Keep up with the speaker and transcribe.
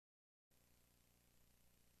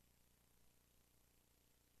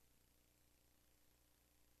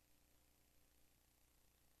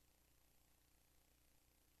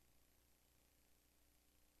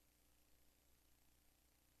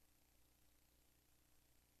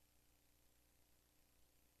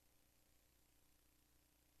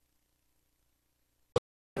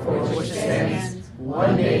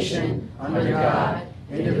nation, under God,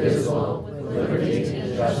 indivisible, with liberty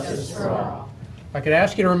and justice for all. If I could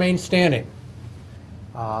ask you to remain standing.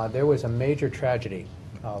 There was a major tragedy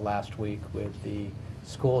last week with the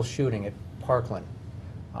school shooting at Parkland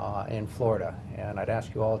in Florida, and I'd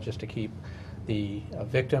ask you all just to keep the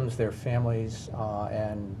victims, their families,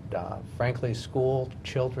 and frankly, school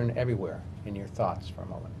children everywhere in your thoughts for a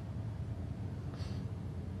moment.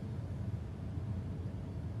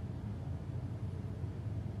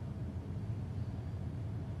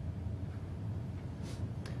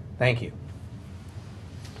 Thank you.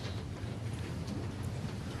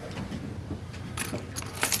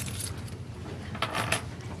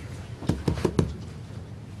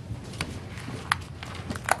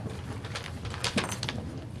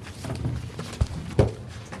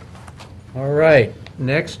 All right,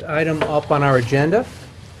 next item up on our agenda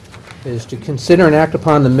is to consider and act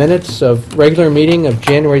upon the minutes of regular meeting of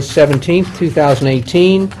January 17th,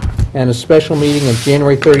 2018, and a special meeting of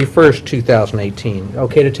January 31st, 2018.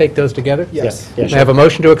 Okay to take those together? Yes. May I have a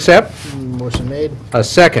motion to accept? Motion made. A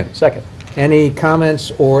second. Second. Any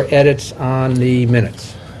comments or edits on the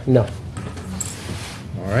minutes? No.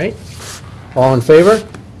 All right. All in favor?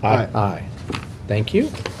 Aye. Aye. Thank you.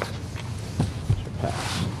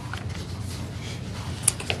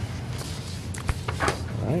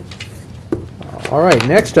 All right,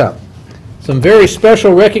 next up, some very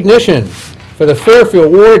special recognition for the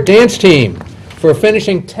Fairfield Ward Dance Team for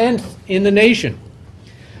finishing 10th in the nation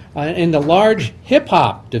in the large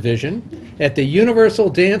hip-hop division at the Universal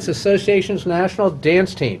Dance Association's National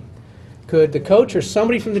Dance Team. Could the coach or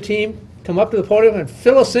somebody from the team come up to the podium and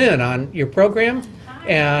fill us in on your program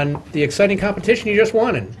and the exciting competition you just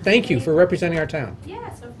won? And thank you for representing our town.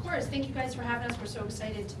 Yes, of course. Thank you guys for having us. We're so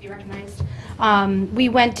excited to be recognized. We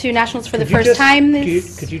went to nationals for the first time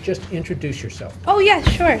this... Could you just introduce yourself? Oh, yeah,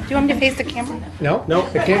 sure. Do you want me to face the camera? No? No.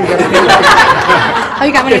 The camera, you got a camera? Oh,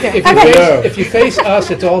 you got one right there. If you face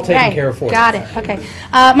us, it's all taken Right, care of for you. got it. Okay.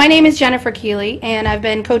 My name is Jennifer Keeley, and I've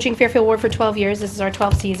been coaching Fairfield Ward for 12 years. This is our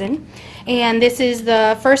 12th season. And this is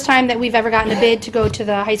the first time that we've ever gotten a bid to go to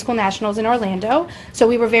the high school nationals in Orlando, so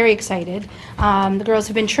we were very excited. The girls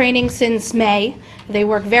have been training since May. They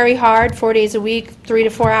work very hard, 4 days a week, 3 to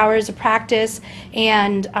 4 hours of practice,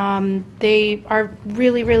 and they are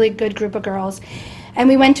really, really good group of girls. And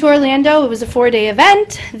we went to Orlando. It was a 4-day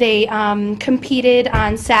event. They competed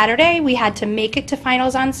on Saturday. We had to make it to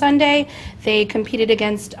finals on Sunday. They competed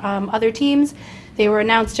against other teams. They were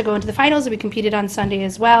announced to go into the finals, and we competed on Sunday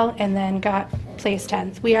as well, and then got placed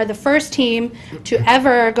 10th. We are the first team to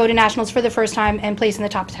ever go to nationals for the first time and place in the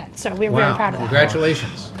top 10. So we're very proud of that.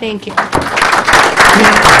 Congratulations. Thank you.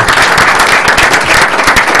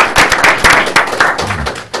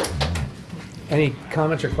 Any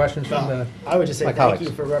comments or questions from the I would just say my thank colleagues?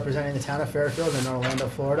 you for representing the town of Fairfield in Orlando,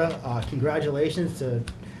 Florida. Congratulations to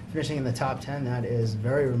finishing in the top 10. That is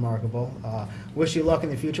very remarkable. Wish you luck in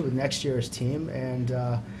the future with next year's team. And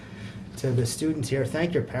to the students here,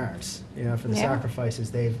 thank your parents, for the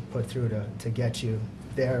sacrifices they've put through to get you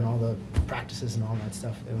there, and all the practices and all that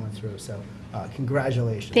stuff they went through. So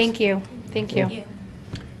congratulations. Thank you. Thank you. Thank you.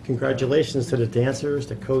 Congratulations to the dancers,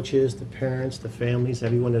 the coaches, the parents, the families,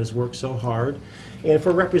 everyone that has worked so hard, and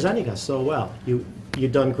for representing us so well.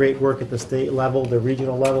 You've done great work at the state level, the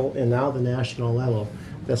regional level, and now the national level.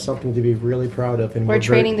 That's something to be really proud of. And We're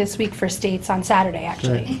training this week for states on Saturday,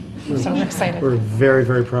 actually. So we're excited. We're very,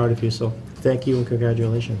 very proud of you, so thank you and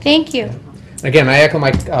congratulations. Thank you. Again, I echo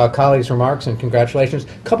my colleagues' remarks and congratulations.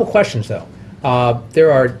 Couple questions, though.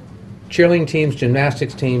 There are cheerleading teams,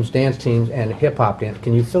 gymnastics teams, dance teams, and hip-hop dance.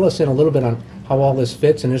 Can you fill us in a little bit on how all this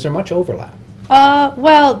fits, and is there much overlap?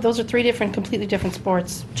 Well, those are three completely different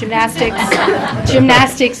sports. Gymnastics,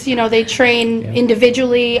 they train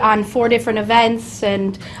individually on 4 different events,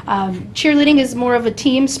 and cheerleading is more of a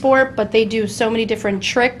team sport, but they do so many different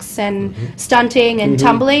tricks and stunting and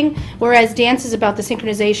tumbling, whereas dance is about the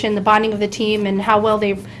synchronization, the bonding of the team, and how well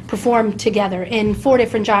they perform together in 4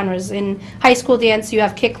 different genres. In high school dance, you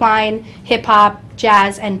have kickline, hip-hop,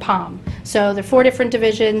 jazz, and pom. So there are 4 different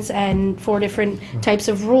divisions and 4 different types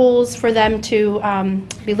of rules for them to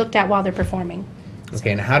be looked at while they're performing.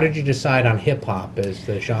 Okay, and how did you decide on hip-hop as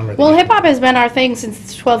the genre? Well, hip-hop has been our thing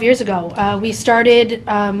since 12 years ago. We started,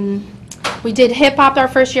 we did hip-hop our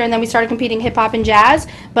first year, and then we started competing hip-hop and jazz,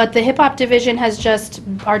 but the hip-hop division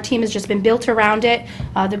our team has just been built around it.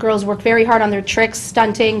 The girls work very hard on their tricks,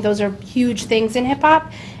 stunting. Those are huge things in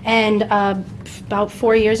hip-hop, and about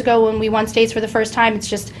 4 years ago when we won states for the first time,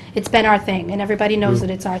 it's been our thing, and everybody knows that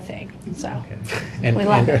it's our thing. So And, we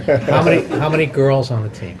love it. How many girls on the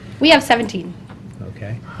team? We have 17.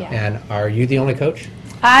 Okay. Yeah. And are you the only coach?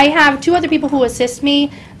 I have 2 other people who assist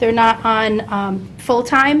me. They're not on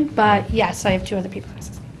full-time, but yes, I have 2 other people who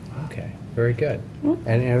assist me. Okay, very good.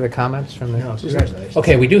 Any other comments from the? No, congratulations.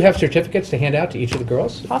 Okay, we do have certificates to hand out to each of the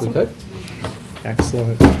girls, if we Awesome. could.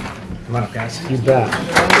 Excellent. Come on up, guys. You bet.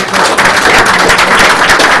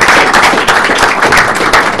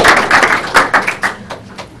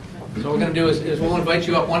 So what we're going to do is we'll invite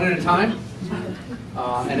you up one at a time,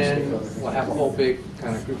 and then we'll have a whole big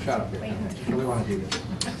kind of group shot up here. How do we want to do this?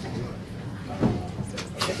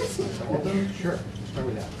 Sure, start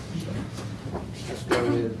with that. Let's go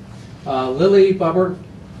with Lily Barber.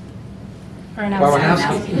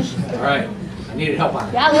 Barbanowski. All right, I needed help on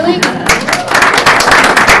it. Yeah, Lily?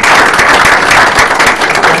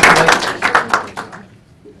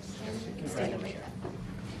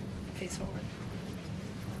 Face forward.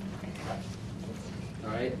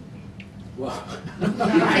 All right. Well.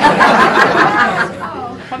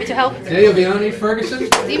 Want me to help? Dale Vianney Ferguson.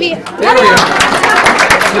 Stevie. There we go.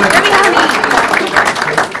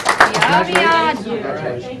 Congratulations. All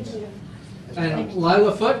right. And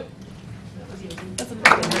Lila Foote.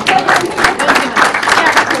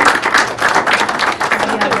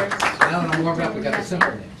 Now that I'm warmed up, we got the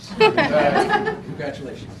simple names.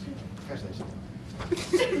 Congratulations.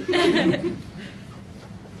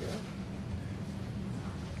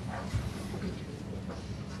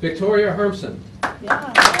 Victoria Hermson.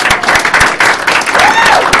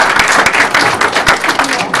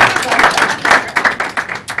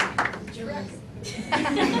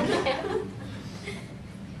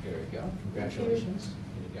 There we go. Congratulations.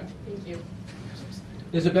 There you go. Thank you.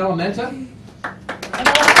 Isabella Menta.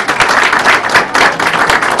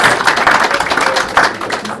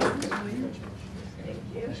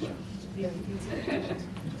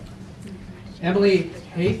 Emily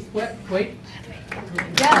Haythwaite.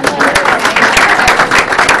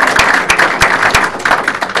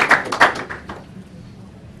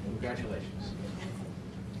 Congratulations.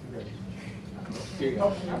 Here you go.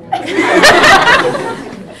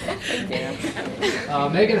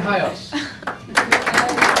 Megan Hyos. There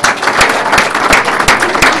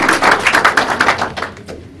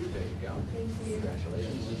you go.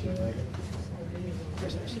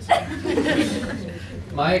 Congratulations.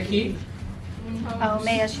 Maya Keith. Oh,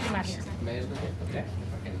 Maya, she's not here. Maya's not here. Okay.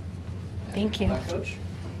 Thank you. Coach.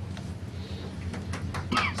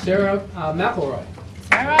 Sarah McElroy.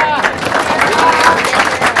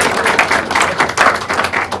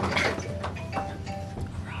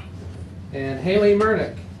 And Haley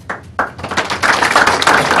Murnick.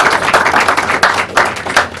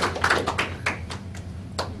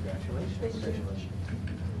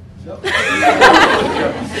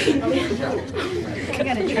 I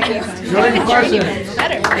gotta train you guys. Jordan Carson.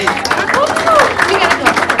 Better. You gotta go.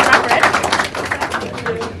 Drop red.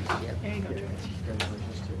 There you go,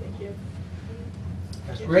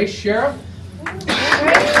 George. Grace Sheriff.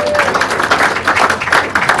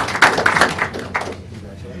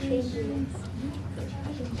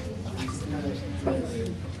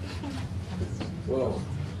 Whoa.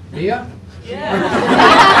 Mia?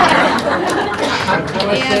 How do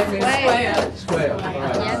I say it, Mia? Square. All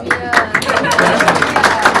right.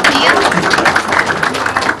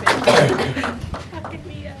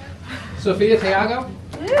 Sophia Thiago?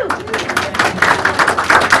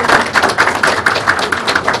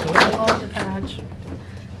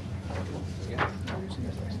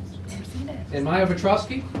 And Maya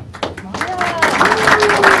Petrosky?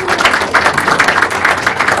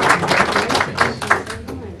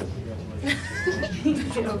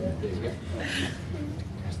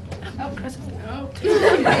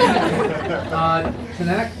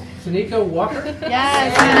 Tanika Walker?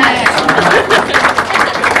 Yes.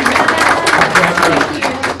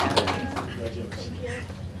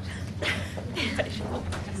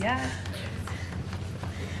 Yeah.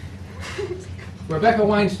 Rebecca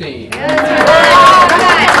Weinstein.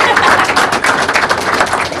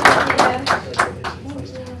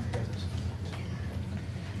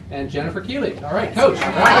 And Jennifer Keeley. All right, Coach.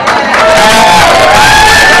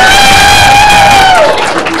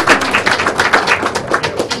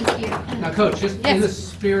 Now, Coach, just in the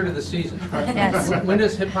spirit of the season, Yes. when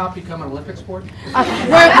does hip hop become an Olympic sport?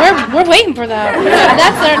 We're waiting for that.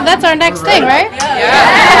 That's our next thing, right?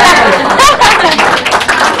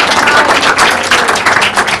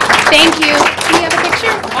 Thank you. Do you have a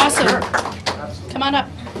picture? Awesome. Come on up.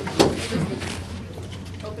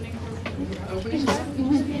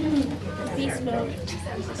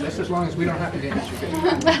 Just as long as we don't have to dance.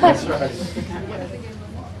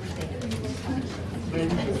 You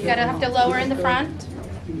gotta have to lower in the front.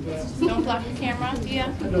 Don't block the camera,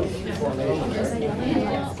 yeah?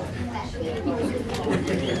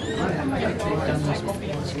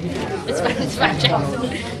 It's fine,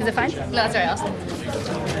 Is it fine? No, it's all right, I'll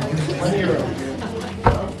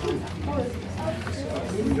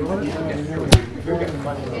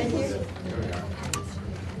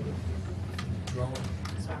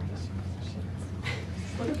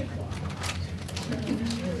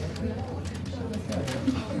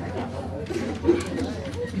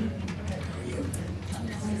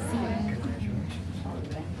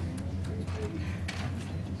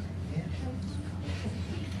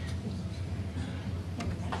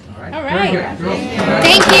All right.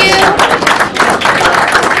 Thank you.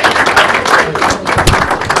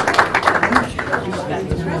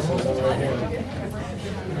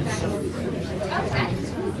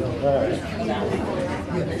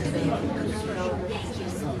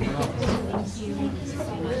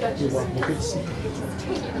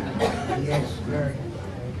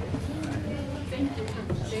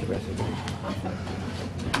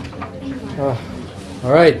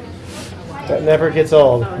 All right. That never gets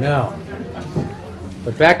old. No.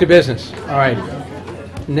 But back to business. All right.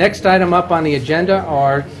 Next item up on the agenda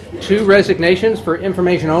are 2 resignations for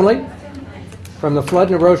information only. From the Flood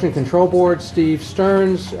and Erosion Control Board, Steve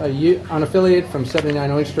Stearns, unaffiliated from 79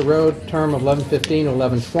 Oyster Road, term of 11/15 to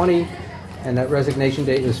 11/20, and that resignation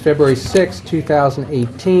date is February 6,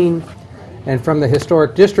 2018. And from the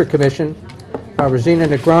Historic District Commission, Rosina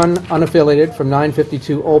Negron, unaffiliated from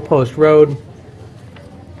 952 Old Post Road.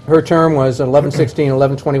 Her term was 11/16,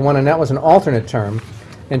 11/21, and that was an alternate term,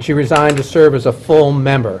 and she resigned to serve as a full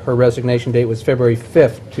member. Her resignation date was February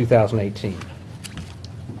 5th, 2018.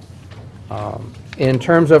 In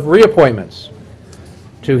terms of reappointments,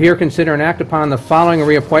 to hear, consider, and act upon the following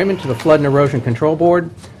reappointment to the Flood and Erosion Control Board.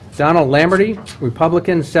 Donald Lamberty,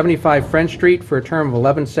 Republican, 75 French Street, for a term of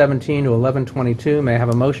 11/17 to 11/22. May I have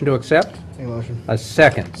a motion to accept? Make a motion. A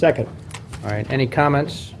second. Second. All right, any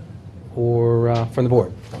comments or from the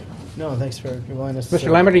board? No, thanks for your willingness to Mr.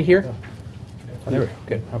 serve. Lamberty here? Yeah. Oh, there we go.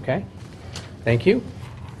 Good, okay. Thank you.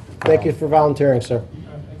 Thank you for volunteering, sir.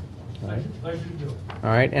 All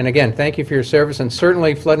right, and again, thank you for your service, and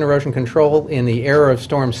certainly flood and erosion control in the era of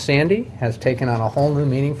Storm Sandy has taken on a whole new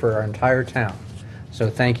meaning for our entire town. So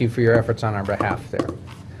thank you for your efforts on our behalf there.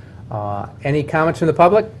 Any comments from the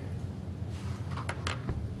public?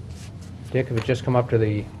 Dick, if you just come up to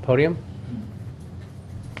the podium.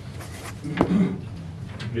 Good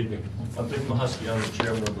evening. I'm Dick Mahusky. I'm the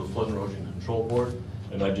chairman of the Flood and Erosion Control Board,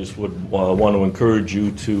 and I just would want to encourage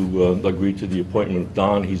you to agree to the appointment of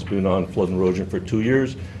Don. He's been on Flood and Erosion for 2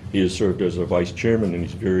 years. He has served as our vice chairman, and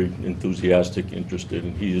he's very enthusiastic, interested,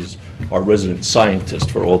 and he is our resident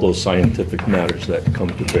scientist for all those scientific matters that come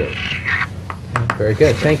to bear. Very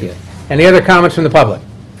good, thank you. Any other comments from the public?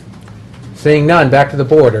 Seeing none, back to the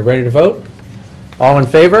board. Are you ready to vote? All in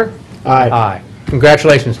favor? Aye. Aye.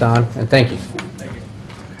 Congratulations, Don, and thank you.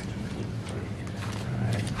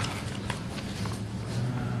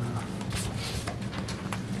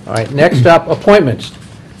 All right, next up, appointments.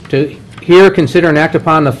 To hear, consider, and act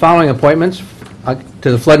upon the following appointments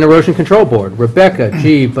to the Flood and Erosion Control Board. Rebecca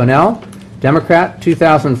G. Bunnell, Democrat,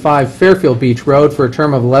 2005 Fairfield Beach Road, for a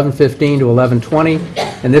term of 11/15 to 11/20,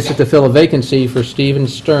 and this is to fill a vacancy for Stephen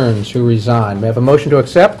Stearns, who resigned. May I have a motion to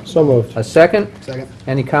accept? So moved. A second? Second.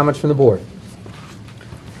 Any comments from the board?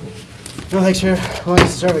 No, thanks for your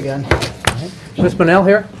willingness to serve again. Is Ms. Bunnell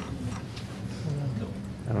here?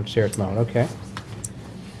 I don't see her at the moment, okay.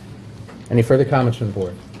 Any further comments from the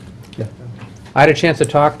board? No. I had a chance to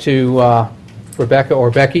talk to Rebecca, or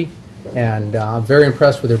Becky, and I'm very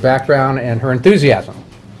impressed with her background and her enthusiasm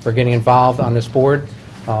for getting involved on this board,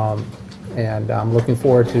 and I'm looking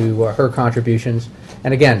forward to her contributions.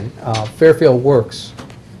 And again, Fairfield Works,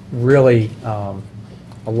 really,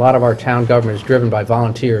 a lot of our town government is driven by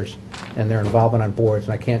volunteers and their involvement on boards,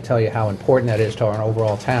 and I can't tell you how important that is to our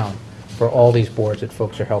overall town for all these boards that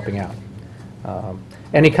folks are helping out.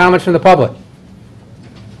 Any comments from the public?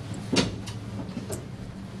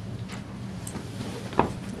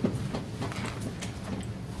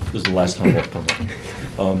 This is the last time I'll come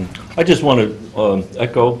up. I just want to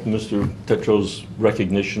echo Mr. Tetro's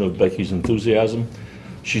recognition of Becky's enthusiasm.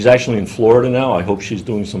 She's actually in Florida now. I hope she's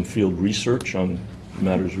doing some field research on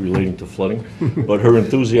matters relating to flooding. But her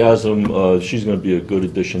enthusiasm, she's going to be a good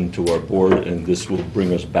addition to our board, and this will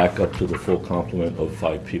bring us back up to the full complement of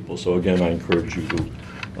 5 people. So again, I encourage you to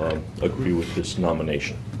agree with this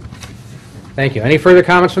nomination. Thank you. Any further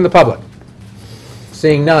comments from the public?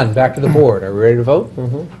 Seeing none, back to the board. Are we ready to vote?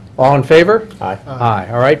 Mm-hmm. All in favor? Aye. Aye.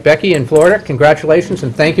 All right, Becky in Florida, congratulations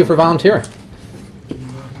and thank you for volunteering.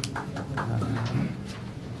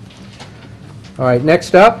 All right,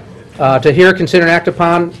 next up, to hear, consider, and act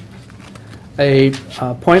upon a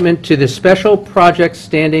appointment to the Special Projects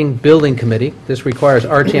Standing Building Committee. This requires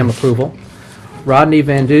RTM approval. Rodney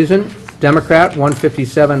Van Duzen, Democrat,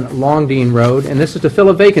 157 Longdean Road, and this is to fill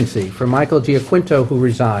a vacancy for Michael Giaquinto, who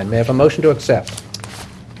resigned. May I have a motion to accept?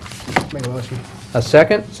 Make a motion. A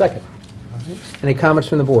second? Second. Any comments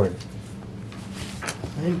from the board?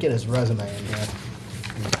 I didn't get his resume in here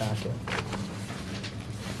in the packet.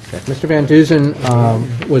 Mr. Van Duzen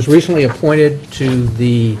was recently appointed to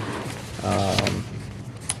the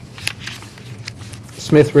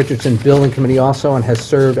Smith-Richardson Building Committee also, and has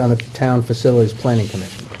served on the Town Facilities Planning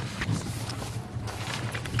Commission.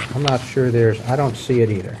 I'm not sure I don't see it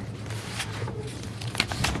either.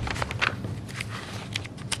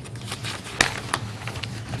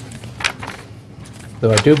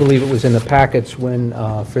 Though I do believe it was in the packets when,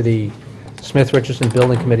 for the Smith-Richardson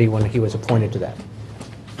Building Committee when he was appointed to that.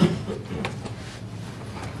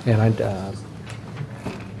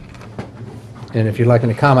 And if you'd like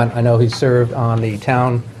any comment, I know he served on the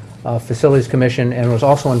Town Facilities Commission and was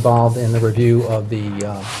also involved in the review of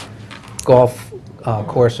the golf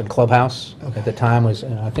course and clubhouse. At the time was,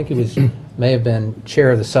 I think he was, may have been chair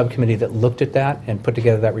of the subcommittee that looked at that and put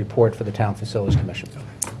together that report for the Town Facilities Commission.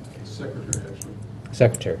 Secretary, actually.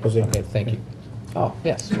 Secretary. Okay, thank you. Oh,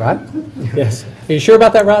 yes. Rod? Yes. Are you sure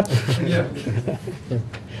about that, Rod? Yeah.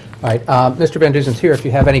 All right, Mr. Van Duzen's here if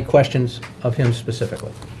you have any questions of him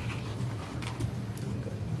specifically.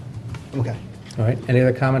 Okay. All right, any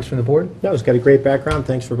other comments from the board? No, he's got a great background.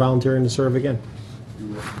 Thanks for volunteering to serve again.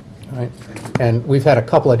 All right, and we've had a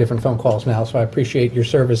couple of different phone calls now, so I appreciate your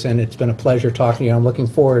service, and it's been a pleasure talking to you. I'm looking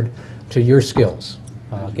forward to your skills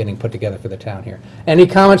getting put together for the town here. Any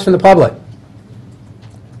comments from the public?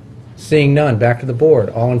 Seeing none, back to the board.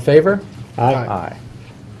 All in favor? Aye. Aye.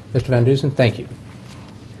 Mr. Van Duzen, thank you.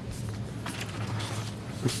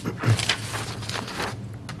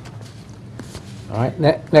 All right,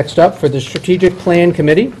 next up, for the Strategic Plan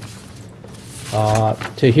Committee,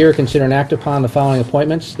 to hear, consider, and act upon the following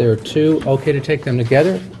appointments. There are two. Okay to take them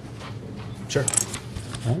together? Sure.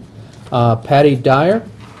 All right. Patty Dyer,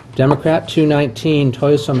 Democrat, 219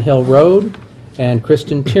 Toilsome Hill Road, and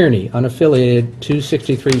Kristen Tierney, unaffiliated,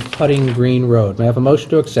 263 Putting Green Road. May I have a motion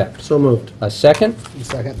to accept? So moved. A second?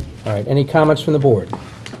 Second. All right, any comments from the board?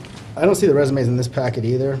 I don't see the resumes in this packet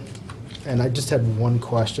either, and I just had one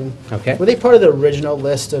question. Okay. Were they part of the original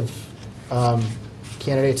list of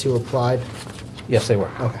candidates who applied? Yes, they were.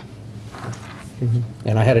 Okay.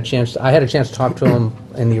 And I had a chance to talk to him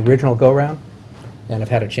in the original go-round, and I've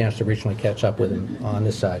had a chance to recently catch up with him on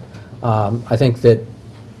this side. I think that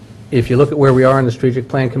if you look at where we are in the Strategic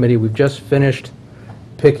Plan Committee, we've just finished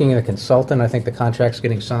picking a consultant. I think the contract's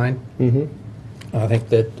getting signed. I think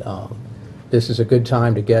that this is a good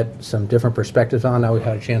time to get some different perspectives on. Now we've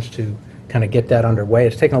had a chance to kind of get that underway.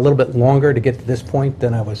 It's taken a little bit longer to get to this point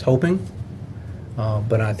than I was hoping,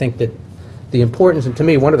 but I think that the importance, and to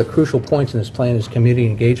me, one of the crucial points in this plan is community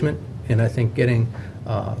engagement, and I think getting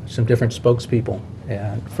some different spokespeople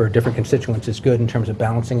for different constituents is good in terms of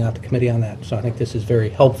balancing out the committee on that. So I think this is very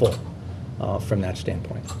helpful from that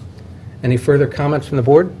standpoint. Any further comments from the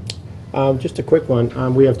board? Just a quick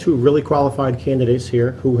one. We have two really qualified candidates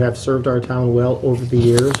here who have served our town well over the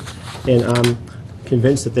years, and I'm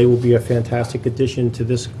convinced that they will be a fantastic addition to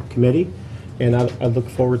this committee, and I look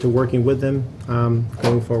forward to working with them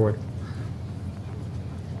going forward.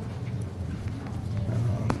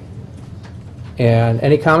 And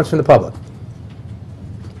any comments from the public?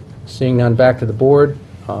 Seeing none, back to the board.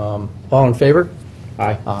 All in favor?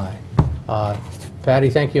 Aye. Aye. Patty,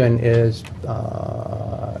 thank you, and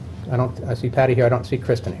I see Patty here, I don't see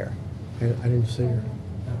Kristen here. I didn't see her.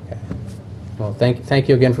 Okay. Well, thank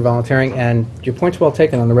you again for volunteering, and your point's well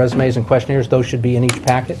taken on the resumes and questionnaires. Those should be in each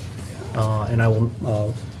packet, and I will...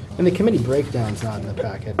 And the committee breakdown's not in the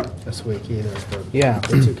packet this week either for Yeah.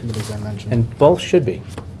 the two committees I mentioned. And both should be.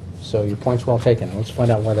 So your point's well taken. Let's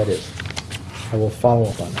find out why that is. I will follow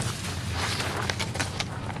up on that.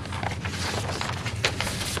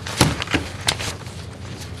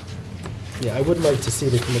 Yeah, I would like to see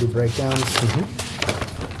the committee breakdowns.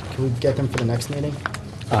 Can we get them for the next meeting?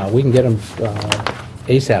 We can get them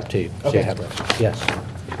ASAP to you. so you Okay. have those. Yes.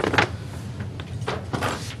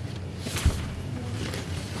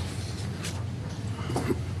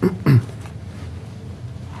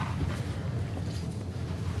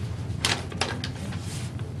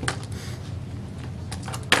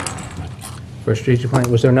 For strategic plan,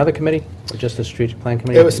 was there another committee, or just the strategic plan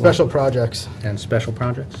committee? It was special projects. And special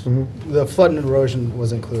projects? The flood and erosion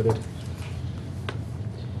was included.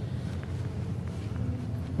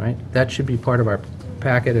 Right, that should be part of our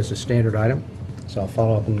packet as a standard item. So I'll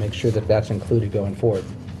follow up and make sure that that's included going forward.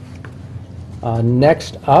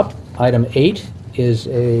 Next up, item 8 is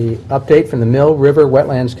a update from the Mill River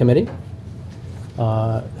Wetlands Committee.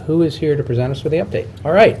 Who is here to present us with the update?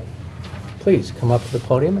 All right. Please come up to the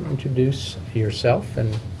podium and introduce yourself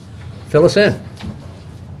and fill us in.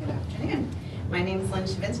 Good afternoon. My name is Lynn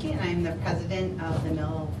Shavinsky, and I'm the president of the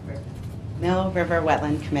Mill River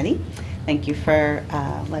Wetland Committee. Thank you for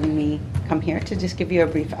letting me come here to just give you a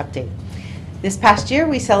brief update. This past year,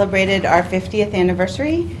 we celebrated our 50th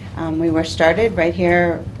anniversary. We were started right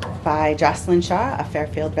here by Jocelyn Shaw, a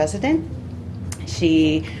Fairfield resident.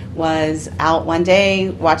 She was out one day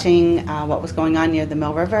watching what was going on near the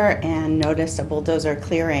Mill River and noticed a bulldozer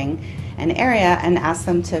clearing an area and asked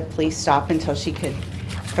them to please stop until she could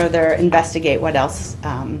further investigate what else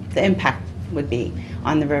the impact would be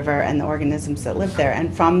on the river and the organisms that live there.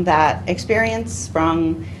 And from that experience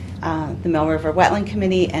sprung the Mill River Wetland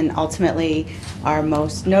Committee and ultimately our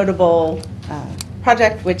most notable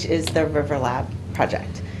project, which is the River Lab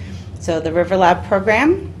project. So the River Lab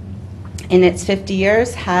program, in its 50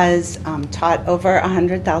 years, has taught over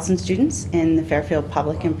 100,000 students in the Fairfield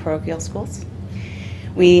public and parochial schools.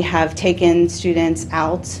 We have taken students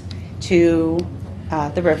out to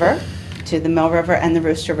the river, to the Mill River and the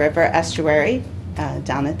Rooster River estuary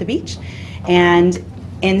down at the beach, and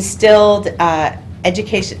instilled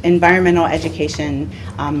environmental education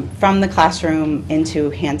from the classroom into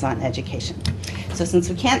hands-on education. So since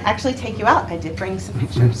we can't actually take you out, I did bring some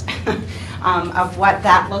pictures of what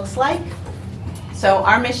that looks like. So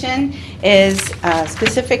our mission is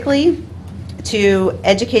specifically to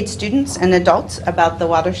educate students and adults about the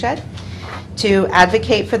watershed, to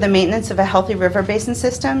advocate for the maintenance of a healthy river basin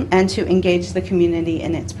system, and to engage the community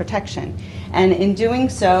in its protection. And in doing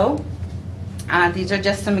so, these are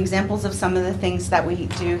just some examples of some of the things that we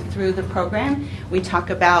do through the program. We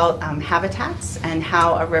talk about habitats and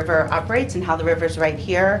how a river operates and how the rivers right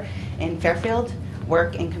here in Fairfield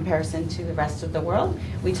work in comparison to the rest of the world.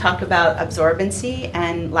 We talk about absorbency,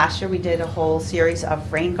 and last year we did a whole series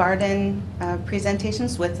of rain garden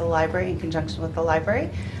presentations with the library, in conjunction with the library,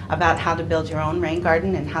 about how to build your own rain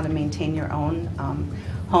garden and how to maintain your own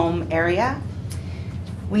home area.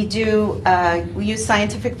 We use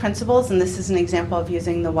scientific principles, and this is an example of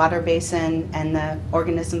using the water basin and the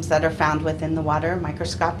organisms that are found within the water,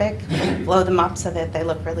 microscopic. Blow them up so that they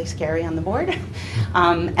look really scary on the board,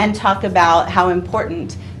 and talk about how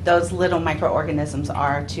important those little microorganisms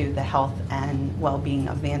are to the health and well-being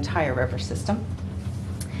of the entire river system.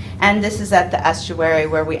 And this is at the estuary,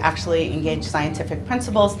 where we actually engage scientific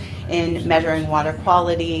principles in measuring water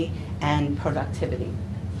quality and productivity.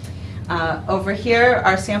 Over here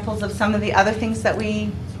are samples of some of the other things that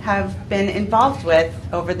we have been involved with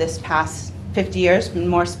over this past 50 years.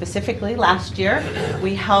 More specifically, last year,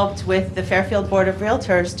 we helped with the Fairfield Board of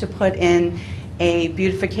Realtors to put in a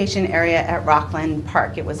beautification area at Rockland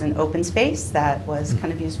Park. It was an open space that was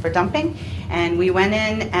kind of used for dumping, and we went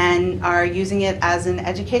in and are using it as an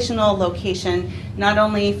educational location, not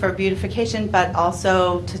only for beautification, but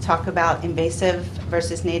also to talk about invasive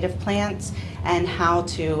versus native plants and how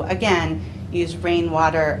to, again, use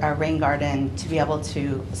rainwater, a rain garden, to be able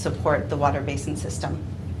to support the water basin system.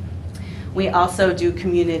 We also do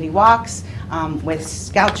community walks with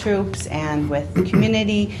scout troops and with the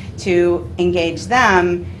community to engage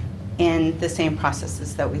them in the same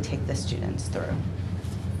processes that we take the students through.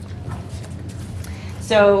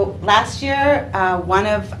 So last year, one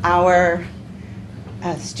of our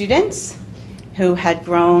students who had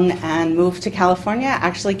grown and moved to California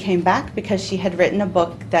actually came back because she had written a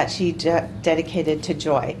book that she dedicated to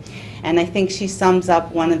joy. And I think she sums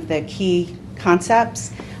up one of the key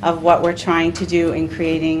concepts of what we're trying to do in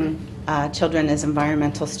creating children as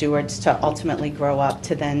environmental stewards to ultimately grow up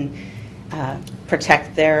to then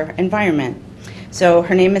protect their environment. So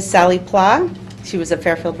her name is Sally Pla. She was a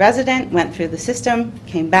Fairfield resident, went through the system,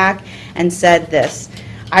 came back, and said this: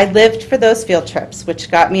 "I lived for those field trips, which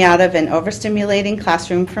got me out of an overstimulating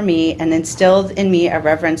classroom for me and instilled in me a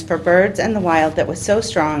reverence for birds and the wild that was so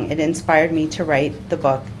strong it inspired me to write the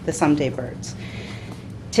book, The Someday Birds.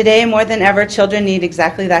 Today, more than ever, children need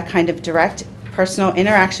exactly that kind of direct, personal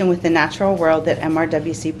interaction with the natural world that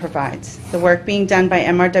MRWC provides. The work being done by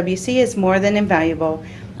MRWC is more than invaluable.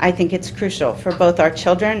 I think it's crucial for both our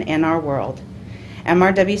children and our world.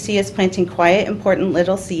 MRWC is planting quiet, important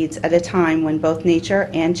little seeds at a time when both nature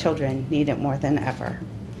and children need it more than ever.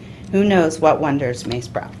 Who knows what wonders may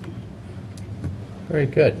sprout." Very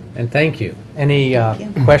good, and thank you. Any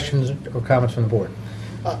questions or comments from the board?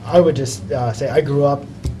 I would just say I grew up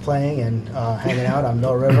playing and hanging out on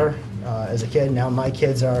Mill River as a kid. Now my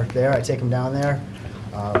kids are there. I take them down there.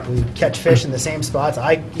 We catch fish in the same spots.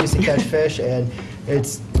 I used to catch fish, and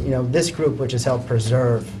it's, this group which has helped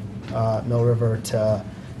preserve Mill River to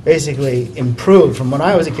basically improve from when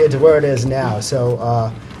I was a kid to where it is now.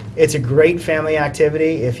 So it's a great family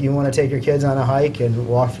activity. If you want to take your kids on a hike and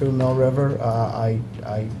walk through Mill River, I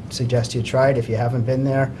suggest you try it. If you haven't been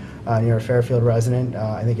there and you're a Fairfield resident,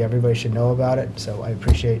 I think everybody should know about it. So I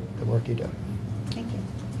appreciate the work you do. Thank you.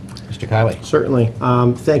 Mr. Kiley. Certainly.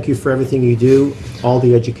 Thank you for everything you do, all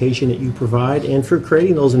the education that you provide, and for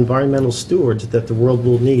creating those environmental stewards that the world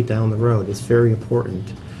will need down the road. It's very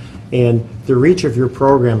important. And the reach of your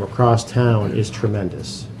program across town is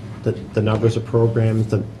tremendous. The numbers of programs,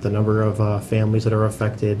 the number of families that are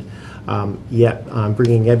affected, yet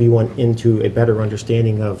bringing everyone into a better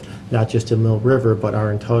understanding of not just the Mill River, but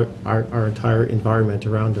our entire environment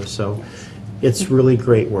around us. So it's really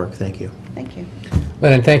great work. Thank you. Thank you.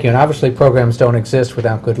 Well, and thank you. And obviously, programs don't exist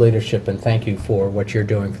without good leadership, and thank you for what you're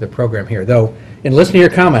doing for the program here. Though, in listening to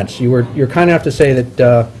your comments, you're kind enough to say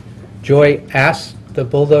that Joy asked the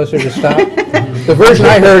bulldozer to stop. The version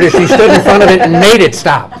I heard is she stood in front of it and made it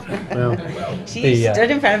stop. Well, She stood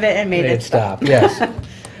in front of it and made it stop. Yes.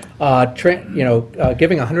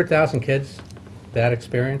 Giving 100,000 kids that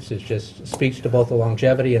experience speaks to both the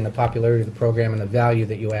longevity and the popularity of the program and the value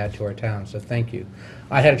that you add to our town. So thank you.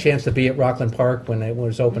 I had a chance to be at Rockland Park when it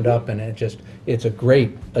was opened up, and it's a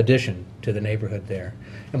great addition to the neighborhood there.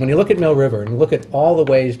 And when you look at Mill River and look at all the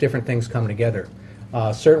ways different things come together,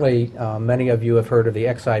 certainly many of you have heard of the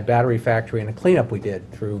Exide battery factory and the cleanup we did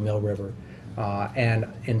through Mill River. And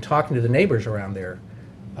in talking to the neighbors around there,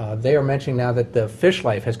 they are mentioning now that the fish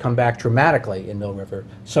life has come back dramatically in Mill River,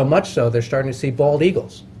 so much so they're starting to see bald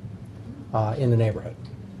eagles in the neighborhood.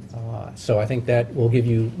 So I think that will give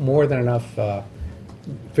you more than enough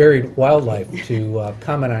varied wildlife to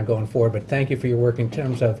comment on going forward. But thank you for your work in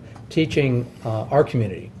terms of teaching our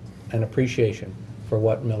community an appreciation for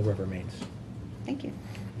what Mill River means. Thank you.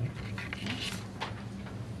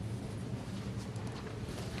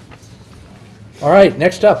 All right,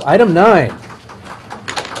 next up, item 9.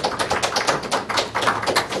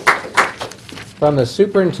 From the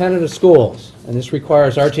Superintendent of Schools, and this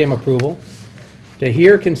requires RTM approval, to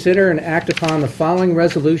hear, consider, and act upon the following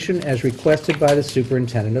resolution as requested by the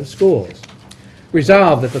Superintendent of Schools.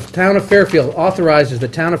 Resolved that the Town of Fairfield authorizes the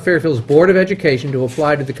Town of Fairfield's Board of Education to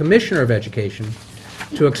apply to the Commissioner of Education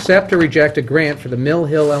to accept or reject a grant for the Mill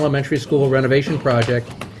Hill Elementary School renovation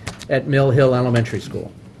project at Mill Hill Elementary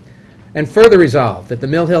School. And further resolved that the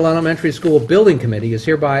Mill Hill Elementary School Building Committee is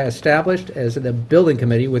hereby established as the building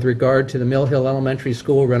committee with regard to the Mill Hill Elementary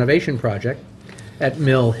School renovation project at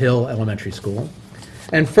Mill Hill Elementary School.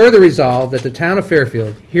 And further resolved that the Town of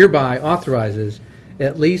Fairfield hereby authorizes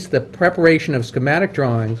at least the preparation of schematic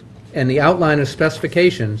drawings and the outline of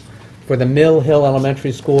specifications for the Mill Hill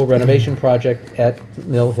Elementary School renovation project at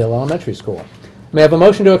Mill Hill Elementary School. May I have a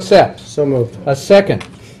motion to accept? so moved. A second.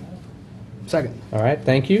 Second. All right,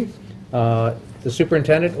 thank you. The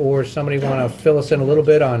superintendent or somebody want to fill us in a little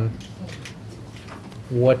bit on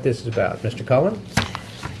what this is about? Mr. Cullen?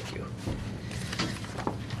 Thank you.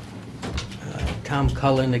 Tom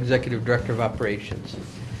Cullen, Executive Director of Operations.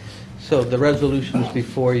 So the resolutions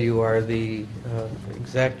before you are the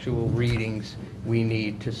exactual readings we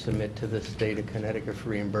need to submit to the state of Connecticut for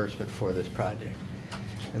reimbursement for this project.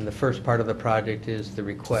 And the first part of the project is the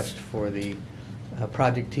request for the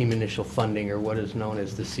project team initial funding, or what is known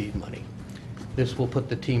as the seed money. This will put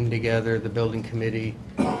the team together, the building committee,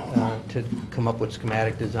 to come up with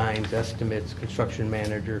schematic designs, estimates, construction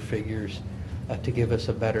manager figures, to give us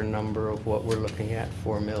a better number of what we're looking at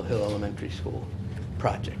for Mill Hill Elementary School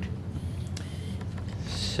project.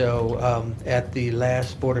 So at the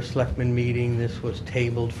last Board of Selectmen meeting, this was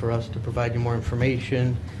tabled for us to provide you more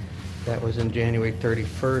information. That was in January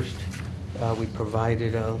 31st. We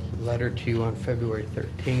provided a letter to you on February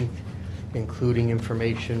 13th, including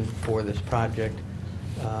information for this project.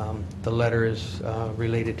 The letter is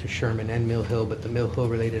related to Sherman and Mill Hill, but the Mill Hill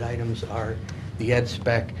related items are the ed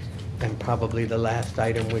spec and probably the last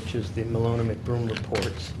item, which is the Malone McBroom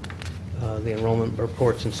reports, the enrollment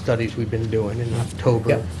reports and studies we've been doing in October.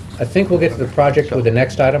 Yeah. I think we'll get to the project with the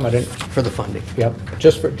next item. I didn't. For the funding. Yep.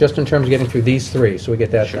 Just in terms of getting through these three, so we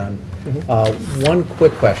get that done. One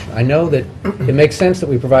quick question. I know that it makes sense that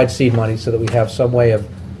we provide seed money so that we have some way of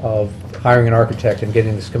hiring an architect and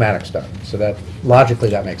getting the schematics done. So that logically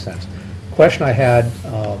that makes sense. Question I had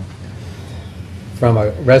from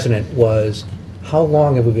a resident was, how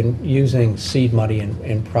long have we been using seed money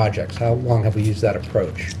in projects? How long have we used that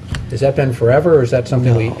approach? Has that been forever, or is that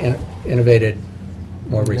something we innovated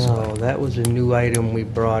more recently? No, that was a new item we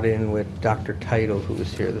brought in with Dr. Title, who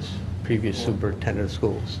was here, this previous superintendent of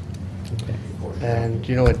schools. Okay. And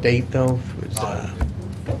do you know what date, though? It was,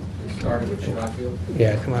 Started with Sheffield.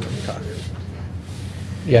 Yeah, come on, talk.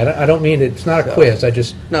 yeah, I don't mean, it's not a quiz, I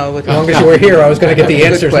just, No, as long as you were here, I was going to get the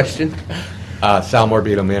Good answers. question. Sal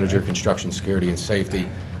Morbido, Manager, Construction, Security, and Safety.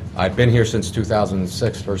 I've been here since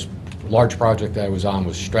 2006. First large project I was on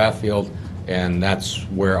was Strathfield, and that's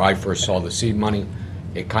where I first saw the seed money.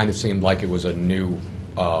 It kind of seemed like it was a new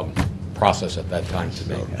process at that time to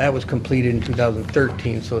me. That was completed in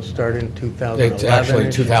 2013, so it started in 2011. It's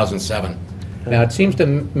actually 2007. Now, it seems to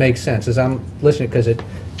make sense as I'm listening, because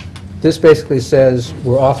this basically says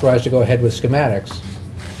we're authorized to go ahead with schematics,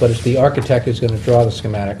 but it's the architect who's going to draw the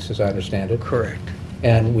schematics, as I understand it. Correct.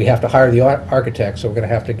 And we have to hire the architect, so we're going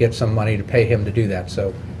to have to get some money to pay him to do that.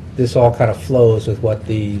 So this all kind of flows with what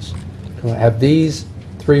have these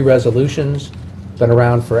 3 resolutions been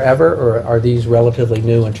around forever, or are these relatively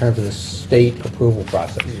new in terms of the state approval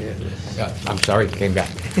process? I'm sorry, it came back.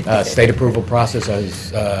 State approval process has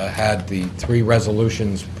had the 3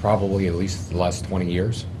 resolutions probably at least the last 20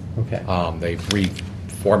 years. Okay. They've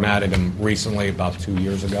reformatted them recently, about 2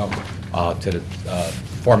 years ago, to the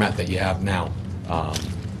format that you have now.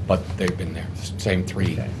 But they've been there, same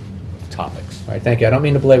 3 Okay. topics. All right, thank you. I don't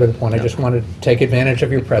mean to belabor the point. I just wanted to take advantage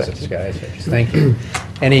of your presence, guys. Thank you.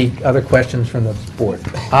 Any other questions from the board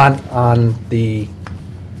on the?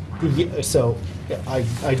 So, yeah,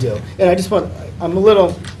 I do. And I just I'm a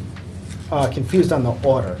little confused on the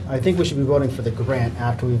order. I think we should be voting for the grant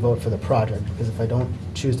after we vote for the project, because if I don't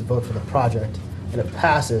choose to vote for the project and it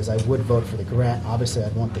passes, I would vote for the grant. Obviously,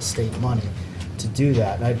 I'd want the state money to do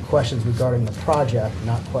that. And I had questions regarding the project,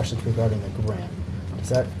 not questions regarding the grant. Does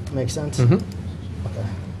that make sense? Mhm. Okay.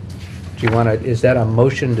 Do you want to, is that a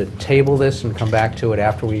motion to table this and come back to it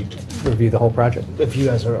after we review the whole project? If you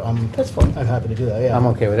guys are, That's fine. I'm happy to do that, yeah. I'm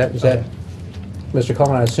okay with that. Is that, Okay. Mr.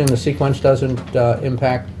 Coleman, I assume the sequence doesn't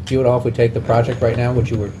impact you at all if we take the project right now,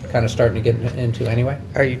 which you were kind of starting to get into anyway?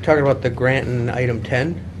 Are you talking about the grant in item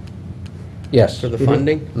 10 Yes. for the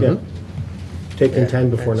funding? Mhm. Taking 10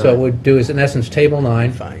 before 9. So what we'd do is, in essence, table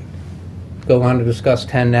 9, Fine. go on to discuss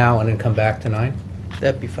 10 now, and then come back to 9?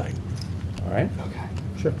 That'd be fine. All right? Okay.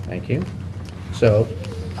 Sure. Thank you. So,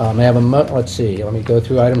 may I have let's see, let me go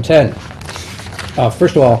through item 10.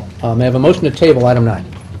 First of all, may I have a motion to table item 9?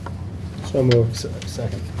 So moved.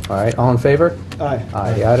 Second. All right, all in favor? Aye.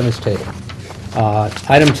 Aye, the item is tabled.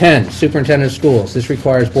 Item 10, Superintendent of Schools. This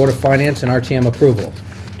requires Board of Finance and RTM approval.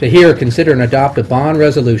 To hear, consider and adopt a bond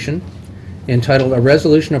resolution entitled, "A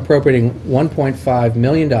Resolution Appropriating $1.5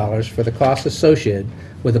 million for the costs associated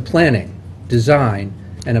with the planning, design,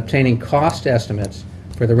 and obtaining cost estimates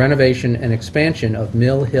for the renovation and expansion of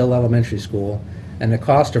Mill Hill Elementary School and the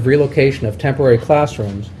cost of relocation of temporary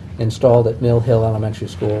classrooms installed at Mill Hill Elementary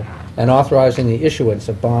School, and authorizing the issuance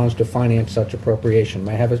of bonds to finance such appropriation."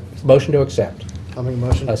 May I have a motion to accept? I'll make a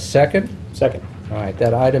motion. A second? Second. All right,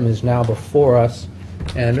 that item is now before us.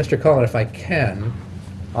 And Mr. Cullen, if I can,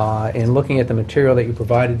 in looking at the material that you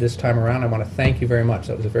provided this time around, I want to thank you very much.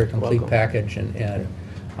 That was a very complete Welcome. package and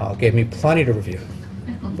gave me plenty to review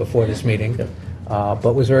before this meeting,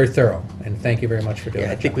 but was very thorough. And thank you very much for doing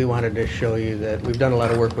Yeah, I that. think we wanted to show you that we've done a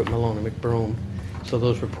lot of work with Malone and McBroom, so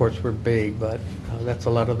those reports were big, but that's a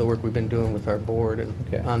lot of the work we've been doing with our board and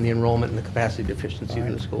Okay. on the enrollment and the capacity deficiency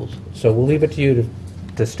in the schools. So we'll leave it to you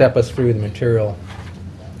to step us through the material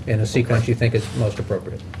in a sequence you think is most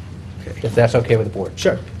appropriate, if that's okay with the board.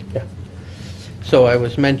 Sure. Yeah. So I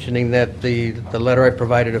was mentioning that the letter I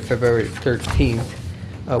provided of February 13th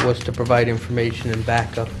was to provide information and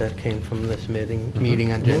backup that came from this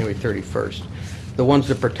meeting on January 31st. The ones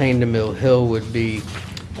that pertain to Mill Hill would be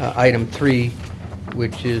item 3,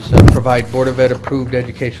 which is provide Board of Ed approved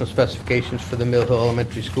educational specifications for the Mill Hill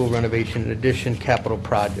Elementary School renovation and addition capital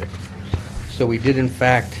project. So we did in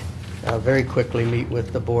fact very quickly meet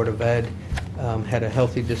with the Board of Ed, had a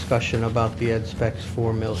healthy discussion about the ed specs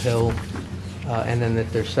for Mill Hill, and then at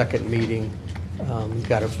their second meeting,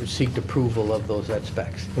 received approval of those ed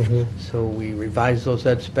specs. So we revised those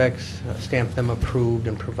ed specs, stamped them approved,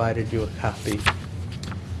 and provided you a copy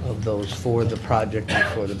of those for the project and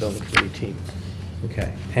for the building committee team.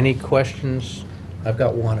 Okay. Any questions? I've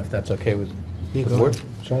got one, if that's okay with the go board.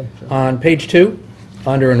 Sure. On page 2,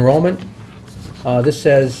 under enrollment, this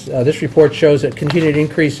says, this report shows a continued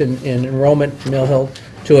increase in enrollment in Mill Hill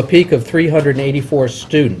to a peak of 384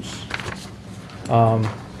 students.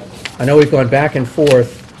 I know we've gone back and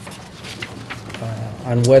forth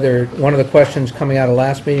on whether, one of the questions coming out of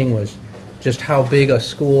last meeting was just how big a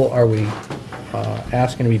school are we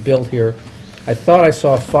asking to be built here. I thought I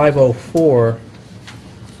saw 504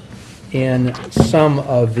 in some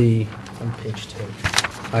of the On page 2.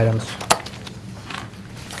 items.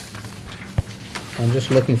 I'm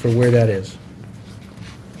just looking for where that is.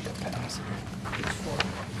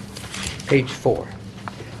 Page 4.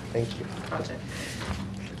 Thank you.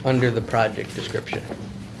 Under the project description.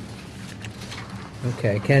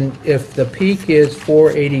 Okay, if the peak is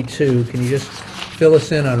 482, can you just fill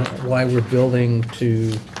us in on why we're building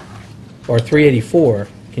to, or 384,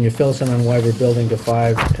 can you fill us in on why we're building to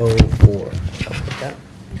 504?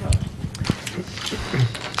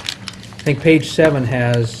 I think page 7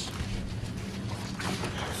 has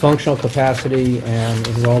functional capacity and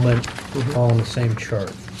enrollment all in the same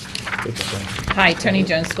chart. Hi, Tony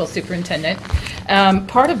Jones, School Superintendent.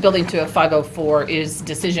 Part of building to a 504 is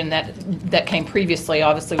decision that came previously,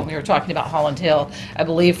 obviously, when we were talking about Holland Hill, I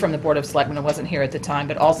believe from the Board of Selectmen. I wasn't here at the time,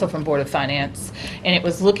 but also from Board of Finance. And it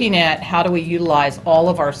was looking at how do we utilize all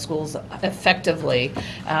of our schools effectively.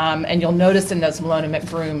 And you'll notice in those Malone and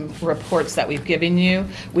McBroom reports that we've given you,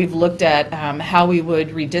 we've looked at how we would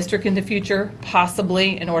redistrict in the future,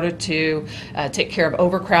 possibly in order to take care of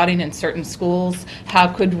overcrowding in certain schools. How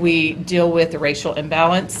could we deal with the racial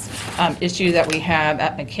imbalance issue that we have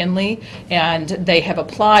at McKinley? And they have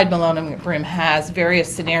applied, Malone and McBroom has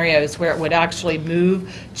various scenarios where it would actually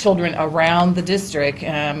move children around the district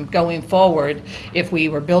going forward if we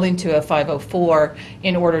were building to a 504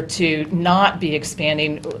 in order to not be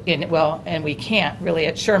expanding and we can't really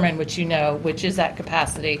at Sherman, which you know, which is at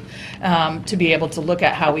capacity, to be able to look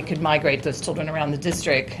at how we could migrate those children around the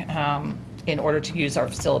district in order to use our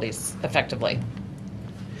facilities effectively.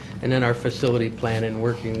 And then our facility plan, in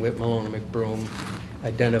working with Malone and McBroom,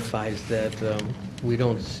 identifies that we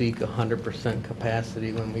don't seek 100%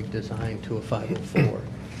 capacity when we design to a 504.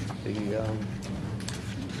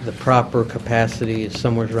 The proper capacity is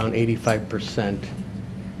somewhere around 85%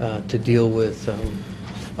 to deal with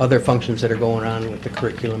other functions that are going on with the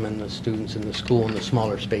curriculum and the students in the school and the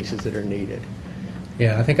smaller spaces that are needed.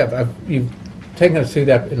 Yeah, I think you've taken us through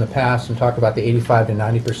that in the past and talked about the 85 to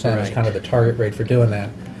 90% as Right. kind of the target rate for doing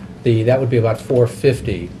that. That would be about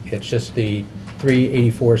 450. It's just the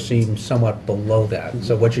 384 seems somewhat below that.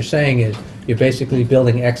 So what you're saying is you're basically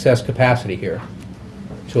building excess capacity here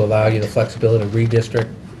to allow you the flexibility to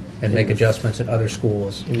redistrict and make adjustments at other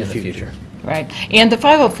schools in the future. Right. And the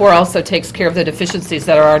 504 also takes care of the deficiencies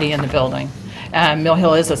that are already in the building. Mill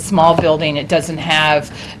Hill is a small building. It doesn't have,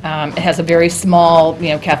 it has a very small,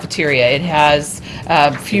 cafeteria. It has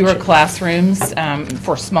fewer classrooms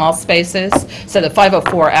for small spaces. So the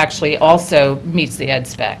 504 actually also meets the ed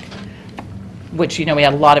spec, which, we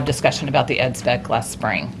had a lot of discussion about the ed spec last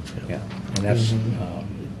spring. Yeah, and that's,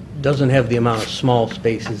 Doesn't have the amount of small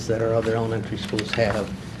spaces that our other elementary schools have.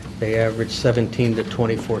 They average 17 to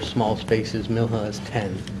 24 small spaces. Mill Hill has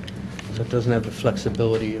 10. So it doesn't have the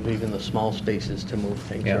flexibility of even the small spaces to move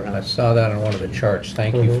things yeah, around. I saw that on one of the charts.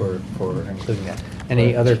 Thank you for including that.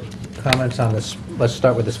 Any other comments on this? Let's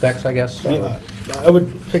start with the specs, I guess. I would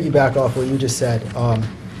piggyback off what you just said.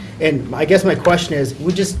 And I guess my question is,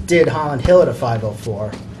 we just did Holland Hill at a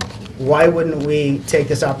 504. Why wouldn't we take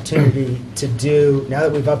this opportunity to do, now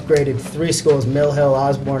that we've upgraded 3 schools, Mill Hill,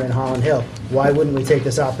 Osborne, and Holland Hill, why wouldn't we take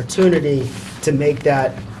this opportunity to make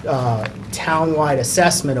that town-wide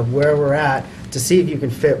assessment of where we're at to see if you can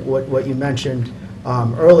fit what you mentioned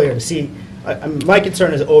earlier, to see, my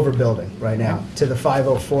concern is overbuilding right now to the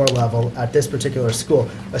 504 level at this particular school,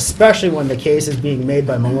 especially when the case is being made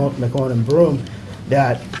by McClone and Broom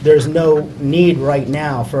that there's no need right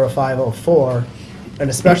now for a 504, and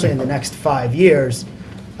especially in the next 5 years.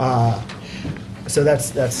 So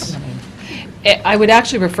that's. I would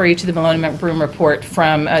actually refer you to the Malone and McBroom report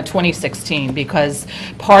from 2016, because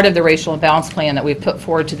part of the racial imbalance plan that we've put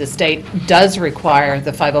forward to the state does require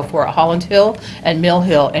the 504 at Holland Hill and Mill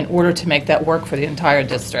Hill in order to make that work for the entire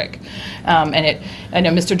district. I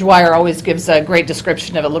know Mr. Dwyer always gives a great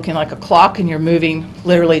description of it looking like a clock, and you're moving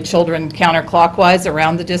literally children counterclockwise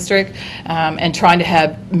around the district, and trying to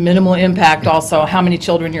have minimal impact also how many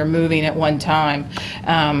children you're moving at one time.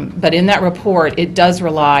 But in that report, it does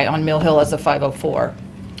rely on Mill Hill as a 504.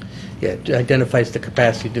 Yeah, it identifies the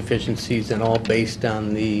capacity deficiencies and all based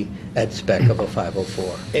on the ed spec of a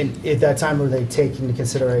 504. And at that time, were they taking into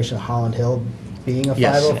consideration Holland Hill being a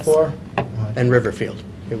Yes. 504? And Riverfield.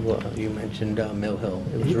 You mentioned Mill Hill.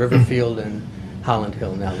 It was Riverfield and Holland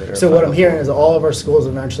Hill now that are. So what I'm 504. hearing is all of our schools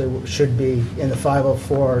eventually should be in the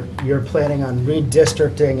 504. You're planning on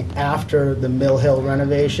redistricting after the Mill Hill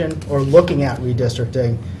renovation, or looking at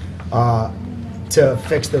redistricting to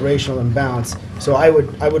fix the racial imbalance. So I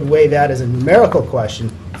would weigh that as a numerical question.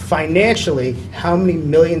 Financially, how many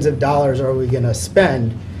millions of dollars are we going to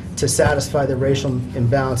spend to satisfy the racial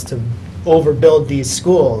imbalance to overbuild these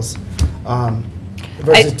schools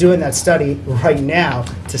versus doing that study right now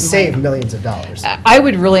to save millions of dollars. I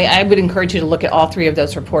would encourage you to look at all three of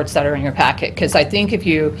those reports that are in your packet, because I think if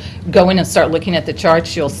you go in and start looking at the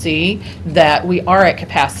charts, you'll see that we are at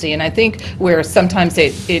capacity. And I think where sometimes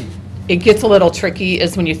it gets a little tricky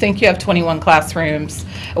is when you think you have 21 classrooms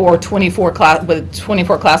or 24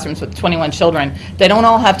 classrooms with 21 children. They don't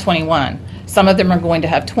all have 21. Some of them are going to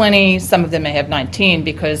have 20, some of them may have 19,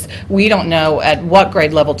 because we don't know at what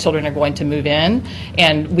grade level children are going to move in,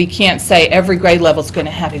 and we can't say every grade level is going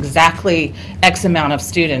to have exactly X amount of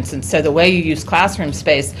students. And so the way you use classroom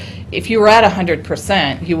space, if you were at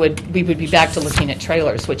 100%, we would be back to looking at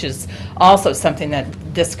trailers, which is also something that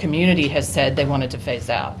this community has said they wanted to phase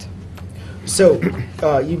out. So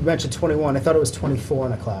you mentioned 21. I thought it was 24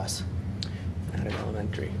 in a class. Not in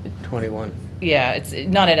elementary, 21. Yeah, it's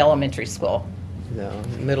not at elementary school. No,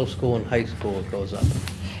 middle school and high school it goes up.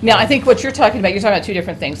 Now, I think what you're talking about two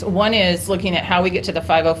different things. One is looking at how we get to the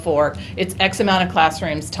 504. It's X amount of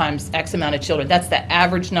classrooms times X amount of children. That's the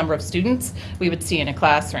average number of students we would see in a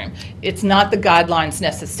classroom. It's not the guidelines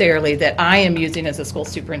necessarily that I am using as a school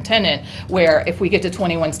superintendent, where if we get to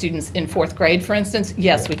 21 students in 4th grade, for instance,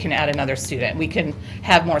 yes, we can add another student. We can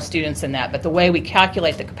have more students than that. But the way we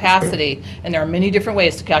calculate the capacity, and there are many different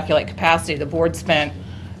ways to calculate capacity, the board spent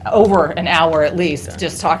over an hour at least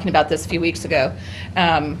just talking about this a few weeks ago.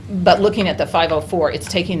 But looking at the 504, it's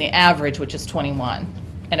taking the average, which is 21,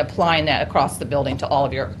 and applying that across the building to all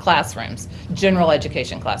of your classrooms, general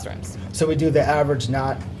education classrooms. So we do the average,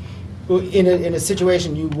 not, in a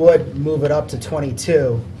situation you would move it up to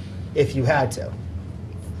 22 if you had to.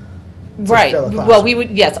 Right. fill a classroom. Well, we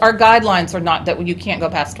would, yes, our guidelines are not that you can't go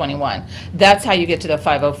past 21. That's how you get to the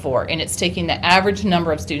 504, and it's taking the average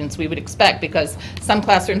number of students we would expect, because some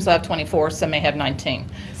classrooms will have 24, some may have 19.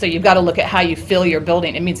 So you've got to look at how you fill your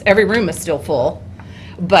building. It means every room is still full,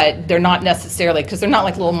 but they're not necessarily, because they're not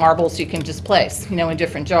like little marbles you can just place, in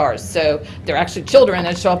different jars. So they're actually children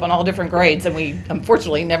that show up on all different grades, and we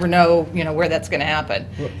unfortunately never know, where that's going to happen.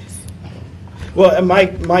 Well, and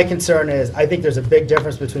my concern is, I think there's a big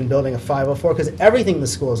difference between building a 504, because everything in the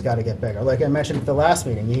school has got to get bigger. Like I mentioned at the last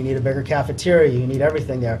meeting, you need a bigger cafeteria, you need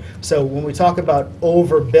everything there. So when we talk about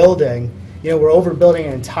overbuilding, we're overbuilding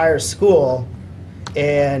an entire school,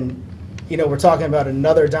 and we're talking about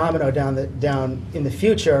another domino down in the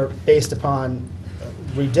future based upon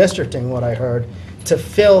redistricting, what I heard, to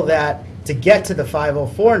fill that, to get to the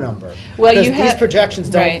 504 number. Well, Because these projections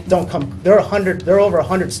right. don't come. They're over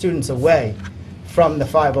 100 students away from the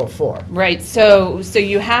 504. Right, so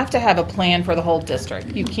you have to have a plan for the whole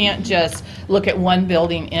district. You can't just look at one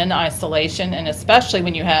building in isolation, and especially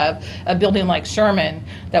when you have a building like Sherman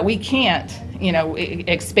that we can't,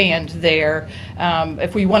 expand there.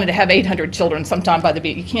 If we wanted to have 800 children sometime by the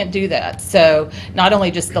beat, you can't do that. So not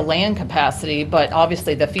only just the land capacity, but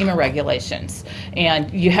obviously the FEMA regulations.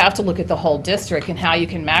 And you have to look at the whole district and how you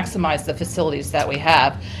can maximize the facilities that we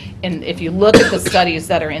have. And if you look at the studies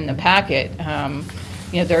that are in the packet,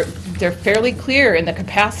 they're fairly clear, and the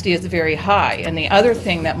capacity is very high. And the other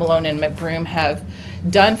thing that Malone and McBroom have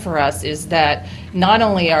done for us is that not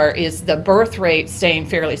only is the birth rate staying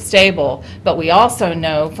fairly stable, but we also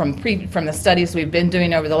know from the studies we've been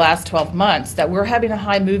doing over the last 12 months that we're having a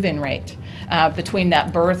high move-in rate between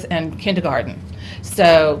that birth and kindergarten.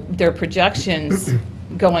 So their projections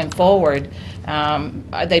going forward,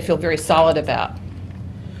 they feel very solid about.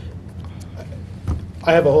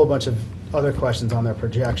 I have a whole bunch of other questions on their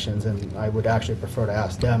projections, and I would actually prefer to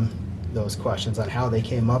ask them those questions on how they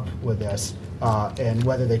came up with this, and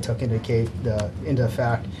whether they took into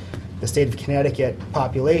fact the state of Connecticut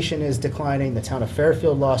population is declining, the town of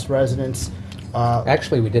Fairfield lost residents.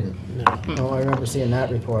 Actually, we didn't. Oh, I remember seeing that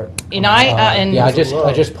report. And I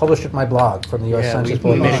just published it in my blog from the U.S. Yeah, Census we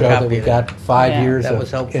Bureau to made a show that copy we've of got 5 Yeah. years That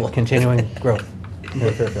was of helpful. continuing growth in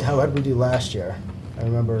Fairfield. How did we do last year? I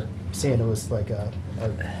remember seeing it was like a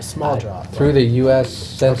small drop. Through the U.S.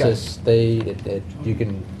 Census,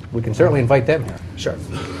 we can certainly invite them here. Sure.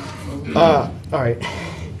 All right.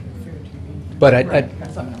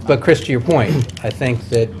 But Chris, to your point, I think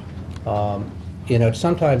that,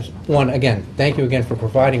 sometimes, again, thank you again for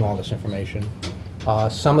providing all this information.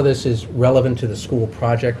 Some of this is relevant to the school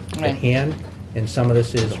project Right. at hand, and some of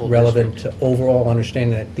this is relevant to overall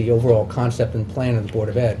understanding the overall concept and plan of the Board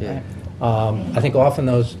of Ed. Yeah. I think often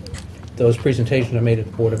those presentations are made at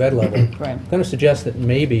the Board of Ed level. Right. I'm going to suggest that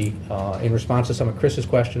maybe, in response to some of Chris's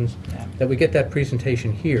questions, Yeah. that we get that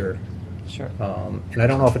presentation here Sure. And I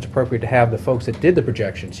don't know if it's appropriate to have the folks that did the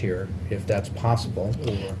projections here, if that's possible.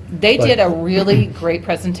 They but- did a really great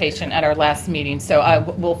presentation at our last meeting, so I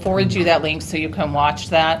will forward you that link so you can watch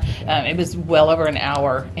that. It was well over an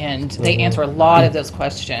hour, and they answer a lot of those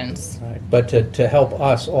questions. Right. But to help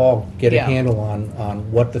us all get a Yeah. handle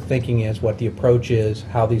on what the thinking is, what the approach is,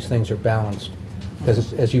 how these things are balanced.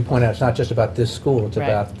 Because as you point out, it's not just about this school, it's Right.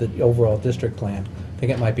 about the overall district plan. I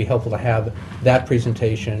think it might be helpful to have that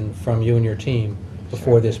presentation from you and your team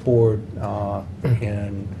before this board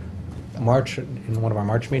in March, in one of our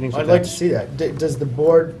March meetings. I'd like to see that. Does the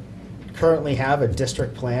board currently have a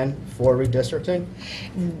district plan for redistricting?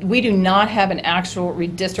 We do not have an actual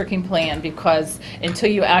redistricting plan because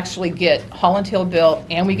until you actually get Holland Hill built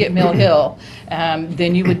and we get Mill Hill,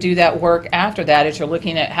 then you would do that work after that as you're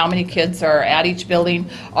looking at how many kids are at each building,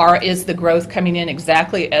 is the growth coming in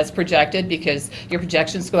exactly as projected, because your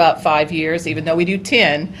projections go out 5 years. Even though we do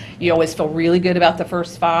 10, you always feel really good about the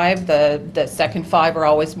first 5. The second 5 are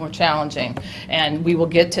always more challenging. And we will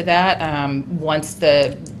get to that once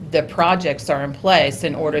the projects are in place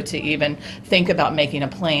in order to even think about making a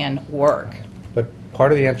plan work. But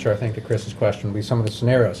part of the answer, I think, to Chris's question would be some of the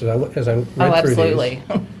scenarios. As I read through these, Absolutely.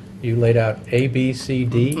 you laid out A, B, C,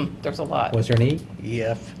 D. There's a lot. Was there an E?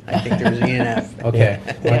 EF. I think there's E and F. Okay.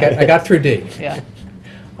 Well, I got through D. Yeah.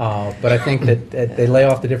 But I think that they lay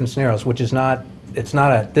off the different scenarios, which is not, it's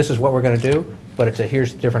not a, this is what we're going to do, but it's a,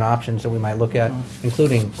 here's different options that we might look at,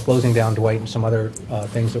 including closing down Dwight and some other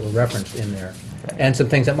things that were referenced in there, and some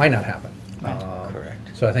things that might not happen. Correct.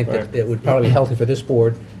 So I think that it would probably be healthy for this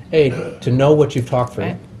board, A, to know what you've talked through,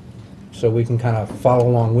 Right. so we can kind of follow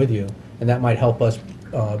along with you, and that might help us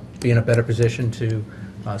be in a better position to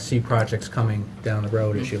see projects coming down the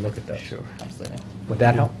road as you look at those. Sure. Absolutely. Would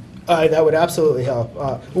that help? That would absolutely help.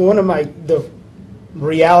 The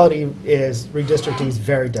reality is redistricting is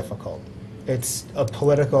very difficult. It's a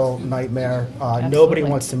political nightmare. Nobody Absolutely.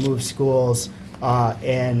 wants to move schools,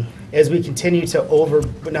 and as we continue to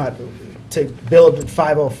build at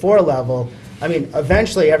 504 level, I mean,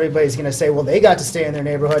 eventually everybody's going to say, well, they got to stay in their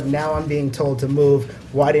neighborhood, and now I'm being told to move.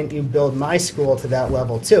 Why didn't you build my school to that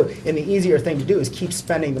level too? And the easier thing to do is keep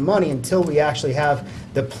spending the money until we actually have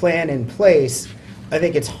the plan in place. I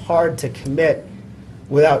think it's hard to commit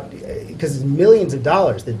without, because it's millions of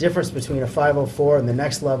dollars, the difference between a 504 and the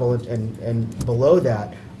next level and below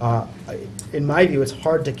that. In my view, it's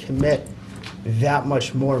hard to commit that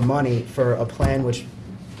much more money for a plan which,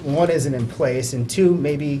 one, isn't in place, and two,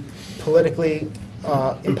 maybe politically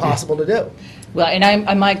impossible to do. Well, and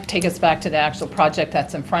I might take us back to the actual project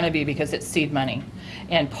that's in front of you because it's seed money.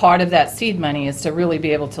 And part of that seed money is to really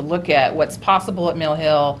be able to look at what's possible at Mill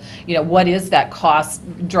Hill, what is that cost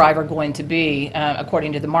driver going to be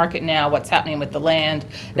according to the market now, what's happening with the land.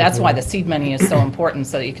 That's why the seed money is so important,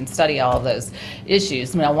 so that you can study all of those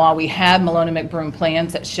issues. Now, while we have Malona McBroom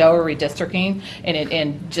plans that show a redistricting,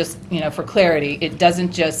 and just, for clarity, it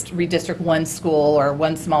doesn't just redistrict one school or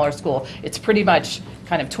one smaller school. It's pretty much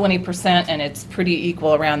kind of 20%, and it's pretty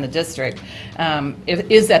equal around the district.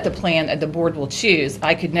 Is that the plan that the board will choose?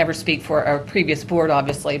 I could never speak for a previous board,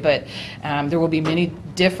 obviously, but there will be many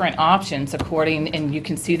different options according, and you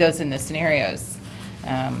can see those in the scenarios.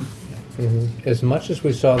 As much as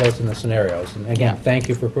we saw those in the scenarios, and again, Yeah. thank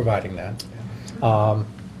you for providing that.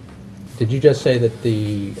 Did you just say that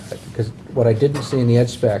because what I didn't see in the ed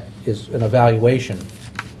spec is an evaluation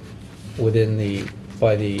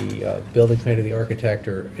by the building committee, the architect,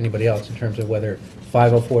 or anybody else in terms of whether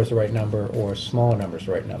 504 is the right number or a smaller number is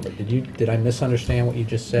the right number. Did I misunderstand what you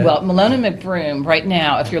just said? Well, Malona McBroom, right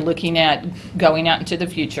now, if you're looking at going out into the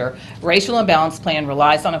future, racial imbalance plan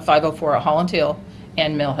relies on a 504 at Holland Hill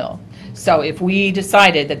and Mill Hill. So if we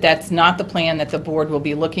decided that that's not the plan that the board will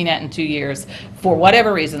be looking at in 2 years, for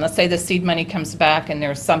whatever reason, let's say the seed money comes back and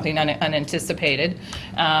there's something unanticipated,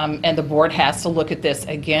 and the board has to look at this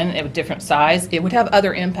again at a different size, it would have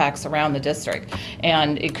other impacts around the district.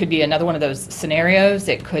 And it could be another one of those scenarios.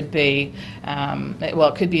 It could be,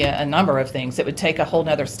 it could be a number of things. It would take a whole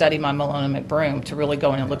nother study by Malona McBroom to really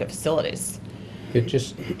go in and look at facilities.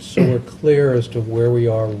 Just so we're clear as to where we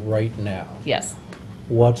are right now. Yes.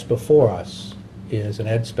 What's before us is an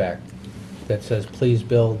ed spec that says, please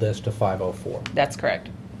build this to 504. That's correct.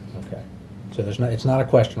 Okay. So it's not a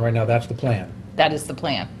question. Right now, that's the plan. That is the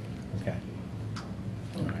plan. Okay.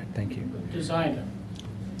 All right, thank you. Design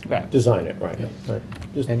it. Right. Design it, right. Right.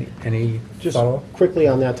 Just Any Just follow-up? quickly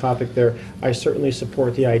on that topic there, I certainly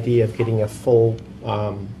support the idea of getting a full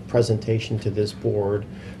presentation to this board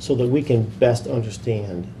so that we can best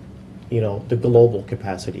understand, the global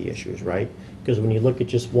capacity issues, right? Because when you look at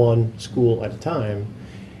just one school at a time,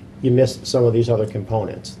 you miss some of these other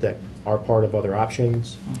components that are part of other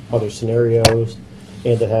options, other scenarios,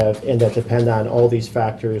 and that depend on all these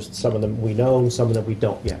factors. Some of them we know, some of them we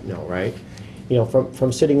don't yet know, right? You know,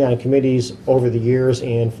 from sitting on committees over the years,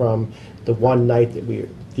 and from the one night that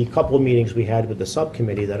the couple of meetings we had with the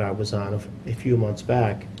subcommittee that I was on a few months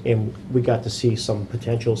back, and we got to see some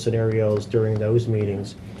potential scenarios during those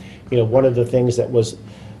meetings. You know, one of the things that was,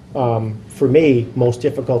 for me, most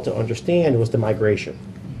difficult to understand was the migration,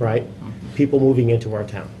 right? People moving into our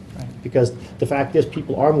town. Because the fact is,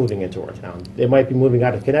 people are moving into our town. They might be moving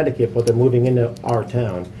out of Connecticut, but they're moving into our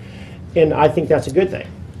town. And I think that's a good thing.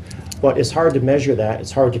 But it's hard to measure that,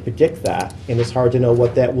 it's hard to predict that, and it's hard to know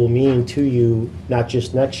what that will mean to you, not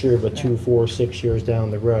just next year, but 2, 4, 6 years down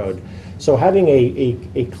the road. So having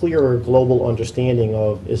a clearer global understanding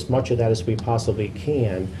of as much of that as we possibly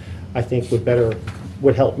can, I think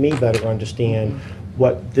would help me better understand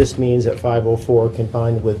what this means at 504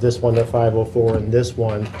 combined with this one at 504 and this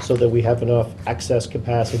one, so that we have enough excess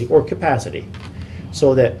capacity, or capacity,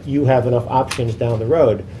 so that you have enough options down the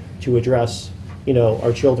road to address, you know,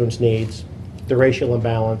 our children's needs, the racial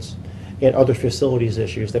imbalance, and other facilities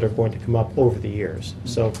issues that are going to come up over the years.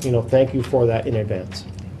 So, you know, thank you for that in advance.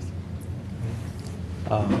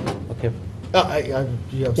 Okay. Do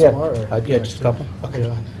you have Yeah. some more? Or? Yeah, just a couple. Okay,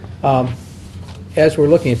 go ahead. As we're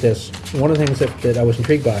looking at this, one of the things that I was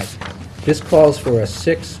intrigued by, this calls for a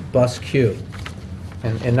 6-bus queue.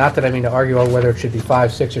 And not that I mean to argue over whether it should be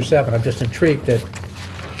 5, 6, or 7, I'm just intrigued that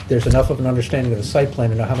there's enough of an understanding of the site plan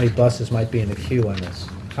to know how many buses might be in the queue on this.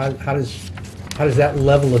 How does that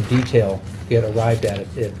level of detail get arrived at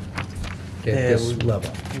this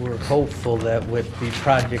level? We're hopeful that with the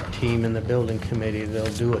project team and the building committee, they'll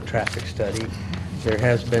do a traffic study. There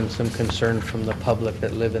has been some concern from the public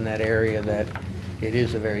that live in that area that it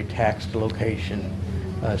is a very taxed location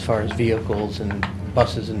as far as vehicles and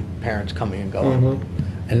buses and parents coming and going.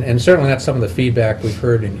 And certainly that's some of the feedback we've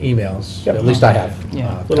heard in emails, Yep. at least I have,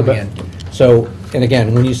 Little coming bit. in. So, and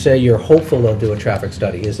again, when you say you're hopeful they'll do a traffic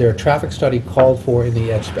study, is there a traffic study called for in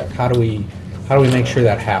the ed spec? How do we make sure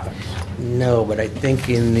that happens? No, but I think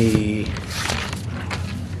in the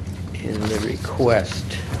request,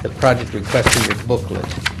 the project request in your booklet,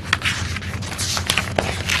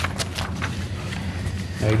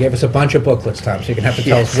 Now, you gave us a bunch of booklets, Tom, so you're going to have to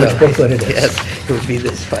tell us Yes, which booklet it is. Yes, it would be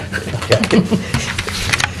this one.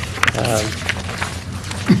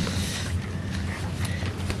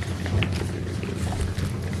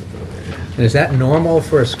 And is that normal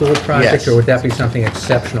for a school project, Yes. or would that be something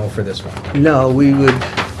exceptional for this one? No,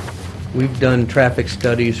 we've done traffic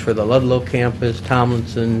studies for the Ludlow campus,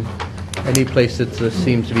 Tomlinson, any place that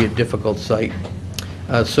seems to be a difficult site.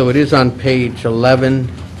 So it is on page 11,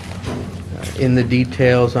 in the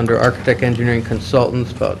details, under architect, engineering,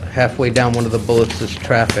 consultants, about halfway down one of the bullets is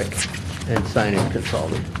traffic and signage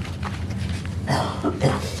consultant.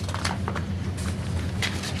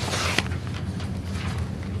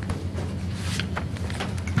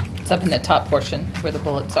 It's up in the top portion where the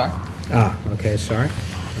bullets are. Ah, okay, sorry.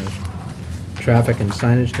 Traffic and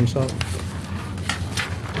signage consultant.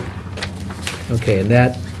 Okay, and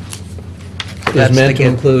that is That's meant to get-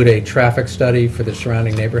 include a traffic study for the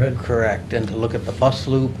surrounding neighborhood? Correct, and to look at the bus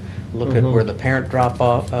loop, look at where the parent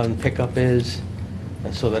drop-off and pickup is,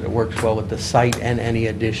 so that it works well with the site and any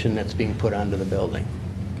addition that's being put onto the building.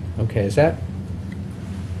 Okay, is that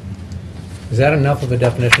enough of a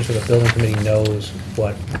definition so the building committee knows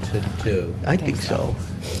what to do? I think so.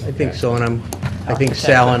 I think Okay. so, and I think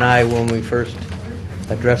Sal and I, when we first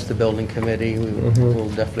addressed the building committee, we'll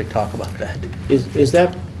definitely talk about that. Is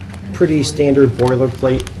that pretty standard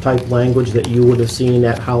boilerplate type language that you would have seen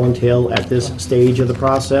at Holland Hill at this stage of the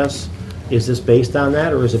process? Is this based on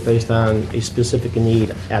that, or is it based on a specific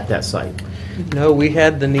need at that site? No, we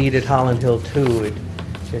had the need at Holland Hill too.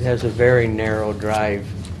 It has a very narrow drive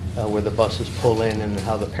where the buses pull in and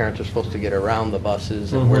how the parents are supposed to get around the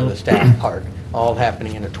buses and where the staff park, all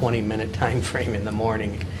happening in a 20-minute time frame in the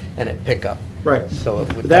morning and at pickup. Right. So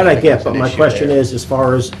it would That I definitely get, cause but an my issue question there. is, as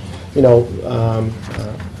far as, you know,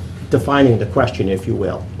 defining the question, if you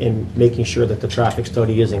will, and making sure that the traffic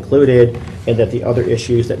study is included and that the other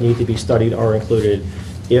issues that need to be studied are included.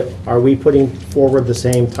 Are we putting forward the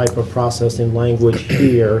same type of process and language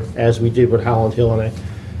here as we did with Holland Hill? And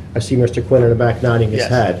I see Mr. Quinn in the back nodding his Yes.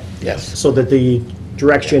 head. Yes. So that the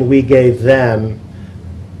direction we gave them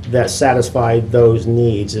that satisfied those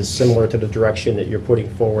needs is similar to the direction that you're putting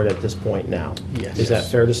forward at this point now? Yes. Is that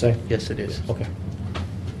fair to say? Yes, it is. Okay.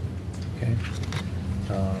 Okay.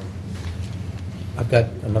 I've got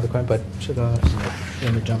another question, but Should you want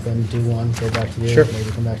me to jump in and do one, go back to you? Sure.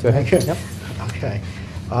 Maybe come back to Go ahead. me? Yep. Okay.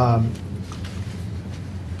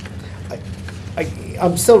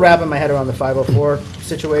 I'm still wrapping my head around the 504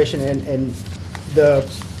 situation, and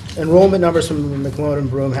the enrollment numbers from McLean and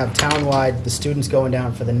Broome have townwide the students going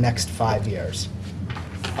down for the next 5 years.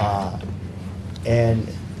 And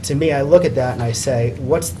to me, I look at that and I say,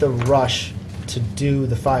 what's the rush to do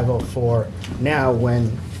the 504 now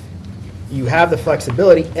when you have the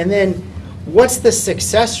flexibility? And then what's the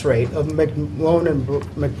success rate of McLean and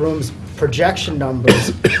McBroome's projection numbers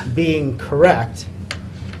being correct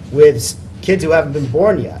with kids who haven't been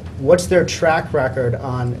born yet? What's their track record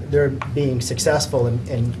on their being successful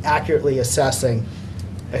in accurately assessing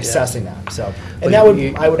that? So, and that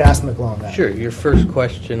would, I would ask McLean that. Sure. Your first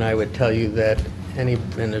question, I would tell you that and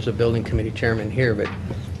there's a building committee chairman here, but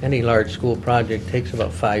any large school project takes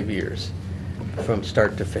about 5 years from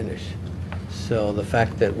start to finish. So the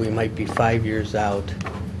fact that we might be 5 years out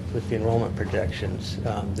with the enrollment projections,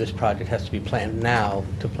 this project has to be planned now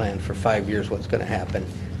to plan for 5 years what's going to happen.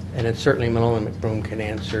 And it's certainly Malone and McBroome can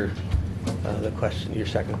answer the question, your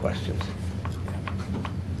second questions.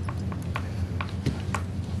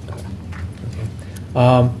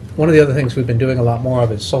 One of the other things we've been doing a lot more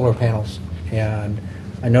of is solar panels. And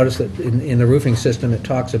I noticed that in the roofing system it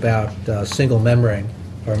talks about single membrane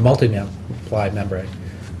or multi-ply membrane.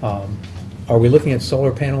 Are we looking at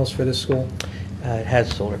solar panels for this school? It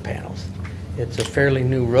has solar panels. It's a fairly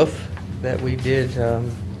new roof that we did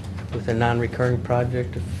with a non-recurring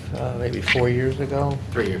project of maybe 4 years ago.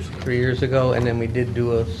 3 years ago. 3 years ago, and then we did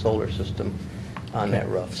do a solar system on that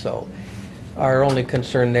roof. So our only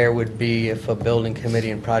concern there would be if a building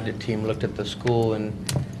committee and project team looked at the school and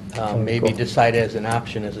maybe decide as an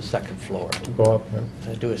option as a second floor. Go up,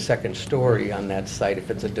 Do a second story on that site.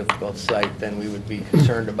 If it's a difficult site, then we would be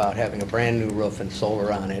concerned about having a brand new roof and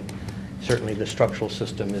solar on it. Certainly the structural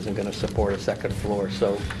system isn't going to support a second floor,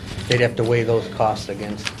 so they'd have to weigh those costs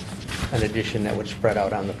against an addition that would spread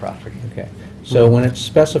out on the property. Okay. So when it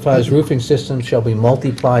specifies roofing systems shall be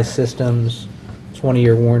multi-ply systems,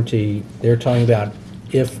 20-year warranty, they're talking about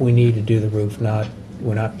if we need to do the roof,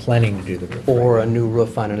 we're not planning to do the roof. Or right? a new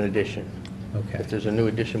roof on an addition. Okay. If there's a new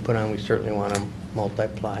addition put on, we certainly want a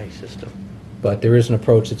multi-ply system. But there is an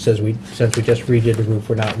approach that says since we just redid the roof,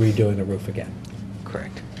 we're not redoing the roof again.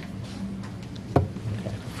 Correct.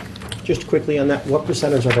 Just quickly on that, what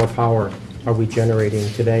percentage of our power are we generating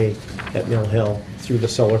today at Mill Hill through the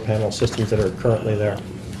solar panel systems that are currently there?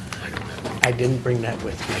 I didn't bring that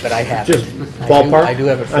with me, but I have Just it. ballpark? I do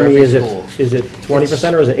have it for I mean, every is school. it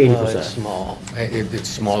 20% or is it 80%? It's small. It's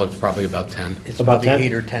small, it's probably about 10. It's About probably 10?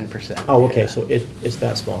 8 or 10%. Oh, okay, Yeah. so it's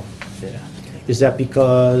that small. Yeah. Is that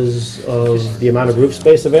because of the amount of roof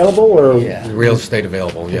space available or Yeah. Real estate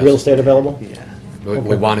available, yes. real estate available? Yeah.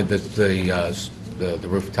 We wanted the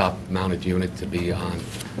rooftop mounted unit to be on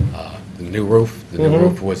the new roof. The new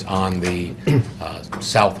roof was on the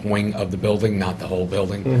south wing of the building, not the whole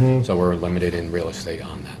building. So we're limited in real estate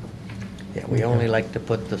on that. Yeah, we only like to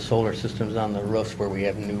put the solar systems on the roofs where we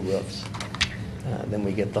have new roofs. Then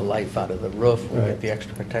we get the life out of the roof, we Right. get the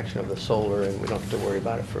extra protection of the solar, and we don't have to worry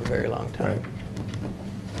about it for a very long time.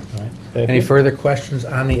 All right. Thank Any you. further questions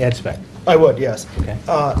on the ed spec? I would, yes. Okay.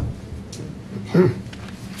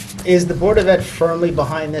 Is the Board of Ed firmly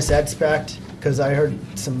behind this ed spec? Because I heard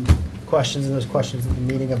some questions, and there's questions at the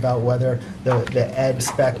meeting about whether the ed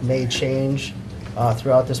spec may change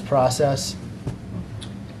throughout this process.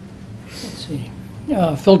 Let's see.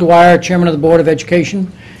 Phil Dwyer, Chairman of the Board of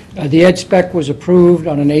Education. The ed spec was approved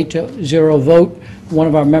on an 8-0 vote. One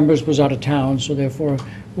of our members was out of town, so therefore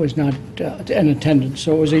was not in attendance.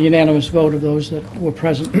 So it was a unanimous vote of those that were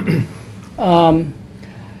present. At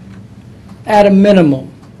a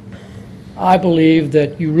minimum, I believe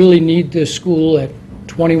that you really need this school at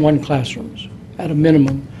 21 classrooms, at a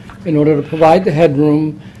minimum, in order to provide the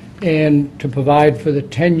headroom and to provide for the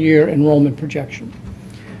 10-year enrollment projection.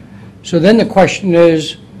 So then the question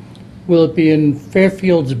is, will it be in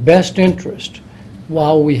Fairfield's best interest,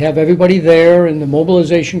 while we have everybody there and the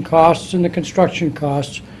mobilization costs and the construction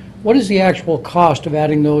costs, what is the actual cost of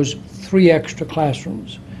adding those 3 extra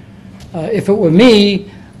classrooms? If it were me,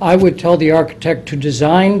 I would tell the architect to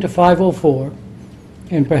design to 504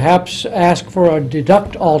 and perhaps ask for a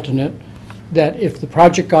deduct alternate that if the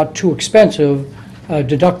project got too expensive,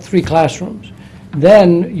 deduct 3 classrooms.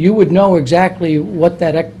 Then you would know exactly what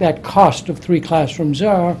that cost of 3 classrooms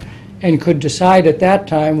are and could decide at that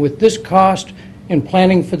time, with this cost and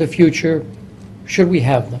planning for the future, should we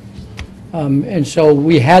have them? And so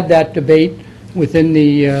we had that debate within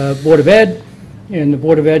the Board of Ed, and the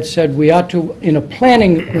Board of Ed said we ought to, in a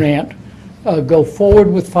planning grant, go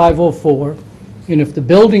forward with 504, and if the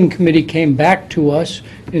building committee came back to us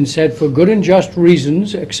and said, for good and just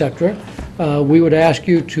reasons, et cetera, we would ask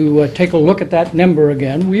you to take a look at that number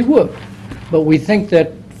again. We would. But we think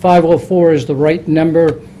that 504 is the right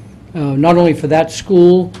number, not only for that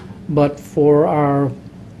school, but for our,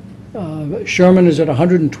 Sherman is at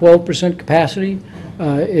 112% capacity.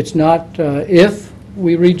 It's not if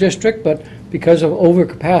we redistrict, but because of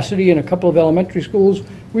overcapacity in a couple of elementary schools,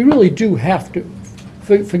 we really do have to.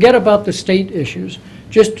 Forget about the state issues.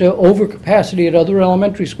 Just overcapacity at other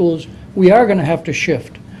elementary schools, we are going to have to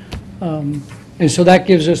shift. And so that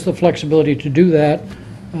gives us the flexibility to do that.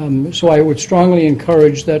 So I would strongly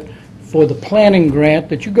encourage that for the planning grant,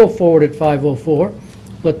 that you go forward at 504,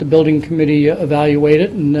 let the building committee evaluate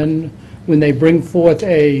it, and then when they bring forth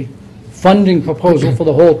a funding proposal for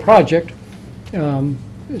the whole project,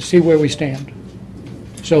 see where we stand.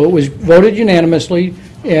 So it was voted unanimously,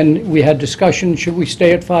 and we had discussion, should we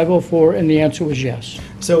stay at 504, and the answer was yes.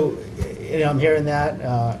 So, I'm hearing that,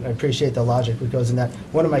 I appreciate the logic that goes in that.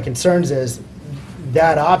 One of my concerns is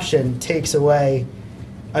that option takes away,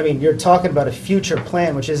 I mean, you're talking about a future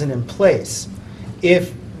plan which isn't in place.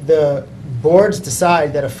 If the boards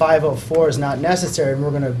decide that a 504 is not necessary and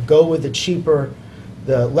we're going to go with the cheaper,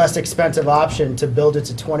 the less expensive option to build it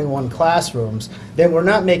to 21 classrooms, then we're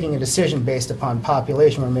not making a decision based upon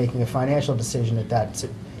population, we're making a financial decision at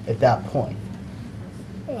that point.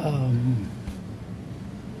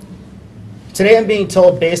 Today I'm being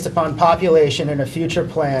told, based upon population and a future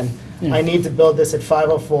plan, I need to build this at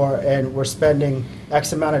 504 and we're spending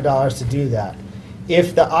X amount of dollars to do that.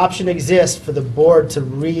 If the option exists for the board to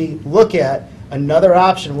re-look at another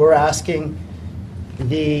option, we're asking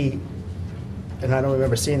the, and I don't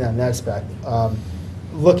remember seeing that in that spec,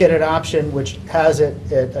 look at an option which has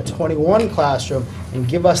it at a 21 classroom and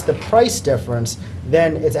give us the price difference,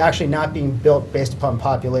 then it's actually not being built based upon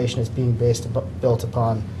population, it's being built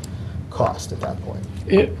upon cost at that point.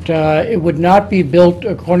 It would not be built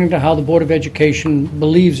according to how the Board of Education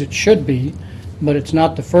believes it should be, but it's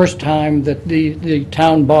not the first time that the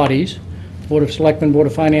town bodies, Board of Selectmen, Board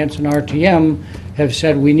of Finance, and RTM, have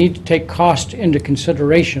said we need to take cost into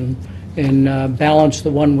consideration and balance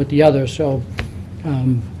the one with the other. So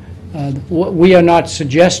we are not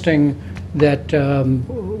suggesting that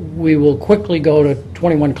we will quickly go to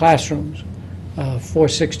 21 classrooms.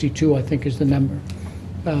 462, I think, is the number.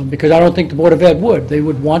 Because I don't think the Board of Ed would. They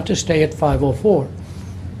would want to stay at 504.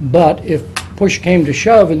 But if push came to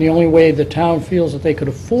shove and the only way the town feels that they could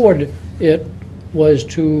afford it was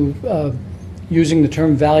to, using the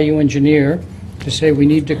term value engineer, to say we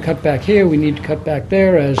need to cut back here, we need to cut back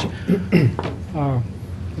there, as our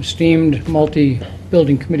esteemed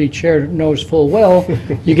multi-building committee chair knows full well,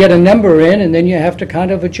 you get a number in and then you have to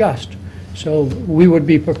kind of adjust. So we would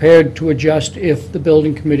be prepared to adjust if the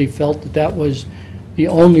building committee felt that that was the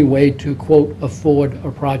only way to, quote, afford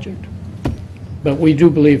a project. But we do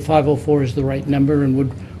believe 504 is the right number and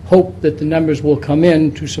would hope that the numbers will come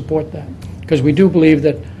in to support that. Because we do believe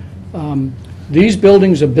that these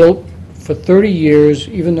buildings are built for 30 years,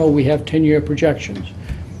 even though we have 10-year projections.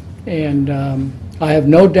 And I have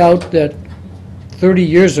no doubt that 30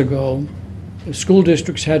 years ago, the school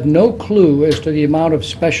districts had no clue as to the amount of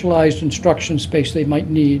specialized instruction space they might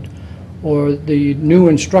need, or the new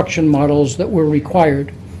instruction models that were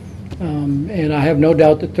required. And I have no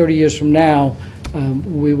doubt that 30 years from now,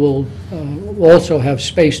 we will also have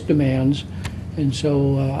space demands. And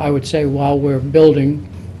so I would say while we're building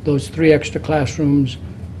those 3 extra classrooms,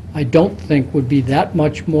 I don't think would be that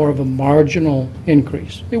much more of a marginal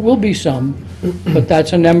increase. It will be some, but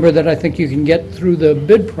that's a number that I think you can get through the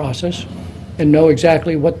bid process and know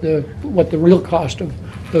exactly what the real cost of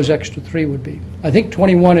those extra 3 would be. I think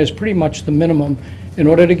 21 is pretty much the minimum in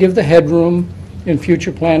order to give the headroom in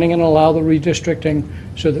future planning and allow the redistricting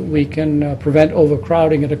so that we can prevent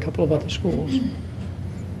overcrowding at a couple of other schools.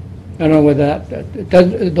 I don't know whether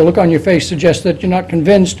the look on your face suggests that you're not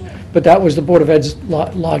convinced, but that was the Board of Ed's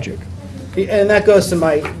logic. And that goes to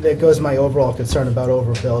my overall concern about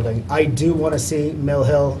overbuilding. I do want to see Mill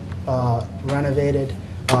Hill renovated.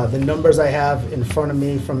 The numbers I have in front of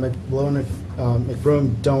me from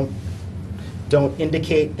McBroom don't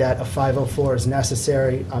indicate that a 504 is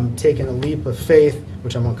necessary. I'm taking a leap of faith,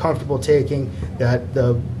 which I'm uncomfortable taking, that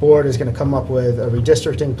the board is going to come up with a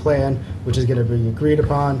redistricting plan, which is going to be agreed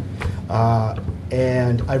upon.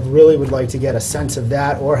 And I really would like to get a sense of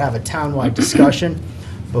that or have a townwide discussion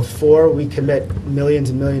before we commit millions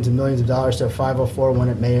and millions and millions of dollars to a 504 when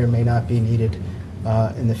it may or may not be needed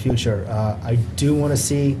in the future. I do want to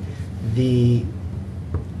see the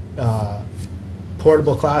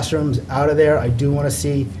portable classrooms out of there. I do want to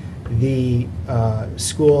see the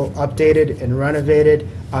school updated and renovated.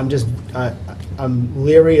 I'm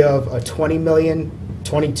leery of a $20 million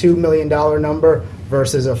 $22 million number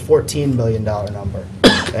versus a $14 million number.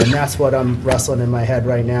 And that's what I'm wrestling in my head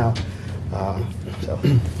right now.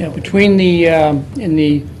 Yeah, between the, in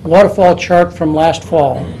the waterfall chart from last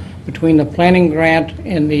fall, between the planning grant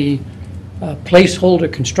and the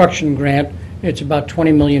placeholder construction grant, it's about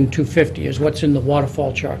 $20,250,000 is what's in the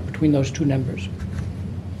waterfall chart between those two numbers.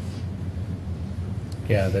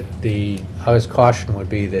 Yeah, I was caution would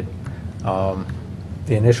be that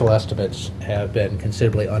the initial estimates have been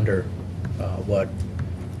considerably under what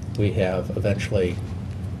we have eventually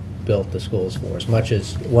built the schools for. As much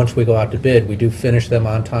as, once we go out to bid, we do finish them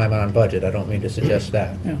on time and on budget. I don't mean to suggest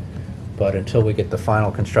that. Yeah. But until we get the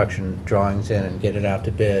final construction drawings in and get it out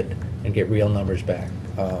to bid and get real numbers back,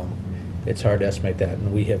 it's hard to estimate that.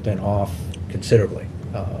 And we have been off considerably.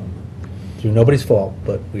 Through nobody's fault,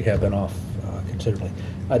 but we have been off considerably.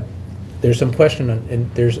 There's some question,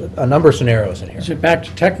 and there's a number of scenarios in here. Is it back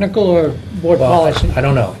to technical or board Well, policy? I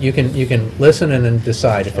don't know. You can listen and then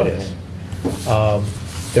decide if it is.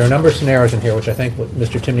 There are a number of scenarios in here, which I think what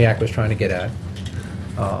Mr. Timniak was trying to get at.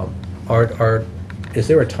 Is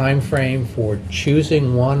there a time frame for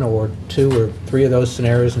choosing one or two or three of those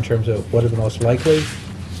scenarios in terms of what are the most likely?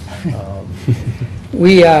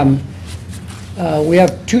 We have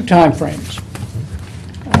two time frames.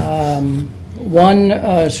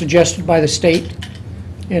 One suggested by the state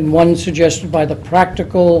and one suggested by the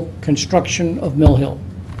practical construction of Mill Hill.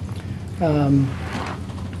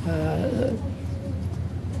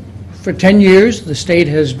 For 10 years, the state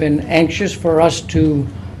has been anxious for us to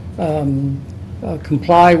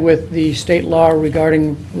comply with the state law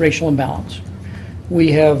regarding racial imbalance.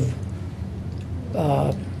 We have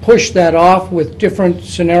pushed that off with different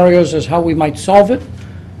scenarios as how we might solve it.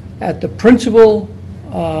 At the principal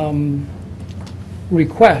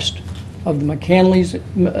request of the McKinley's,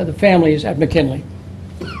 the families at McKinley,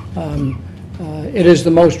 it is the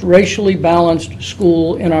most racially balanced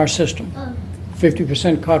school in our system.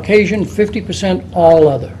 50% Caucasian, 50% all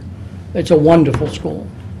other. It's a wonderful school.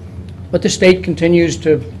 But the state continues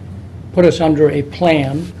to put us under a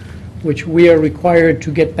plan, which we are required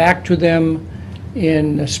to get back to them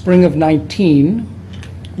in the spring of 19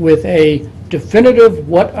 with a definitive,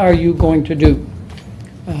 what are you going to do?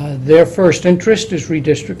 Their first interest is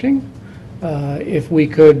redistricting. If we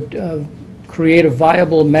could create a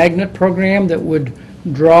viable magnet program that would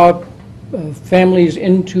draw families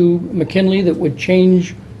into McKinley that would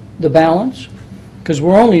change the balance, because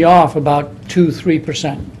we're only off about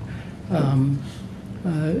 2-3%.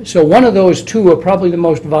 So one of those two are probably the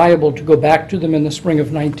most viable to go back to them in the spring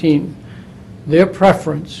of 19. Their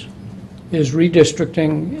preference is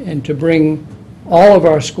redistricting and to bring all of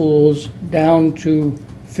our schools down to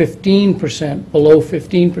 15%, below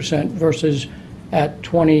 15% versus at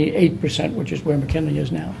 28%, which is where McKinley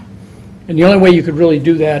is now. And the only way you could really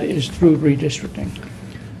do that is through redistricting.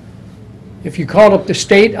 If you called up the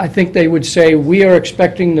state, I think they would say, we are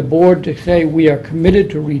expecting the board to say we are committed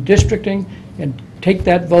to redistricting and take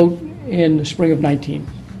that vote in the spring of 19.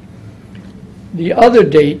 The other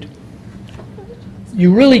date,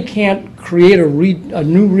 you really can't create a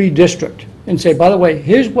new redistrict and say, by the way,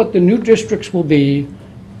 here's what the new districts will be,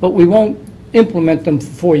 but we won't implement them for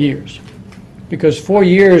 4 years. Because 4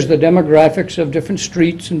 years, the demographics of different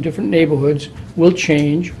streets and different neighborhoods will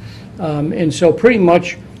change. And so pretty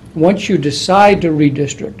much, once you decide to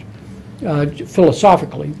redistrict,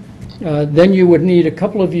 philosophically, then you would need a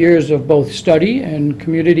couple of years of both study and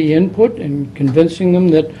community input and convincing them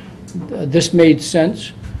that this made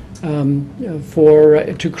sense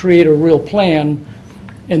to create a real plan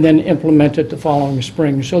and then implement it the following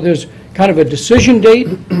spring. So there's kind of a decision date,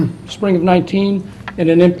 spring of 19, and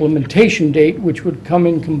an implementation date, which would come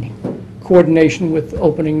in coordination with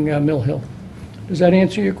opening Mill Hill. Does that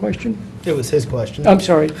answer your question? It was his question. I'm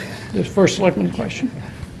sorry, the first selectman question.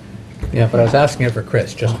 Yeah, but I was asking it for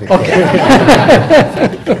Chris, just to be clear.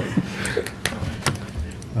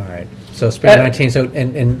 All right, so spring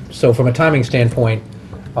 19, so from a timing standpoint,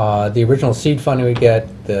 the original seed funding we get,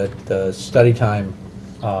 the study time,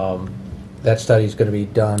 that study is going to be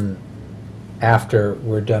done after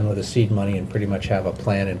we're done with the seed money and pretty much have a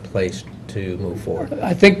plan in place to move forward.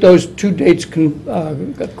 I think those two dates can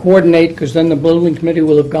coordinate, because then the building committee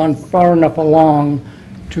will have gone far enough along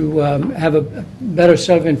to have a better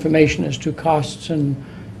set of information as to costs and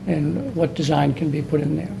what design can be put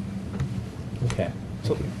in there. Okay.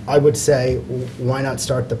 So I would say, why not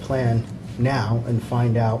start the plan now and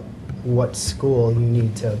find out what school you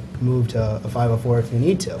need to move to a 504 if you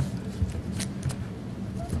need to?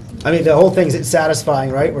 I mean, the whole thing's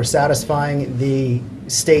satisfying, right? We're satisfying the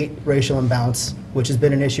state racial imbalance, which has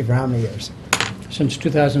been an issue for how many years? since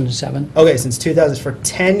 2007. Okay, since 2000, for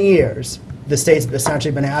 10 years, the state's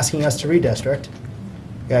essentially been asking us to redistrict,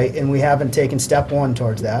 okay, and we haven't taken step one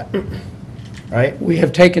towards that, right? We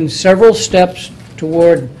have taken several steps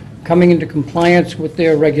toward coming into compliance with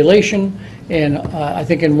their regulation, and I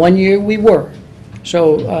think in 1 year we were.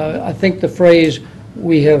 So I think the phrase,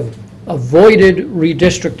 "we have avoided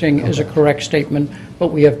redistricting" is a correct statement,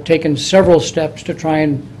 but we have taken several steps to try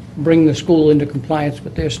and bring the school into compliance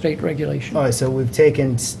with their state regulation. All right, so we've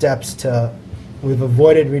taken steps we've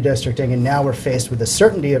avoided redistricting, and now we're faced with the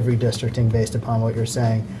certainty of redistricting based upon what you're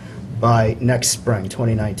saying by next spring,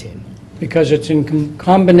 2019. Because it's in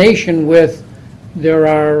combination with, there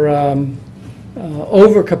are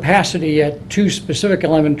overcapacity at 2 specific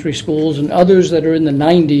elementary schools and others that are in the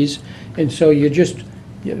 90s, and so you just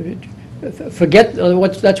forget,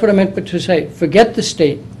 that's what I meant to say, forget the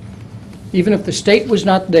state. Even if the state was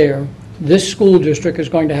not there, this school district is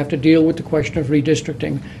going to have to deal with the question of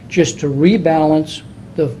redistricting just to rebalance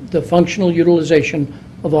the functional utilization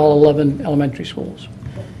of all 11 elementary schools.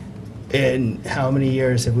 And how many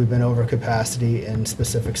years have we been over capacity in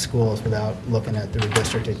specific schools without looking at the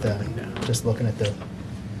redistricting then? Just looking at the,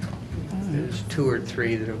 There's 2 or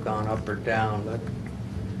 3 that have gone up or down, but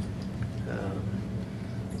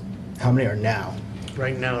how many are now?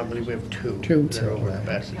 right now, I believe we have 2. Two. That are over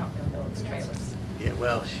capacity. Yeah,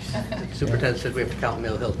 well, the superintendent said we have to count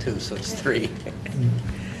Mill Hill too, so it's 3.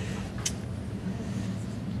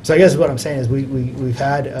 So I guess what I'm saying is we've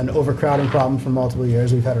had an overcrowding problem for multiple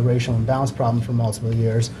years. We've had a racial imbalance problem for multiple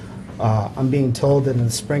years. I'm being told that in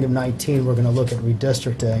the spring of 19, we're going to look at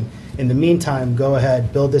redistricting. In the meantime, go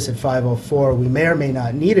ahead, build this at 504. We may or may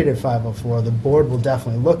not need it at 504. The board will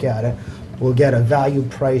definitely look at it. We'll get a value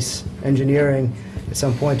price engineering at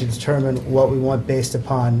some point to determine what we want based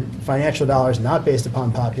upon financial dollars, not based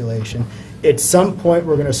upon population. At some point,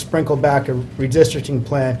 we're going to sprinkle back a redistricting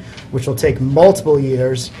plan, which will take multiple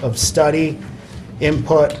years of study,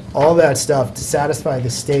 input, all that stuff to satisfy the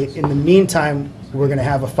state. In the meantime, we're going to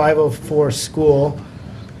have a 504 school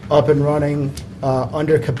up and running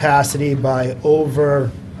under capacity by over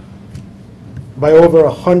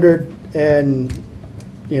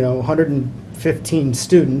 115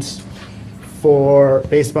 students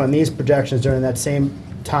based upon these projections during that same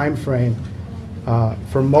time frame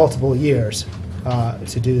for multiple years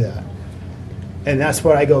to do that. And that's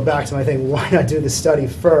where I go back to my thing, why not do the study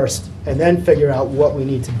first and then figure out what we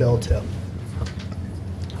need to build to?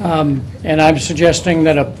 And I'm suggesting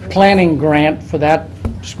that a planning grant for that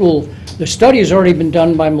school, the study has already been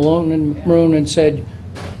done by Malone and Maroon and said,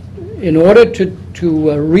 in order to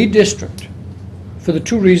redistrict, for the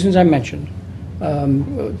 2 reasons I mentioned,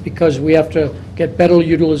 because we have to get better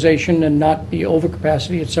utilization and not be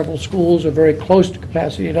overcapacity at several schools or very close to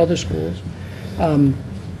capacity at other schools,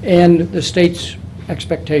 and the state's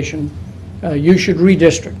expectation, you should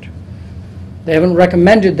redistrict. They haven't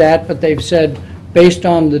recommended that, but they've said, based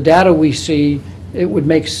on the data we see, it would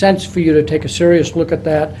make sense for you to take a serious look at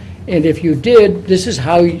that. And if you did, these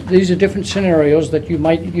are different scenarios that you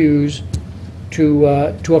might use to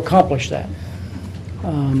accomplish that.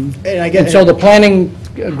 And so the planning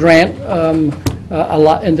grant,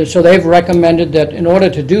 so they've recommended that in order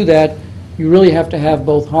to do that, you really have to have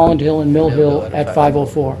both Holland Hill and Mill Hill at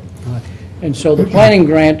 504. And so the planning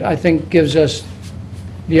grant, I think, gives us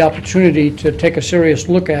the opportunity to take a serious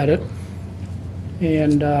look at it.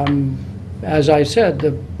 And as I said,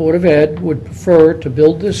 the Board of Ed would prefer to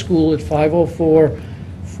build this school at 504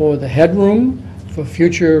 for the headroom, for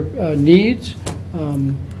future needs,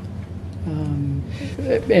 and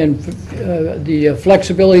the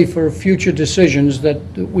flexibility for future decisions that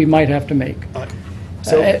we might have to make.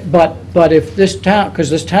 But if this town, because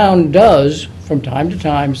this town does, from time to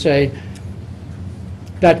time, say,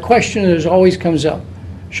 that question is always comes up,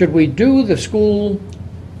 should we do the school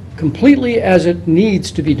completely as it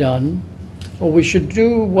needs to be done, or we should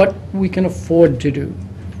do what we can afford to do?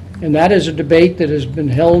 And that is a debate that has been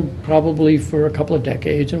held probably for a couple of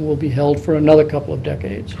decades and will be held for another couple of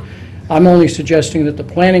decades. I'm only suggesting that the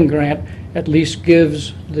planning grant at least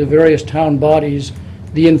gives the various town bodies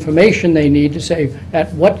the information they need to say,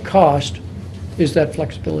 at what cost is that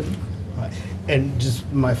flexibility? Right. And just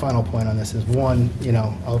my final point on this is, one,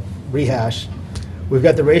 I'll rehash. We've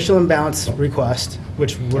got the racial imbalance request,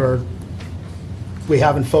 which we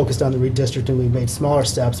haven't focused on the redistricting. We've made smaller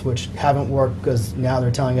steps, which haven't worked because now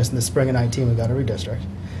they're telling us in the spring of 19 we've got to redistrict.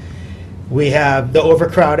 We have the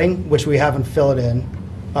overcrowding, which we haven't filled in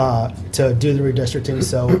to do the redistricting.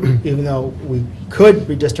 So even though we could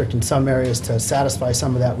redistrict in some areas to satisfy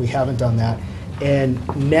some of that, we haven't done that. And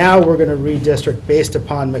now we're going to redistrict based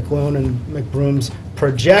upon McLoone and McBroom's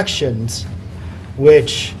projections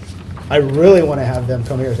which I really want to have them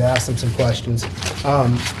come here to ask them some questions,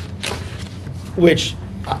 which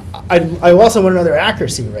I also want to know their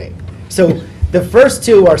accuracy rate. So the first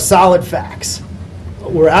two are solid facts.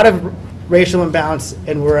 We're out of racial imbalance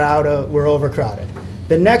and we're overcrowded.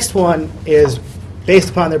 The next one is based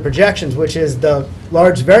upon their projections, which is the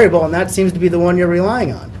large variable, and that seems to be the one you're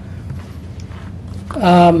relying on.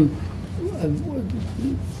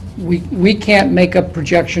 We can't make up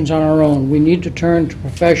projections on our own. We need to turn to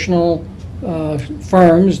professional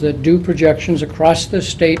firms that do projections across the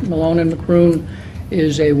state. Malone and McBroom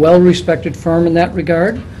is a well-respected firm in that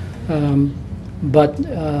regard. But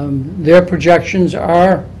their projections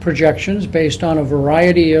are projections based on a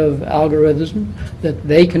variety of algorithms that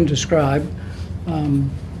they can describe.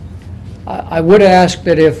 I would ask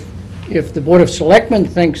that if the Board of Selectmen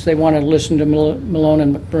thinks they want to listen to Malone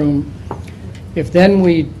and McBroom, if then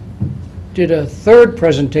we did a third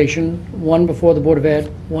presentation, one before the Board of Ed,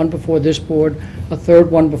 one before this board, a third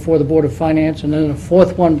one before the Board of Finance, and then a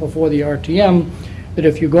fourth one before the RTM, that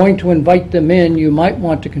if you're going to invite them in, you might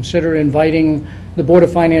want to consider inviting the Board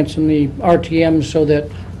of Finance and the RTM so that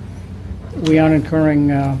we aren't incurring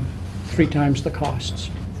 3 times the costs.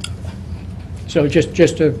 So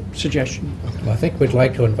just a suggestion. Well, I think we'd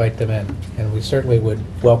like to invite them in, and we certainly would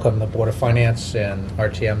welcome the Board of Finance and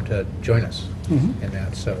RTM to join us in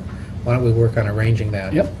that. So why don't we work on arranging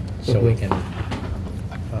that? Yep. So we can...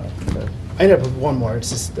 I end up with one more. It's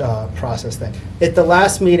just a process thing. At the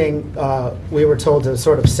last meeting, we were told to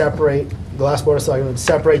sort of separate, the last Board of Selectmen would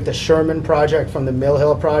separate the Sherman project from the Mill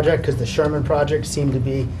Hill project, because the Sherman project seemed to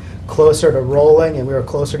be closer to rolling, and we were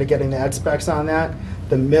closer to getting the ed specs on that.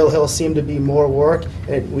 The Mill Hill seemed to be more work,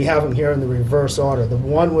 and we have them here in the reverse order. The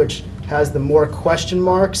one which has the more question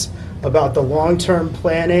marks about the long-term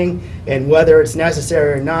planning and whether it's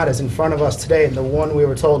necessary or not is in front of us today, and the one we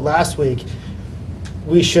were told last week,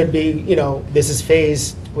 we should be, this is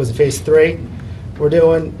phase 3? We're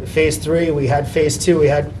doing phase 3, we had phase 2,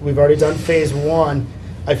 we've already done phase 1.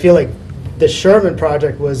 I feel like the Sherman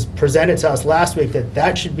project was presented to us last week,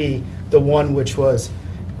 that should be the one which was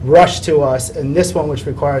rushed to us, and this one, which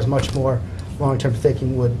requires much more long-term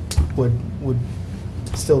thinking, would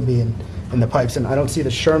still be in the pipes. And I don't see the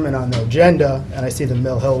Sherman on the agenda, and I see the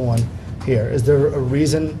Mill Hill one here. Is there a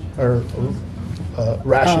reason or a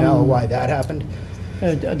rationale why that happened?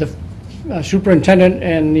 The superintendent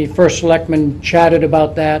and the first selectman chatted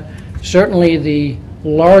about that. Certainly the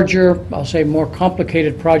larger, I'll say more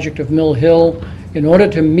complicated project of Mill Hill, in order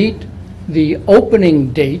to meet the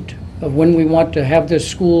opening date of when we want to have this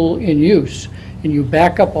school in use, and you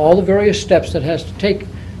back up all the various steps that has to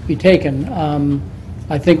be taken.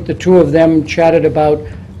 I think the two of them chatted about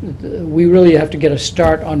we really have to get a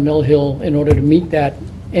start on Mill Hill in order to meet that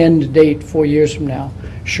end date 4 years from now.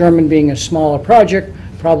 Sherman, being a smaller project,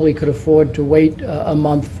 probably could afford to wait a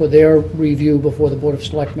month for their review before the Board of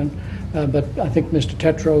Selectmen. But I think Mr.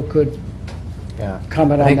 Tetro could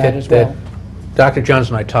comment on that as well. Dr. Jones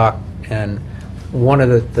and I talked, and one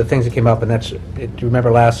of the things that came up, and do you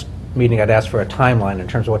remember last meeting I'd asked for a timeline in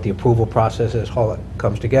terms of what the approval process is, how it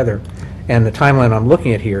comes together. And the timeline I'm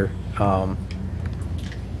looking at here,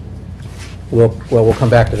 we'll come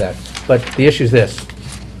back to that. But the issue is this.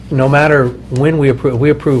 No matter when we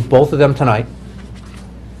approved both of them tonight,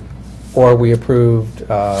 or we approved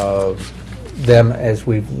them as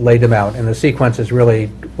we've laid them out. And the sequence is really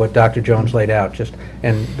what Dr. Jones laid out.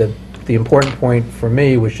 And the important point for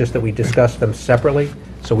me was just that we discussed them separately,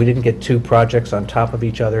 so we didn't get 2 projects on top of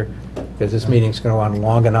each other, because this meeting's going to go on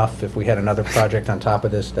long enough. If we had another project on top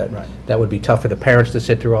of this, that would be tough for the parents to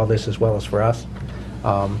sit through all this as well as for us.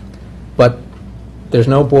 But there's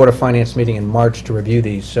no Board of Finance meeting in March to review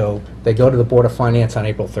these, so they go to the Board of Finance on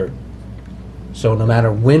April 3rd. So no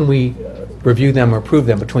matter when we review them or approve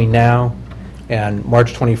them, between now and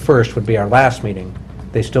March 21st would be our last meeting,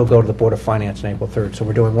 they still go to the Board of Finance on April 3rd. So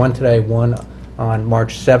we're doing one today, one on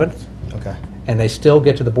March 7th. Okay. And they still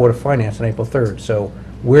get to the Board of Finance on April 3rd. So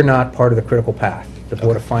we're not part of the critical path. The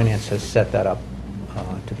Board of Finance has set that up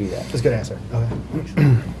to be that. That's a good answer.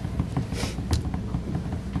 Okay.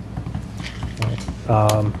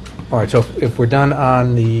 All right, so if we're done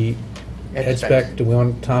on the ed spec,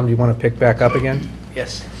 Tom, do you want to pick back up again?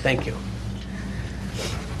 Yes, thank you.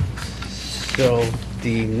 So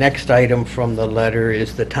the next item from the letter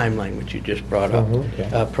is the timeline, which you just brought up.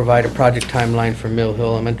 Okay. Provide a project timeline for Mill Hill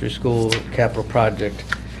Elementary School capital project.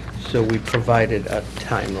 So we provided a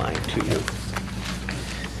timeline to you.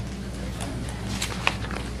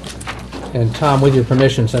 And Tom, with your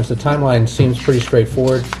permission, since the timeline seems pretty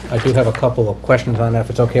straightforward, I do have a couple of questions on that, if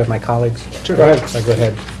it's okay with my colleagues. Sure, go ahead. Go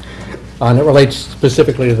ahead. And it relates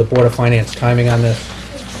specifically to the Board of Finance timing on this,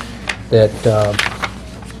 that,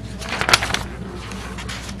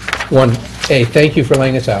 thank you for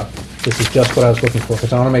laying this out. This is just what I was looking for,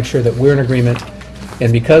 because I want to make sure that we're in agreement.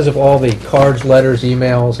 And because of all the cards, letters,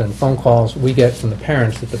 emails, and phone calls we get from the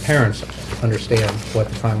parents, that the parents understand what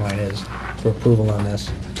the timeline is for approval on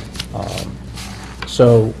this.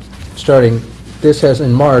 So, starting, this has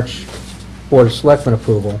in March, Board of Selectmen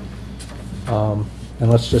approval. And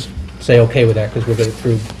let's just say okay with that, because we'll get it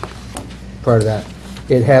through prior to that.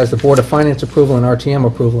 It has the Board of Finance approval and RTM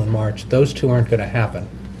approval in March. Those two aren't going to happen.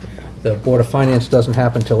 The Board of Finance doesn't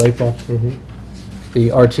happen until April. The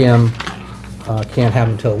RTM can't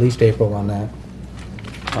happen until at least April on that.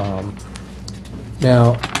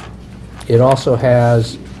 Now, it also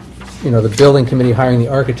has, the building committee hiring the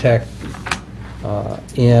architect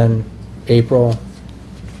in April,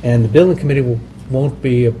 and the building committee won't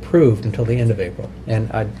be approved until the end of April.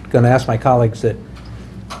 And I'm going to ask my colleagues that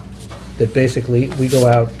basically we go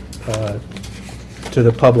out to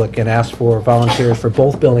the public and ask for volunteers for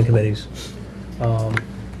both building committees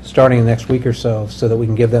starting the next week or so that we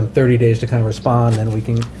can give them 30 days to kind of respond, and we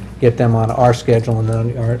can get them on our schedule and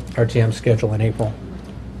then our RTM schedule in April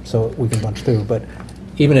so we can bunch through. But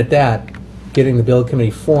even at that, getting the building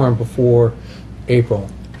committee formed before April,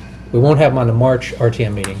 we won't have them on the March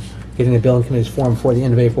RTM meeting. Getting the building committees formed before the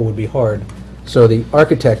end of April would be hard. So the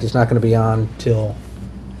architect is not going to be on till,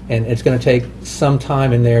 and it's going to take some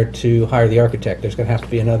time in there to hire the architect. There's going to have to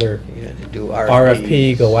be another To do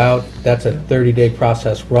RFP go out. That's a 30-day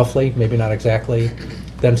process roughly, maybe not exactly.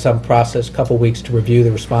 Then some process, couple weeks to review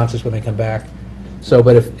the responses when they come back. So,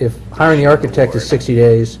 but if hiring the architect is 60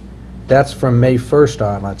 days, that's from May 1st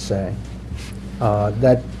on, let's say.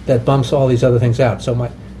 That bumps all these other things out. So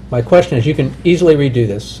my question is, you can easily redo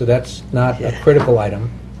this, so that's not a critical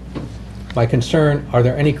item. My concern, are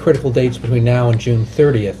there any critical dates between now and June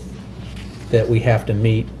 30th that we have to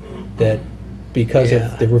meet that, because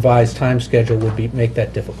of the revised time schedule, would make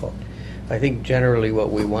that difficult? I think generally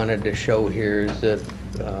what we wanted to show here is that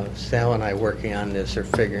Sal and I working on this are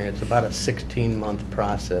figuring it's about a 16-month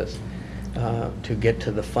process to get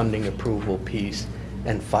to the funding approval piece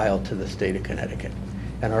and file to the state of Connecticut.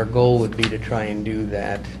 And our goal would be to try and do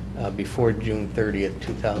that before June 30th,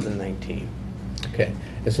 2019. Okay.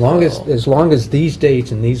 As long as these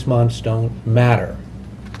dates and these months don't matter.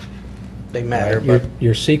 They matter, Right? but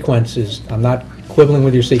Your sequence is, I'm not quibbling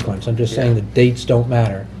with your sequence, I'm just saying the dates don't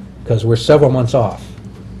matter, because we're several months off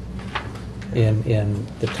in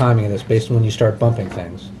the timing of this, based on when you start bumping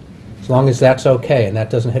things. As long as that's okay, and that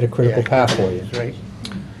doesn't hit a critical path for you. right.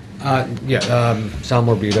 Sal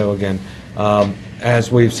Morbido again.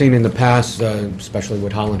 As we've seen in the past, especially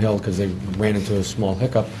with Holland Hill, because they ran into a small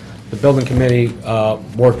hiccup, the building committee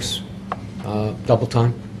works double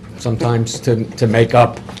time sometimes to make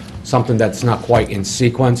up something that's not quite in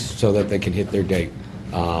sequence so that they can hit their date.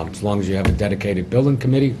 As long as you have a dedicated building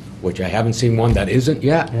committee, which I haven't seen one that isn't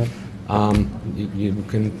yet, you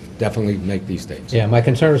can definitely make these dates. Yeah, my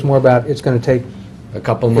concern is more about, it's going to take A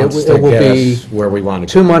couple months to it will get be us where we want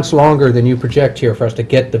to 2 months longer than you project here for us to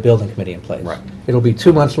get the building committee in place. Right. It'll be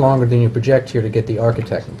 2 months longer than you project here to get the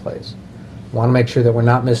architect in place. Want to make sure that we're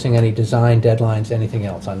not missing any design deadlines, anything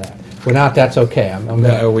else on that. If we're not, that's okay. I'm going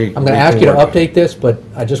No, we to ask can you to work it. update this, but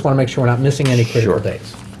I just want to make sure we're not missing any critical Sure.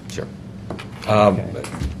 dates. Sure.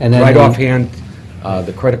 And then Right the- offhand,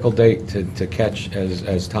 the critical date to catch,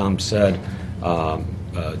 as Tom said,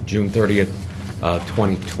 June 30th,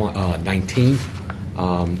 2019.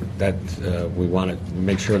 That we want to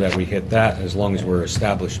make sure that we hit that. As long as we're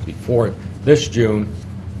established before this June,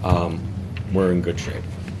 we're in good shape.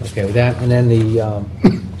 Okay, with that, and then the,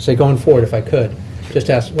 say going forward, if I could, just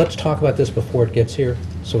ask, let's talk about this before it gets here,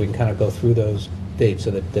 so we can kind of go through those dates so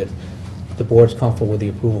that the board's comfortable with the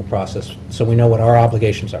approval process, so we know what our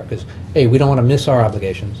obligations are. Because, A, we don't want to miss our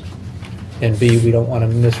obligations, and B, we don't want to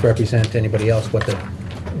misrepresent to anybody else what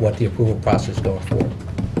the approval process is going forward.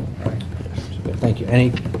 All right. So good. Thank you.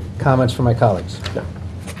 Any comments from my colleagues? No.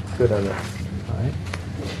 Good on that. All right.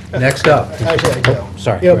 Next up. Actually, I do.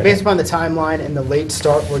 Sorry. You know, go based ahead. upon the timeline and the late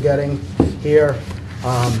start we're getting here,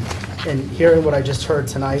 and hearing what I just heard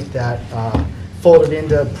tonight, that folded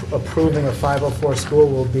into approving a 504 school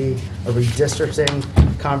will be a redistricting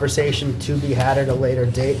conversation to be had at a later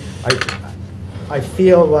date. I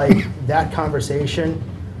feel like that conversation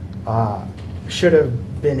should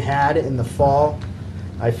have been had in the fall.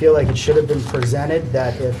 I feel like it should have been presented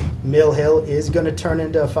that if Mill Hill is going to turn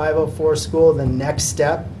into a 504 school, the next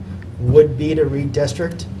step would be to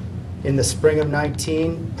redistrict in the spring of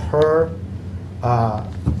 19 per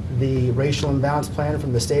the racial imbalance plan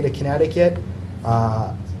from the state of Connecticut.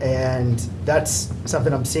 And that's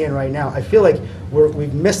something I'm seeing right now. I feel like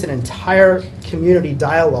we've missed an entire community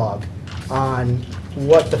dialogue on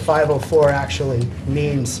what the 504 actually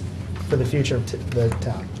means for the future of the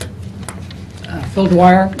town. Phil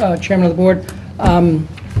Dwyer, Chairman of the Board.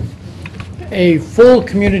 A full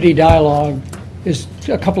community dialogue is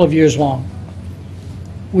a couple of years long.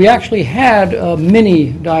 We actually had a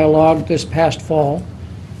mini dialogue this past fall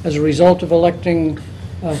as a result of electing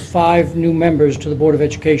 5 new members to the Board of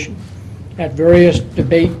Education. At various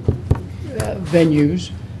debate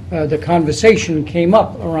venues, the conversation came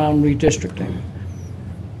up around redistricting.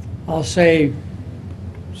 I'll say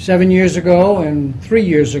 7 years ago and 3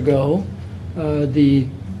 years ago, the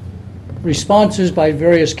responses by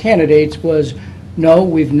various candidates was, no,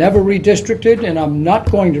 we've never redistricted and I'm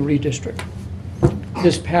not going to redistrict.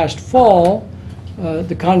 This past fall,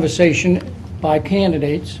 the conversation by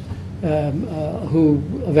candidates who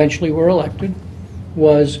eventually were elected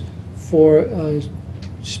was for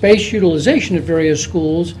space utilization at various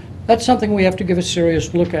schools. That's something we have to give a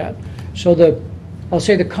serious look at. So I'll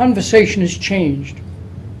say the conversation has changed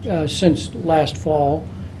since last fall.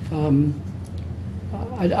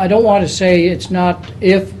 I don't want to say it's not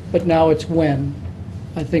if, but now it's when,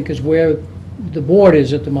 I think is where the board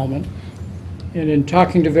is at the moment. And in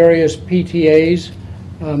talking to various PTAs,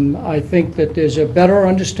 I think that there's a better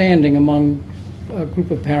understanding among a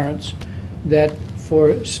group of parents that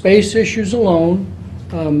for space issues alone,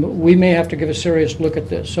 we may have to give a serious look at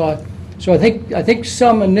this. So I think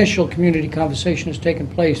some initial community conversation has taken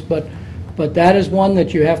place, but that is one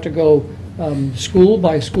that you have to go school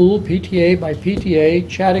by school, PTA by PTA,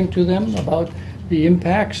 chatting to them about the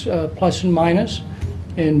impacts, plus and minus,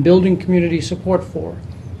 and building community support for.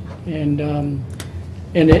 And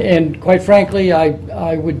quite frankly,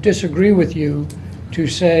 I would disagree with you to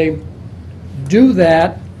say, do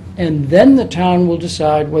that, and then the town will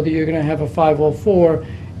decide whether you're going to have a 504,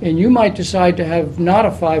 and you might decide to have not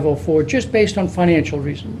a 504 just based on financial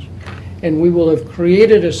reasons. And we will have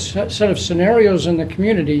created a set of scenarios in the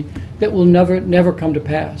community that will never come to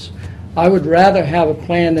pass. I would rather have a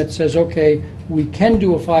plan that says, okay, we can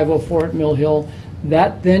do a 504 at Mill Hill.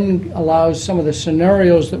 That then allows some of the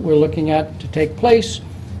scenarios that we're looking at to take place,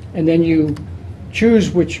 and then you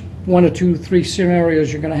choose which 1 or 2, 3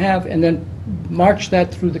 scenarios you're going to have, and then march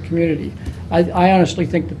that through the community. I honestly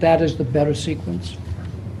think that that is the better sequence.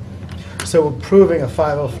 So approving a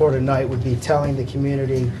 504 tonight would be telling the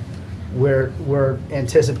community we're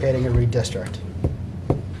anticipating a redistrict.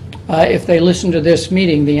 If they listen to this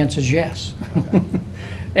meeting, the answer is yes.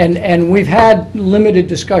 And we've had limited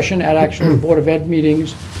discussion at actual Board of Ed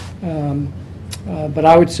meetings, but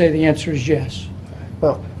I would say the answer is yes.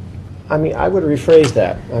 Well, I mean, I would rephrase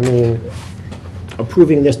that. I mean,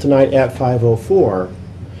 approving this tonight at 504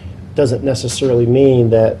 doesn't necessarily mean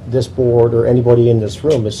that this board or anybody in this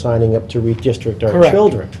room is signing up to redistrict our Correct.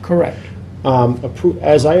 children. Correct.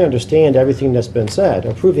 As I understand everything that's been said,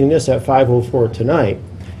 approving this at 504 tonight,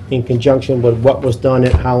 in conjunction with what was done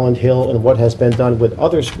at Holland Hill and what has been done with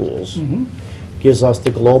other schools, gives us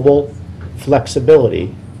the global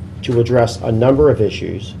flexibility to address a number of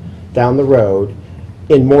issues down the road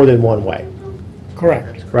in more than one way.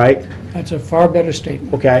 Correct. Right? That's a far better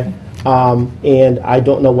statement. Okay. And I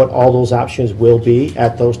don't know what all those options will be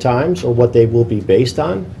at those times or what they will be based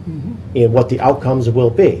on and what the outcomes will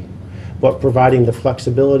be. But providing the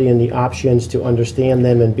flexibility and the options to understand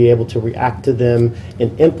them and be able to react to them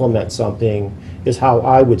and implement something is how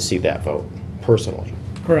I would see that vote, personally.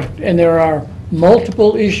 Correct. And there are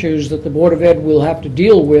multiple issues that the Board of Ed will have to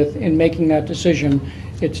deal with in making that decision.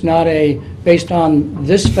 It's not based on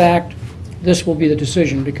this fact, this will be the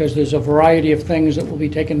decision, because there's a variety of things that will be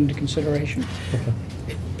taken into consideration.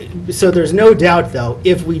 So there's no doubt, though,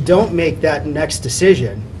 if we don't make that next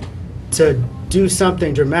decision to do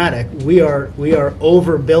something dramatic, we are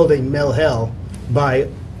overbuilding Mill Hill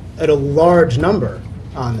at a large number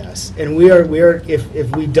on this. And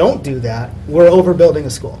if we don't do that, we're overbuilding a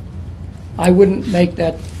school. I wouldn't make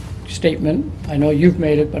that statement. I know you've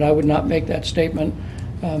made it, but I would not make that statement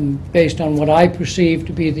based on what I perceive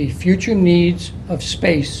to be the future needs of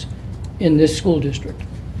space in this school district.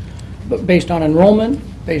 But based on enrollment,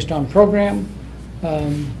 based on program,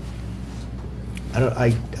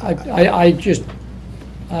 I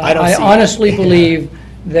honestly believe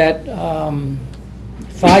that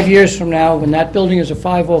 5 years from now, when that building is a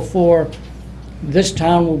 504, this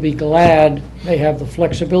town will be glad they have the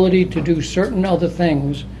flexibility to do certain other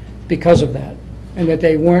things because of that, and that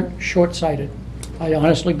they weren't short-sighted. I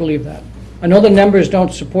honestly believe that. I know the numbers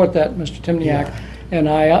don't support that, Mr. Timniak, and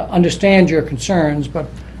I understand your concerns, but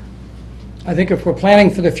I think if we're planning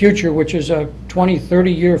for the future, which is a 20,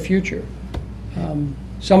 30-year future,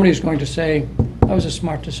 somebody's going to say, that was a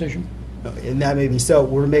smart decision. And that may be so.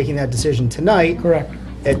 We're making that decision tonight. Correct.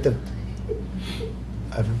 I've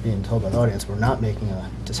been told by the audience, we're not making a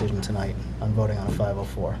decision tonight on voting on a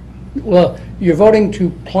 504. Well, you're voting to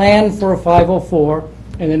plan for a 504,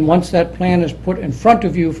 and then once that plan is put in front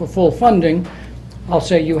of you for full funding, I'll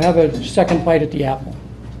say you have a second bite at the apple.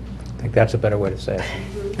 I think that's a better way to say it.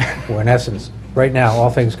 Where in essence, right now, all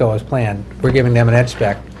things go as planned. We're giving them an ed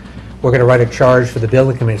spec. We're going to write a charge for the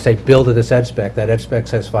building committee and say, build to this ed spec. That ed spec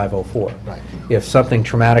says 504. Right. If something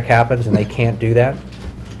traumatic happens and they can't do that,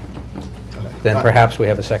 then perhaps we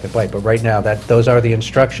have a second bite. But right now, those are the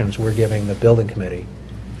instructions we're giving the building committee.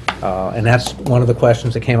 And that's one of the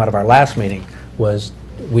questions that came out of our last meeting, was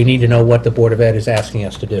we need to know what the Board of Ed is asking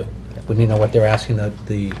us to do. We need to know what they're asking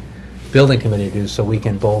the building committee to do, so we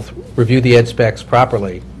can both review the ed specs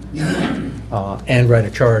properly and write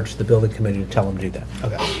a charge to the building committee to tell them to do that.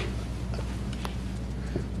 Okay.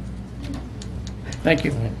 Thank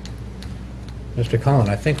you. Mr. Cullen,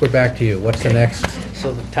 I think we're back to you. What's the next?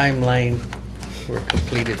 So the timeline we're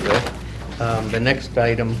completed with. The next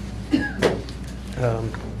item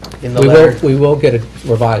in the letter. We will get a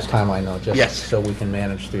revised timeline, though, just Yes. so we can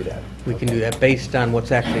manage through that. We can do that based on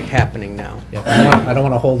what's actually happening now. Yeah, I don't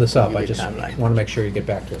want to hold this up. I Give you just timeline. want to make sure you get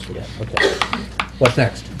back to us with that. Okay. What's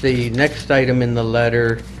next? The next item in the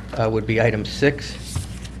letter would be item 6,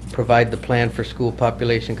 provide the plan for school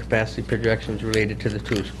population capacity projections related to the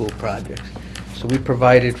 2 school projects. So we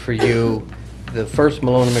provided for you, the first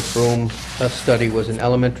Malone McBroom study was an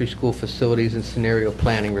elementary school facilities and scenario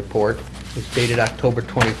planning report. It was dated October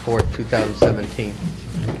 24th, 2017.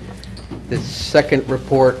 The second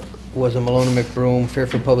report was a Malone McBroom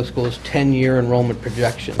Fairfield Public Schools 10-year enrollment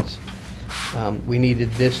projections. We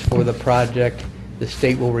needed this for the project. The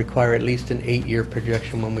state will require at least an 8-year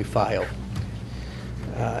projection when we file.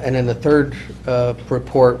 And then the third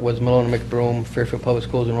report was Malone McBroom Fairfield Public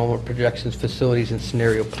Schools enrollment projections, facilities, and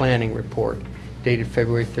scenario planning report, dated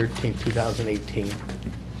February 13, 2018.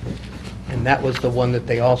 And that was the one that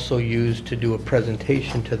they also used to do a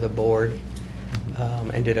presentation to the board,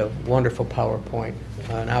 and did a wonderful PowerPoint,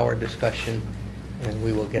 an hour discussion, and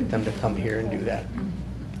we will get them to come here and do that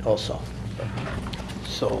also.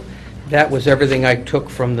 So that was everything I took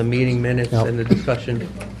from the meeting minutes and the discussion.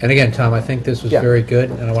 And again, Tom, I think this was Yeah. very good,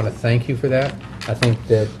 and I want to thank you for that. I think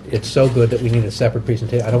that it's so good that we need a separate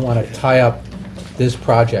presentation. I don't want to tie up this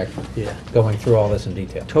project Yeah. going through all this in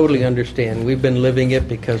detail. Totally understand. We've been living it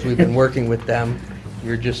because we've been working with them.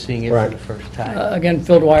 You're just seeing it for Right. the first time. Again,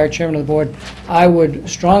 Phil Dwyer, Chairman of the Board, I would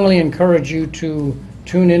strongly encourage you to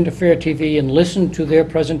tune into Fair TV and listen to their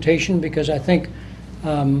presentation, because I think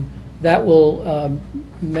that will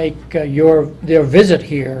make their visit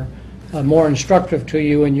here more instructive to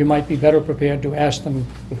you, and you might be better prepared to ask them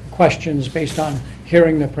questions based on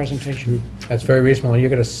hearing the presentation. That's very reasonable. You're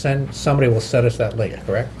going to send, somebody will set us that link,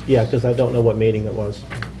 correct? Yeah, because I don't know what meeting it was.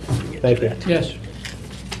 Thank you. Yes.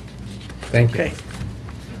 Thank you. Okay.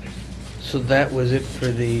 So that was it for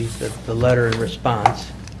the letter and response.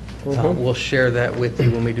 We'll share that with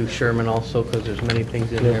you when we do Sherman also, because there's many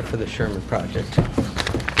things in there for the Sherman project.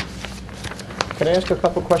 Can I ask a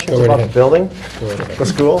couple questions Go right about the ahead. building, Go right ahead. the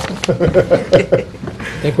school?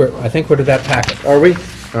 I think we're to that packet. Are we?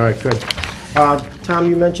 All right, good. Tom,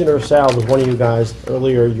 you mentioned, or Sal, was one of you guys,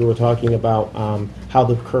 earlier you were talking about how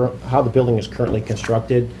the building is currently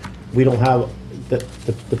constructed. We don't have,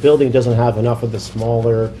 the building doesn't have enough of the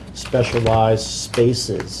smaller, specialized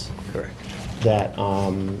spaces Correct. that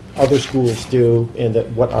other schools do, and that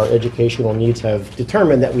what our educational needs have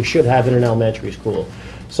determined that we should have in an elementary school.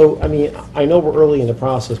 So, I mean, I know we're early in the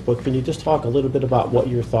process, but can you just talk a little bit about what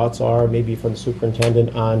your thoughts are, maybe from the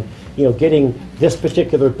superintendent, on, getting this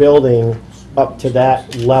particular building up to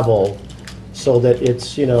that level so that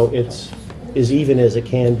it's, it's as even as it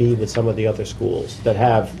can be with some of the other schools that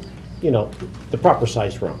have, the proper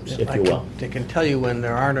sized rooms, if you will. I can tell you when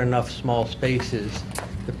there aren't enough small spaces,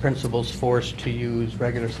 the principal's forced to use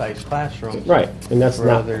regular-sized classrooms. Right, and that's for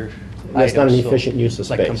not, other that's not an items. So, efficient use of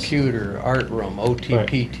like space. computer, art room, OT, Right.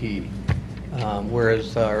 PT.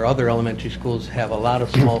 Whereas our other elementary schools have a lot of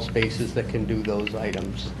small spaces that can do those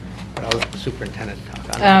items. But I'll let the superintendent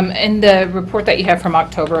talk on that. In the report that you have from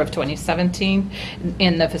October of 2017,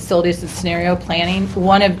 in the facilities and scenario planning,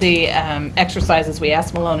 one of the exercises we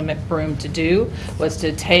asked Malone and McBroom to do was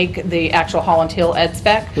to take the actual Holland Hill ed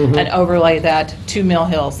spec and overlay that to Mill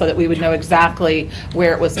Hill so that we would know exactly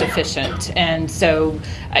where it was deficient. And so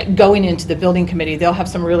going into the building committee, they'll have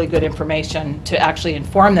some really good information to actually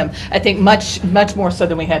inform them. I think much more so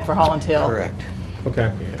than we had for Holland Hill. Correct.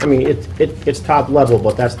 Okay. I mean, it's top level,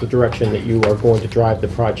 but that's the direction that you are going to drive the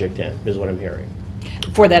project in, is what I'm hearing.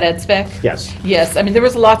 For that ed spec? Yes. Yes, I mean, there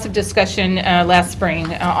was lots of discussion last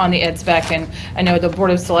spring on the ed spec, and I know the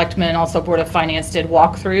Board of Selectmen and also Board of Finance did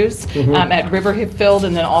walkthroughs at Riverfield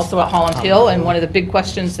and then also at Holland Hill, and one of the big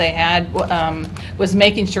questions they had was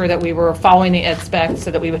making sure that we were following the ed spec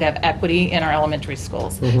so that we would have equity in our elementary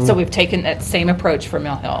schools. So we've taken that same approach for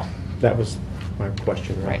Mill Hill. That was my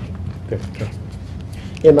question, right? Right. Good. Okay.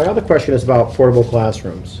 And my other question is about portable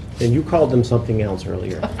classrooms, and you called them something else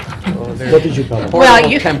earlier. What did you call them? Well,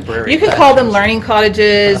 Portable you temporary could call them learning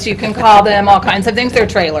cottages, you can call them all kinds of things, they're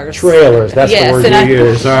trailers. Trailers, that's the Yes, word and you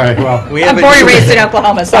use, all right, well. We I'm haven't born and used- raised in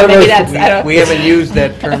Oklahoma, so maybe that's, I don't. We haven't used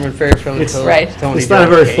that term in Fairfield until Right. Tony. It's not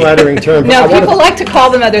a very Dunn. flattering term. but I No, wanted people to- like to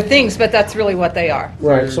call them other things, but that's really what they are.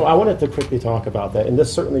 Right, so I wanted to quickly talk about that, and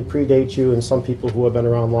this certainly predates you, and some people who have been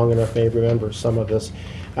around long enough may remember some of this.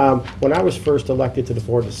 When I was first elected to the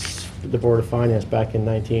Board of Finance back in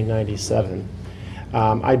 1997,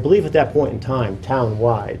 I believe at that point in time,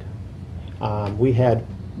 town-wide, we had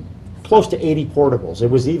close to 80 portables. It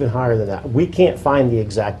was even higher than that. We can't find the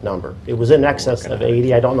exact number. It was in excess of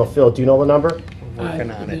 80. I don't know, Phil, do you know the number?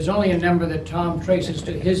 Working on it. There's only a number that Tom traces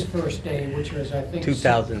to his first day, which was, I think...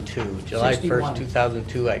 2002, July 61. 1st,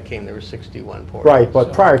 2002, I came, there were 61 portables. Right,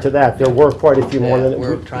 but prior to that, there were quite a few more Yeah, than...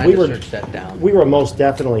 we're we- trying we to were- search that down. We were most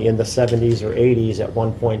definitely in the 70s or 80s at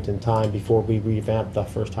one point in time before we revamped the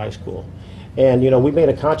first high school. And, you know, we made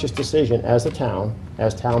a conscious decision as a town,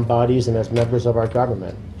 as town bodies and as members of our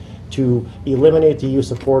government, to eliminate the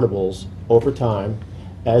use of portables over time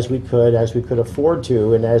as we could afford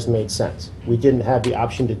to, and as made sense. We didn't have the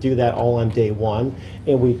option to do that all on day one,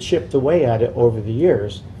 and we chipped away at it over the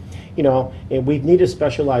years. You know, and we've needed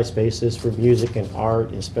specialized spaces for music and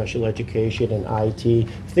art and special education and IT,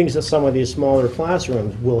 things that some of these smaller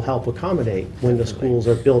classrooms will help accommodate when the schools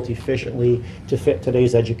are built efficiently to fit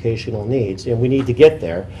today's educational needs, and we need to get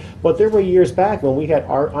there. But there were years back when we had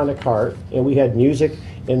art on a cart, and we had music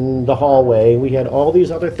in the hallway, we had all these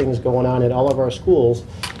other things going on in all of our schools,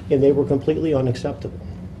 and they were completely unacceptable.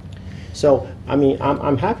 So, I mean,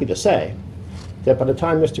 I'm happy to say that by the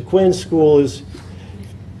time Mr. Quinn's school is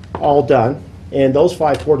all done, and those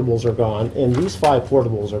 5 portables are gone, and these 5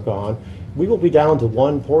 portables are gone, we will be down to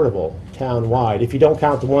 1 portable town-wide, if you don't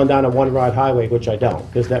count the one down on One Rod Highway, which I don't,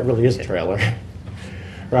 because that really is a trailer,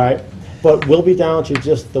 right? But we'll be down to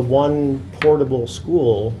just the 1 portable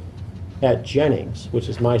school at Jennings, which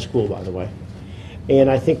is my school, by the way.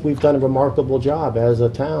 And I think we've done a remarkable job as a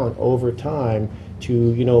town over time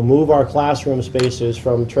to, you know, move our classroom spaces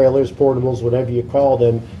from trailers, portables, whatever you call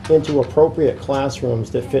them, into appropriate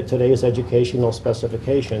classrooms that fit today's educational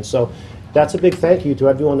specifications. So that's a big thank you to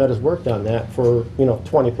everyone that has worked on that for, you know,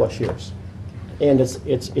 20-plus years. And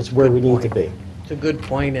it's where we need to be. It's a good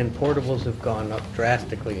point, and portables have gone up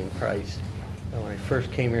drastically in price. When I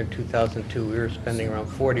first came here in 2002, we were spending around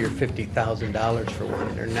 $40,000 or $50,000 for one,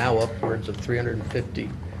 and they're now upwards of $350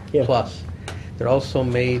 Yeah. plus. They're also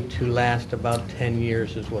made to last about 10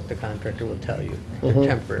 years, is what the contractor will tell you. They're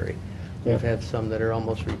temporary. Yeah. We've had some that are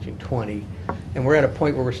almost reaching 20. And we're at a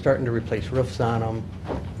point where we're starting to replace roofs on them,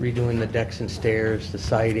 redoing the decks and stairs, the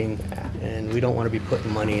siding, and we don't want to be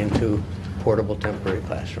putting money into portable temporary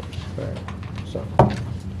classrooms. Right. So,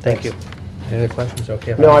 Thank you. Any other questions?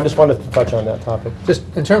 Okay. no, I just wanted to touch on that topic. Just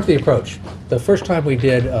in terms of the approach, the first time we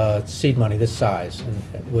did seed money this size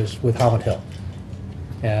was with Holland Hill.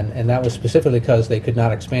 And that was specifically because they could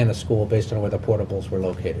not expand the school based on where the portables were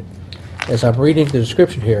located. As I'm reading the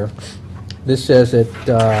description here, this says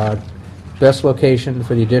that best location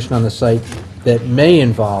for the addition on the site that may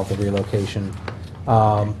involve the relocation.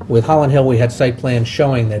 With Holland Hill, we had site plans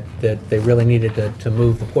showing that they really needed to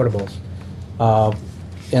move the portables.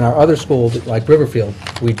 In our other schools, like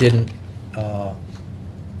Riverfield, we didn't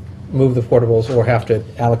move the portables or have to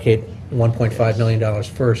allocate $1.5 million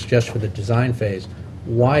first just for the design phase.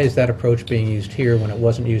 Why is that approach being used here when it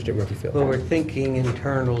wasn't used at Riverfield? Well, we're thinking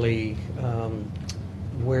internally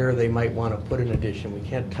where they might want to put an addition. We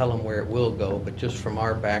can't tell them where it will go, but just from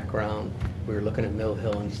our background, we were looking at Mill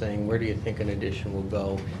Hill and saying, where do you think an addition will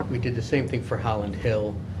go? We did the same thing for Holland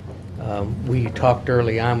Hill. We talked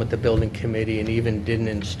early on with the building committee and even didn't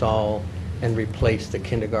install and replace the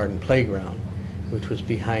kindergarten playground, which was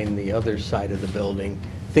behind the other side of the building,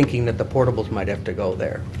 thinking that the portables might have to go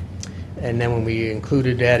there. And then when we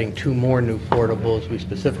included adding 2 more new portables, we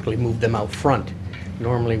specifically moved them out front.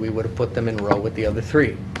 Normally, we would have put them in row with the other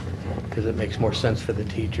 3, because it makes more sense for the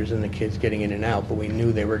teachers and the kids getting in and out, but we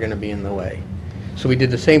knew they were going to be in the way. So we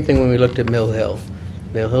did the same thing when we looked at Mill Hill.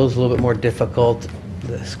 Mill Hill's a little bit more difficult.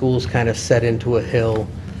 The school's kind of set into a hill,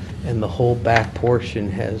 and the whole back portion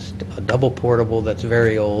has a double portable that's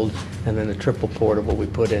very old, and then a triple portable we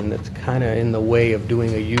put in that's kind of in the way of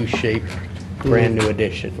doing a U-shaped, brand-new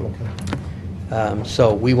addition.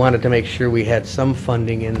 So we wanted to make sure we had some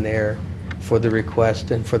funding in there for the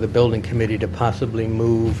request and for the building committee to possibly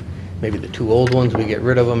move maybe the two old ones, we get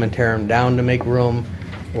rid of them and tear them down to make room,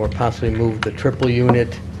 or possibly move the triple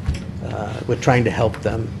unit. We're trying to help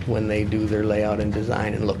them when they do their layout and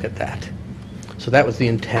design and look at that. So that was the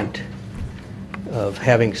intent of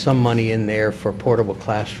having some money in there for portable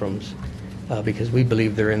classrooms, because we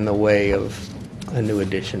believe they're in the way of a new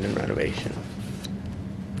addition and renovation.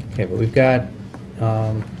 Okay, but we've got,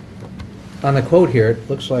 on the quote here, it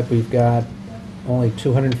looks like we've got only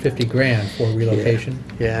 250 grand for relocation.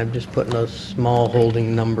 Yeah, I'm just putting a small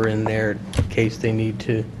holding number in there in case they need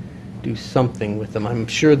to do something with them. I'm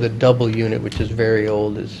sure the double unit, which is very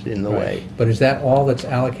old, is in the way. But is that all that's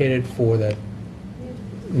allocated for the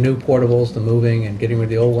new portables, the moving and getting rid of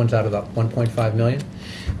the old ones out of the 1.5 million?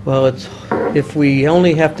 Well, it's, if we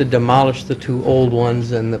only have to demolish the two old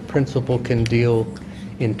ones and the principal can deal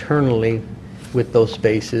internally with those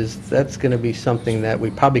spaces, that's going to be something that we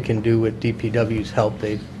probably can do with DPW's help.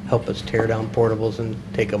 They help us tear down portables and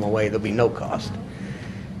take them away. There'll be no cost.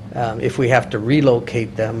 If we have to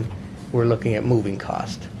relocate them, we're looking at moving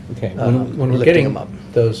cost. Okay, when we're lifting getting them up.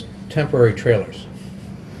 those temporary trailers,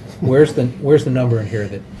 where's the number in here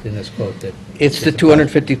that, in this quote that? It's the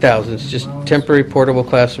 250,000. It's just temporary portable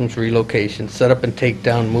classrooms relocation, set up and take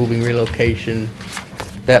down, moving relocation.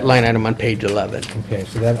 That line item on page 11. Okay,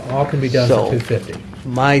 so that all can be done for So, 250.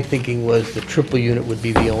 my thinking was the triple unit would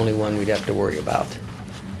be the only one we'd have to worry about.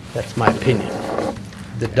 That's my opinion.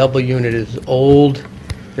 The double unit is old,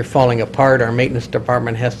 they're falling apart. Our maintenance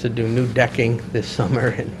department has to do new decking this summer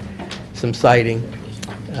and some siding.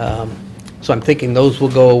 So I'm thinking those will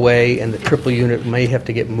go away, and the triple unit may have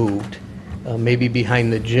to get moved. Maybe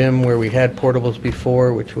behind the gym where we had portables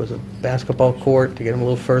before, which was a basketball court, to get them a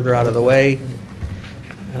little further out of the way.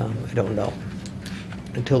 I don't know,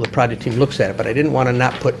 until the project team looks at it. But I didn't want to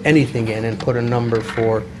not put anything in and put a number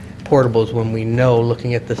for portables when we know,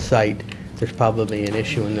 looking at the site, there's probably an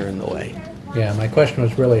issue and they're in the way. Yeah, my question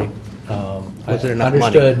was really, Was it I enough money?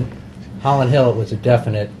 understood Holland Hill, it was a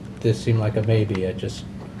definite, this seemed like a maybe. I just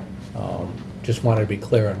wanted to be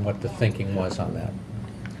clear on what the thinking was on that.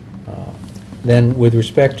 Then with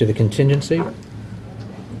respect to the contingency,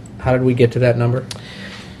 how did we get to that number?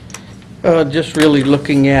 Just really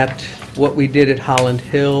looking at what we did at Holland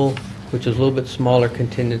Hill, which is a little bit smaller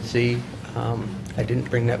contingency. I didn't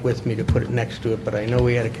bring that with me to put it next to it, but I know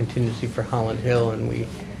we had a contingency for Holland Hill, and we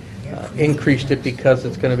increased it because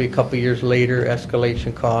it's going to be a couple years later,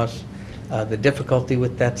 escalation costs, the difficulty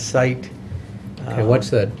with that site.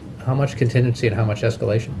 Okay, how much contingency and how much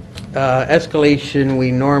escalation? Escalation,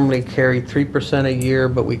 we normally carry 3% a year,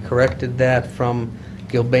 but we corrected that from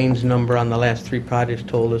Gilbane's number on the last three projects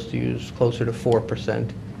told us to use closer to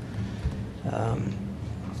 4%.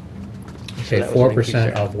 Okay,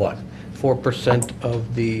 4% of what? 4%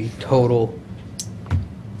 of the total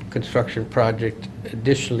construction project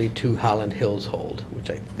additionally to Holland Hills hold, which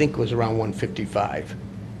I think was around 155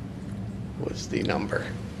 was the number,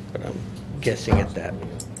 but I'm guessing at that.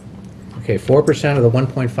 Okay, 4% of the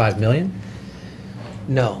 1.5 million?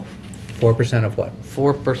 No, 4% of what?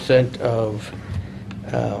 4% of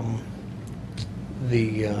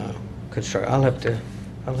the construction. I'll have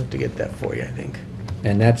to get that for you, I think.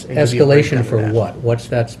 And that's And give you a breakdown escalation of for that. what? What's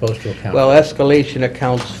that supposed to account Well, for? escalation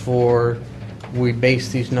accounts for, we base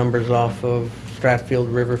these numbers off of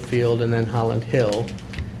Stratfield, Riverfield, and then Holland Hill,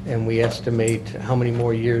 and we estimate how many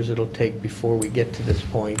more years it'll take before we get to this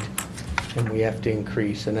point, and we have to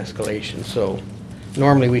increase an escalation. So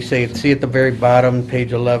normally we say, see at the very bottom,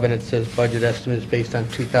 page 11, it says budget estimate is based on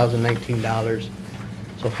 2019 dollars.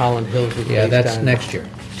 So Holland Hills is Yeah, based that's on next year.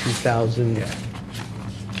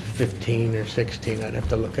 2015 or 16, I'd have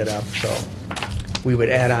to look it up. So we would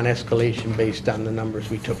add on escalation based on the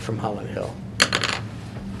numbers we took from Holland Hill.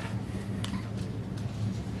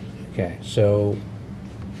 Okay, so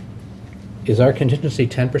is our contingency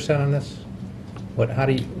 10% on this? How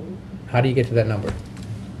do you get to that number?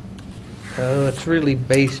 It's really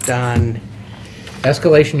based on,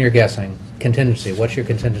 Escalation, you're guessing. Contingency, what's your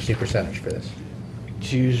contingency percentage for this?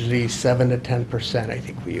 it's usually 7 to 10%, I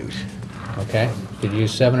think we use. Okay, did you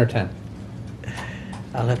use 7 or 10?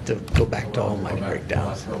 I'll have to go back to all my breakdowns.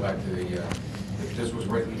 Let's go back to the, this was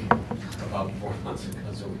written about 4 months ago,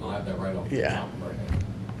 so we don't have that right off the Yeah. top of our head.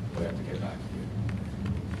 We have to get back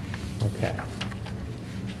to you. Okay.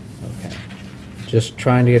 Okay. Just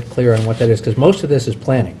trying to get clear on what that is, because most of this is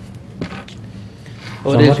planning.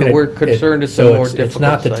 Well, So it I'm is, looking at we're it- concerned it's a so more difficult It's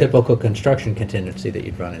not the site. typical construction contingency that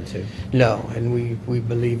you'd run into. No, and we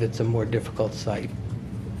believe it's a more difficult site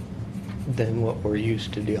than what we're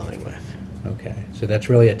used to dealing with. Okay, so that's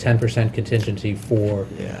really a 10% contingency for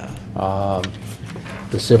Yeah.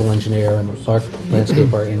 the civil engineer and the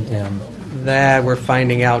landscaper and That, we're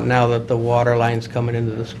finding out now that the water lines coming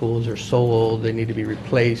into the schools are so old, they need to be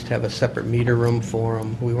replaced, have a separate meter room for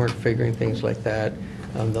them. We weren't figuring things like that.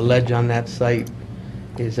 The ledge on that site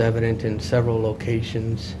is evident in several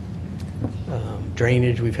locations.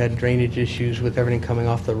 Drainage, we've had drainage issues with everything coming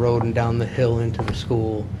off the road and down the hill into the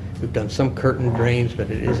school. We've done some curtain drains,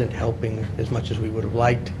 but it isn't helping as much as we would have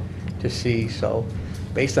liked to see. So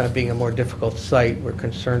based on it being a more difficult site, we're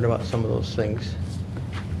concerned about some of those things,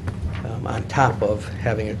 on top of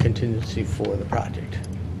having a contingency for the project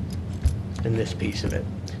in this piece of it.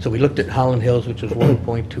 So we looked at Holland Hills, which was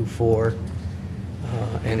 1.24,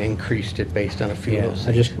 and increased it based on a few of those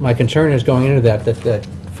things. my concern is going into that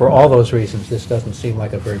for all those reasons, this doesn't seem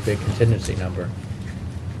like a very big contingency number.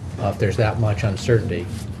 If there's that much uncertainty.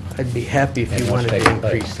 I'd be happy if And you what's wanted to taking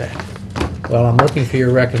place. increase that. Well, I'm looking for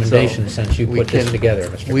your recommendation So since you we put this can- together,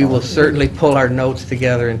 Mr. We will Collins. certainly pull our notes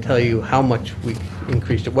together and tell you how much we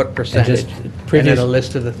increased it, what percentage, and then previous- a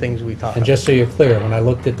list of the things we thought And of. just so you're clear, when I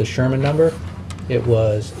looked at the Sherman number, it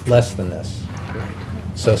was less than this.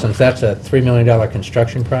 So since that's a $3 million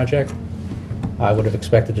construction project, I would have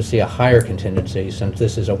expected to see a higher contingency since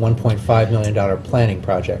this is a $1.5 million planning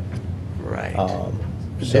project. Right.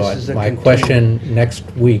 So This is a my question next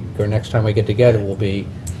week, or next time we get together, will be,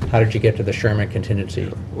 how did you get to the Sherman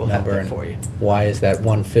contingency We'll have number? that and for you. Why is that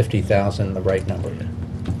 150,000 the right number?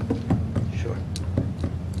 Sure.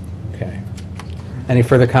 Okay. Any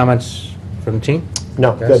further comments from the team?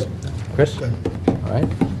 No, Chris? good. Chris? All right.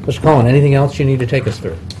 Mr. Cullen, anything else you need to take us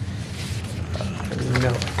through? No,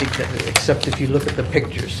 I think that, except if you look at the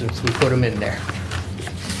pictures, since we put them in there.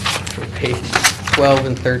 For page 12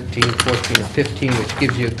 and 13, 14 and 15, which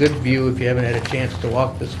gives you a good view, if you haven't had a chance to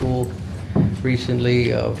walk the school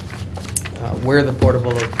recently, of where the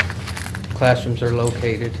portable classrooms are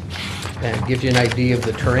located, and gives you an idea of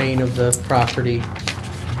the terrain of the property,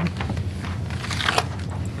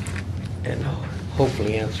 and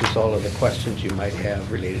hopefully answers all of the questions you might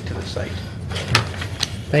have related to the site.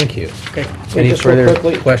 Thank you. Okay. Any just real further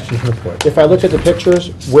quickly, questions from the board? If I look at the pictures,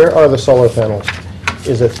 where are the solar panels?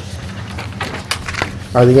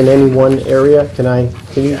 Are they in any one area? Can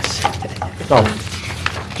you? Oh,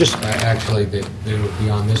 just, Actually, they would be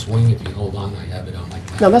on this wing. If you hold on, I have it on my.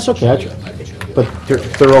 no, that's okay. I can show you. But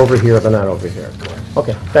they're over here, they're not over here.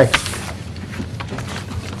 Okay, thanks.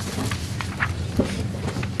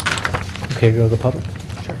 Okay, go to the public?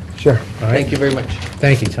 Sure. All right. Thank you very much.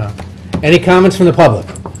 Thank you, Tom. Any comments from the public?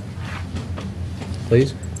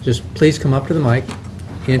 Please, just please come up to the mic,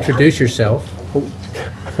 introduce yourself.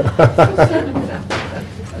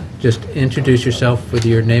 Just introduce yourself with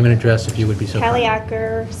your name and address, if you would be so kind. Callie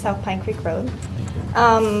Acker, South Pine Creek Road.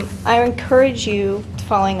 I encourage you,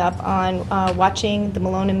 following up on watching the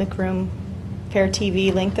Malone and McBroom Fair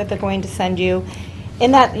TV link that they're going to send you.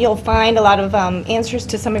 In that, you'll find a lot of answers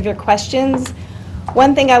to some of your questions.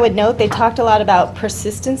 One thing I would note, they talked a lot about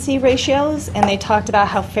persistency ratios, and they talked about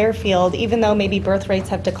how Fairfield, even though maybe birth rates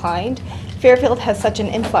have declined, Fairfield has such an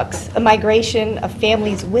influx, a migration of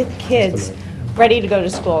families with kids ready to go to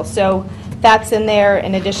school. So that's in there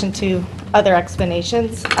in addition to other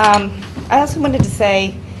explanations. I also wanted to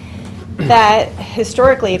say that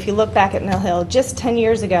historically, if you look back at Mill Hill, just 10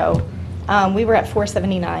 years ago, we were at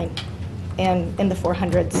 479 and in the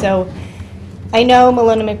 400s. So I know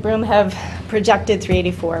Malone and McBroom have projected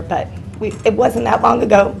 384, but it wasn't that long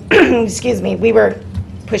ago, excuse me, we were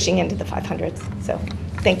pushing into the 500s. So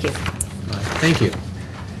thank you. Thank you.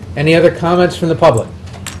 Any other comments from the public?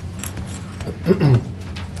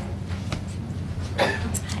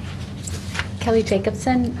 Kelly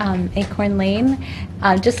Jacobson, Acorn Lane.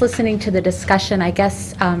 Just listening to the discussion, I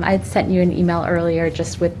guess I had sent you an email earlier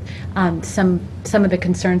just with some of the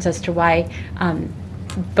concerns as to why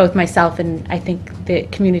both myself and I think the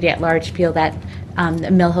community at large feel that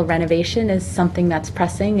the Mill Hill renovation is something that's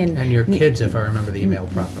pressing And your kids, if I remember the email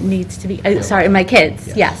properly. needs to be, sorry, my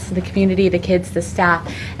kids, yes, the community, the kids, the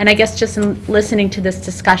staff. And I guess just in listening to this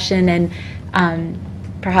discussion and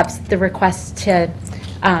perhaps the request to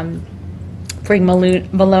bring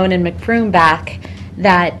Malone and McBroom back,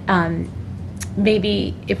 that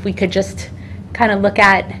maybe if we could just kind of look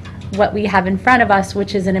at what we have in front of us,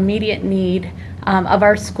 which is an immediate need of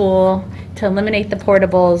our school to eliminate the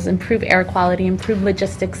portables, improve air quality, improve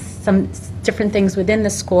logistics, some different things within the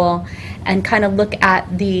school, and kind of look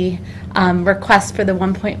at the request for the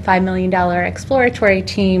 $1.5 million exploratory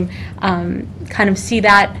team, kind of see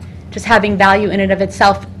that just having value in and of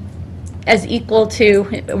itself as equal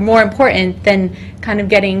to, more important than kind of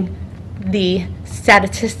getting the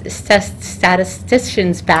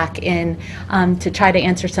statisticians back in to try to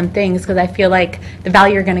answer some things, because I feel like the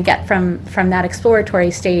value you're going to get from that exploratory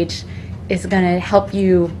stage is going to help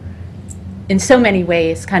you in so many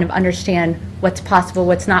ways kind of understand what's possible,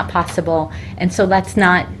 what's not possible, and so let's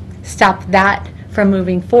not stop that from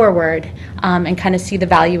moving forward and kind of see the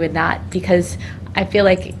value in that, because I feel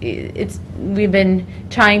like we've been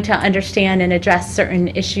trying to understand and address certain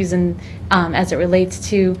issues and as it relates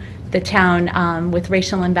to the town with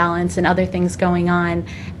racial imbalance and other things going on,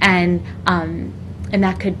 and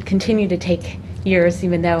that could continue to take years,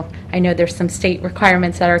 even though I know there's some state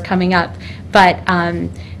requirements that are coming up. But I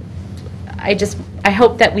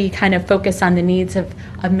hope that we kind of focus on the needs of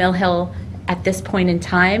Mill Hill at this point in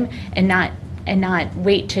time, and not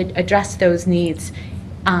wait to address those needs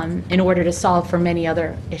in order to solve for many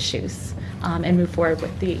other issues and move forward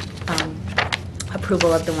with the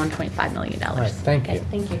approval of the $1.5 million. All right, thank you. Okay,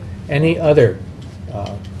 thank you. Any other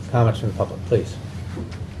comments from the public, please?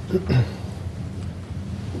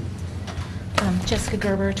 Jessica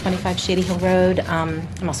Gerber, 25 Shady Hill Road. I'm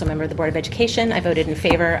also a member of the Board of Education. I voted in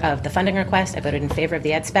favor of the funding request. I voted in favor of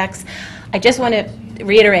the ed specs. I just want to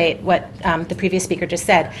reiterate what the previous speaker just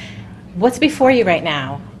said. What's before you right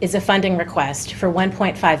now is a funding request for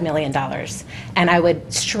 $1.5 million. And I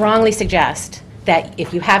would strongly suggest that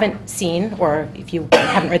if you haven't seen, or if you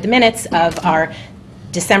haven't read the minutes of our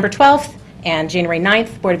December 12th and January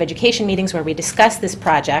 9th Board of Education meetings where we discussed this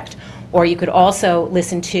project, or you could also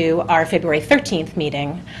listen to our February 13th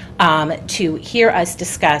meeting to hear us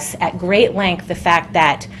discuss at great length the fact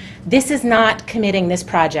that this is not committing this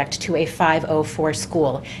project to a 504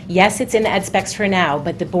 school. Yes, it's in the ed specs for now,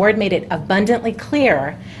 but the board made it abundantly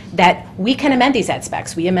clear that we can amend these ed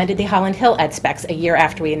specs. We amended the Holland Hill ed specs a year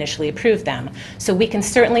after we initially approved them. So we can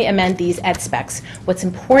certainly amend these ed specs. What's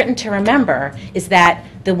important to remember is that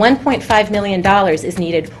the $1.5 million is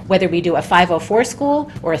needed whether we do a 504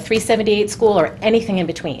 school or a 378 school or anything in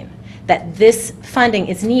between. That this funding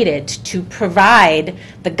is needed to provide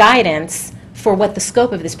the guidance for what the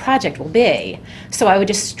scope of this project will be. So I would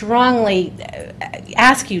just strongly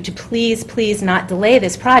ask you to please, please not delay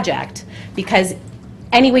this project, because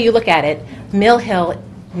any way you look at it, Mill Hill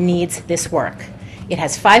needs this work. It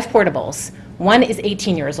has 5 portables. One is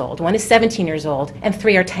 18 years old, one is 17 years old, and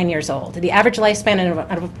 3 are 10 years old. The average lifespan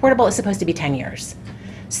of a portable is supposed to be 10 years.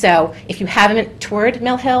 So if you haven't toured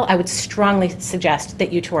Mill Hill, I would strongly suggest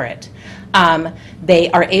that you tour it. They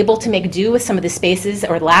are able to make do with some of the spaces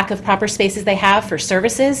or lack of proper spaces they have for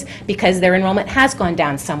services because their enrollment has gone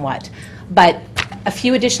down somewhat. But a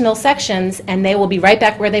few additional sections and they will be right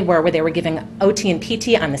back where they were giving OT and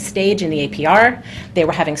PT on the stage in the APR. They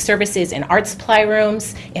were having services in art supply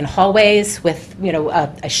rooms, in hallways with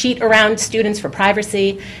a sheet around students for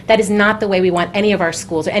privacy. That is not the way we want any of our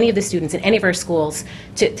schools or any of the students in any of our schools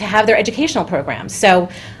to have their educational programs. So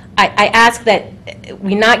I ask that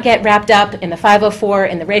we not get wrapped up in the 504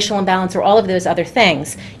 and the racial imbalance or all of those other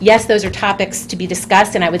things. Yes, those are topics to be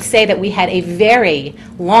discussed, and I would say that we had a very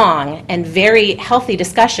long and very healthy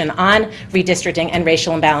discussion on redistricting and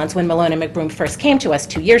racial imbalance when Malone and McBroom first came to us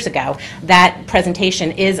 2 years ago. That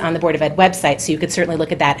presentation is on the Board of Ed website, so you could certainly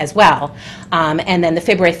look at that as well. And then the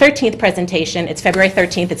February 13th presentation, it's February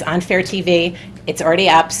 13th, it's on Fair TV, it's already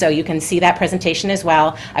up, so you can see that presentation as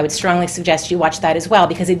well. I would strongly suggest you watch that as well,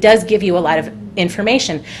 because it does give you a lot of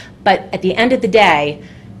information. But at the end of the day,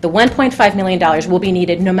 the $1.5 million will be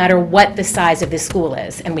needed no matter what the size of this school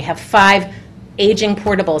is. And we have 5 aging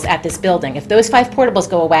portables at this building. If those 5 portables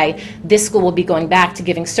go away, this school will be going back to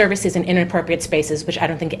giving services in inappropriate spaces, which I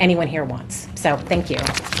don't think anyone here wants. So thank you.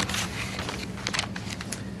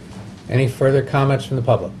 Any further comments from the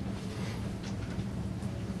public?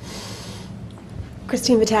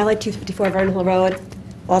 Christine Vitale, 254 Vernon Hill Road.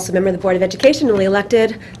 Also a member of the Board of Education, newly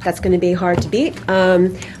elected. That's going to be hard to beat.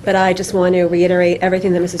 But I just want to reiterate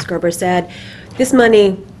everything that Mrs. Gerber said. This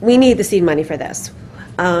money, we need the seed money for this.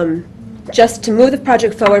 Just to move the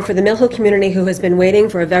project forward for the Mill Hill community, who has been waiting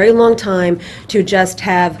for a very long time to just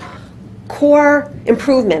have core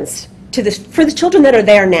improvements for the children that are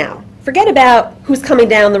there now. Forget about who's coming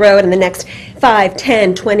down the road in the next 5,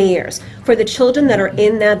 10, 20 years. For the children that are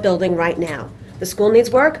in that building right now. The school needs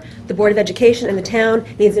work, the Board of Education and the town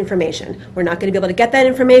needs information. We're not going to be able to get that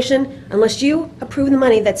information unless you approve the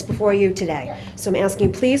money that's before you today. So I'm asking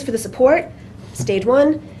you please for the support, stage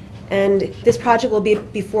 1, And this project will be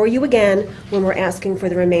before you again when we're asking for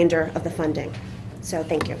the remainder of the funding. So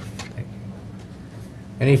thank you.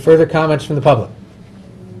 Any further comments from the public?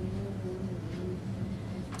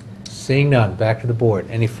 Seeing none, back to the board.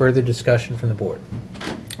 Any further discussion from the board?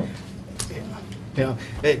 You know,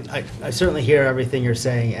 I certainly hear everything you're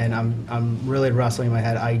saying, and I'm really wrestling in my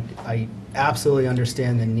head. I absolutely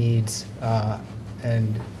understand the needs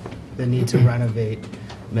and the need to renovate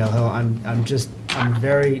Mill Hill. I'm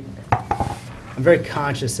very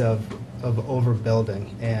conscious of overbuilding,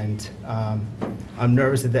 and I'm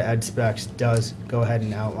nervous that the ed specs does go ahead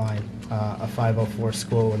and outline a 504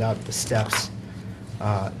 school without the steps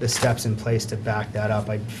in place to back that up.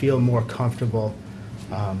 I'd feel more comfortable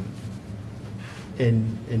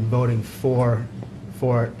in voting for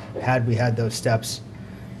it had we had those steps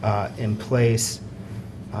in place.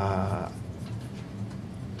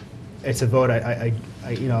 It's a vote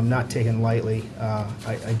I'm not taking lightly.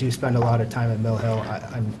 I do spend a lot of time at Mill Hill.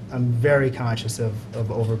 I'm very conscious of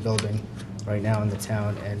overbuilding right now in the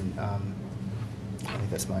town, and I think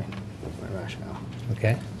that's my rationale.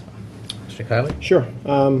 Okay. Mr. Kiley? Sure.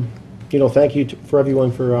 Thank you for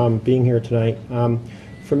everyone for being here tonight.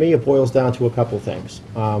 For me, it boils down to a couple things.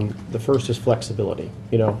 The first is flexibility.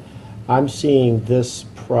 I'm seeing this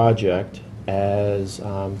project as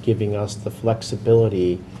giving us the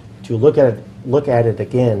flexibility to look at it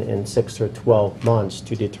again in 6 or 12 months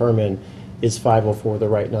to determine is 504 the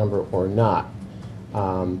right number or not.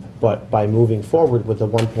 But by moving forward with the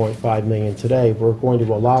 1.5 million today, we're going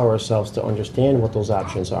to allow ourselves to understand what those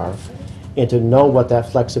options are and to know what that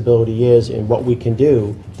flexibility is and what we can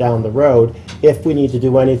do down the road if we need to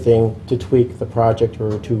do anything to tweak the project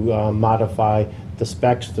or to modify the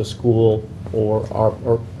specs, the school,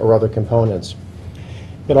 or other components.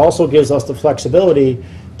 It also gives us the flexibility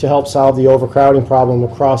to help solve the overcrowding problem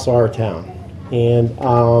across our town. And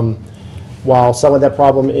while some of that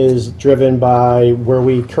problem is driven by where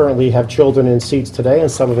we currently have children in seats today, and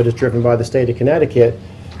some of it is driven by the state of Connecticut,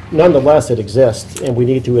 nonetheless it exists, and we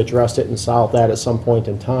need to address it and solve that at some point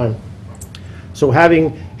in time. So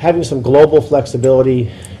having some global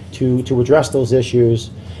flexibility to address those issues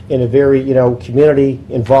in a very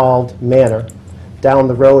community-involved manner down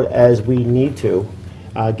the road as we need to,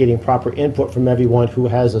 getting proper input from everyone who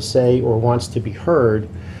has a say or wants to be heard,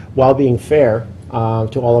 while being fair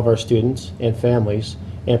to all of our students and families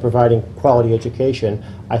and providing quality education.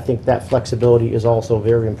 I think that flexibility is also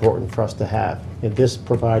very important for us to have, and this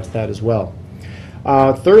provides that as well.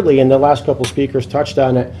 Thirdly, and the last couple speakers touched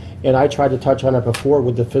on it, and I tried to touch on it before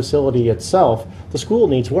with the facility itself, the school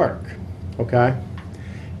needs work, okay?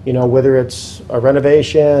 Whether it's a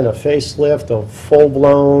renovation, a facelift, a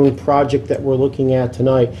full-blown project that we're looking at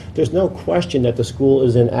tonight, there's no question that the school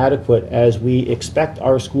is inadequate as we expect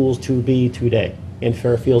our schools to be today in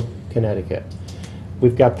Fairfield, Connecticut.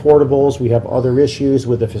 We've got portables, we have other issues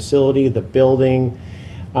with the facility, the building,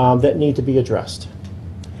 that need to be addressed.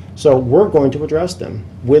 So we're going to address them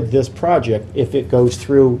with this project if it goes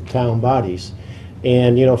through town bodies.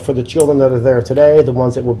 And for the children that are there today, the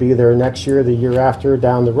ones that will be there next year, the year after,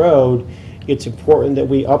 down the road, it's important that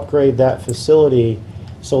we upgrade that facility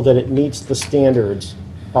so that it meets the standards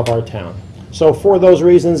of our town. So for those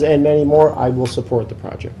reasons and many more, I will support the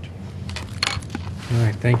project. All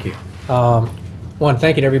right, thank you. One,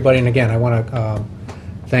 thank you to everybody, and again, I want to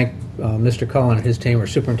thank Mr. Cullen and his team, or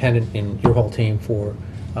superintendent and your whole team, for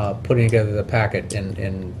putting together the packet,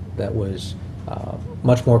 and that was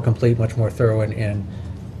much more complete, much more thorough, and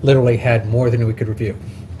literally had more than we could review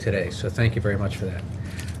today. So thank you very much for that.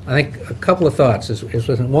 I think a couple of thoughts.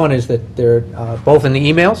 One is that they're both in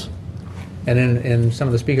the emails and in some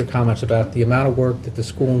of the speaker comments about the amount of work that the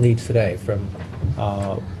school needs today. From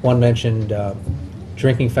one mentioned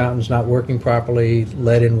drinking fountains not working properly,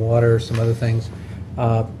 lead in water, some other things.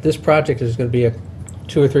 This project is going to be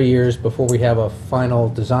 2 or 3 years before we have a final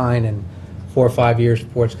design, and 4 or 5 years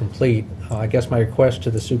before it's complete. I guess my request to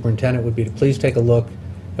the superintendent would be to please take a look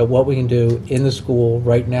at what we can do in the school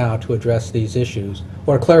right now to address these issues,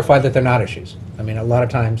 or to clarify that they're not issues. I mean, a lot of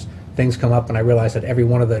times things come up and I realize that every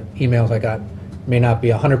one of the emails I got may not be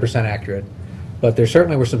 100% accurate, but there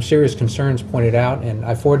certainly were some serious concerns pointed out, and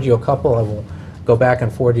I forwarded you a couple. I will go back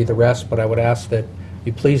and forward you the rest, but I would ask that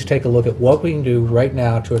you please take a look at what we can do right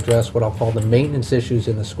now to address what I'll call the maintenance issues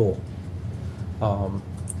in the school,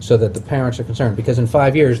 so that the parents are concerned, because in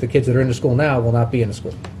 5 years the kids that are in the school now will not be in the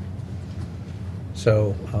school.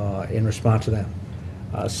 So in response to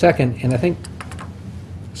that. Second, and I think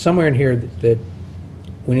somewhere in here that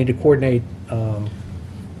we need to coordinate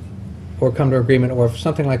or come to agreement, or if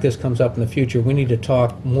something like this comes up in the future, we need to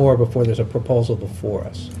talk more before there's a proposal before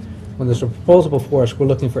us. when there's a proposal before us, we're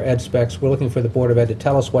looking for ed specs, we're looking for the Board of Ed to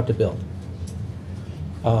tell us what to build.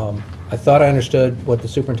 I thought I understood what the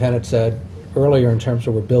superintendent said earlier in terms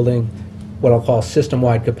of we're building what I'll call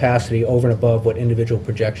system-wide capacity over and above what individual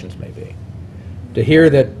projections may be. To hear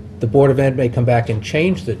that the Board of Ed may come back and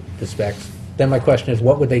change the specs, then my question is,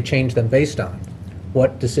 what would they change them based on?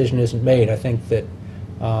 What decision isn't made? I think that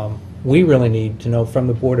we really need to know from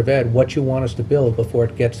the Board of Ed what you want us to build before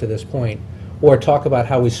it gets to this point, or talk about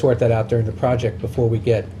how we sort that out during the project before we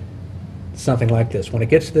get something like this. When it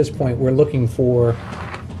gets to this point, we're looking for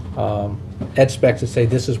ed specs that say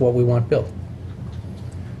this is what we want built.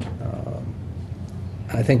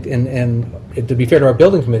 I think, and to be fair to our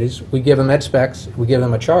building committees, we give them ed specs, we give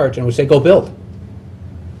them a charge, and we say go build.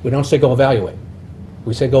 We don't say go evaluate.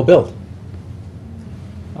 We say go build.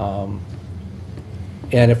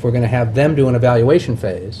 And if we're going to have them do an evaluation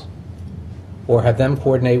phase, or have them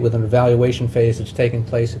coordinate with an evaluation phase that's taking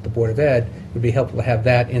place at the Board of Ed, it would be helpful to have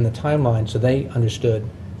that in the timeline so they understood,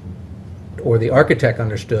 or the architect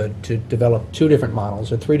understood, to develop 2 different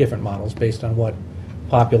models or 3 different models based on what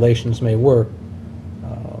populations may work.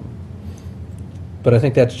 But I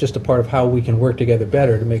think that's just a part of how we can work together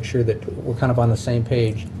better to make sure that we're kind of on the same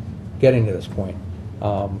page getting to this point.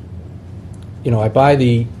 You know, I buy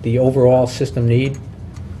the overall system need.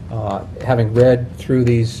 Having read through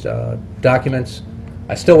these documents,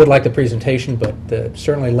 I still would like the presentation, but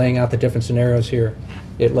certainly laying out the different scenarios here,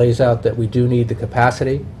 it lays out that we do need the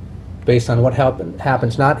capacity based on what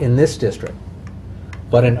happens not in this district,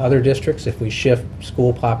 but in other districts if we shift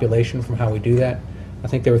school population from how we do that. I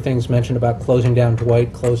think there were things mentioned about closing down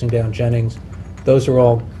Dwight, closing down Jennings. Those are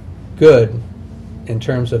all good in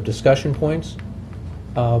terms of discussion points,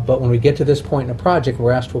 but when we get to this point in a project,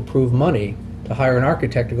 we're asked to approve money to hire an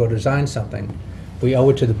architect to go design something. We owe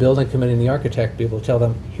it to the building committee and the architect to be able to tell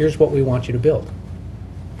them, here's what we want you to build.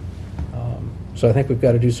 So I think we've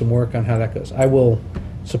got to do some work on how that goes. I will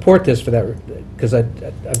support this for that, because I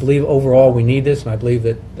believe overall we need this, and I believe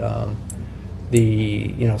that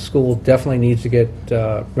the school definitely needs to get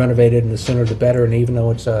renovated, and the sooner the better. And even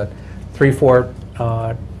though it's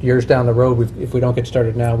 3-4 years down the road, if we don't get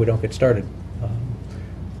started now, we don't get started.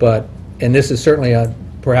 And this is certainly a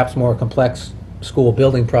perhaps more complex school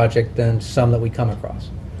building project than some that we come across.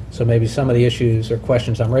 So maybe some of the issues or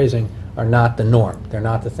questions I'm raising are not the norm. They're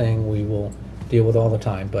not the thing we will deal with all the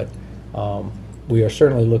time. But we are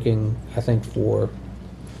certainly looking, I think, for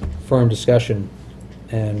firm discussion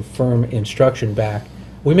and firm instruction back.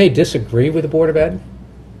 We may disagree with the Board of Ed,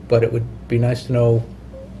 but it would be nice to know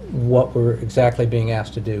what we're exactly being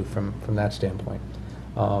asked to do from that standpoint.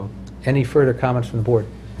 Any further comments from the board?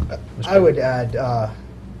 I would add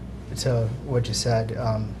to what you said,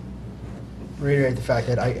 reiterate the fact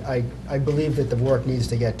that I believe that the work needs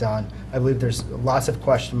to get done. I believe there's lots of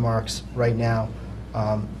question marks right now.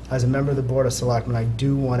 As a member of the Board of Selectmen, I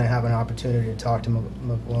do want to have an opportunity to talk to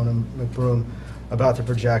Malone and McBroom about the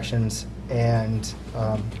projections, and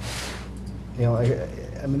I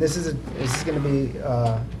mean, this is going to be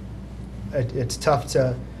it's tough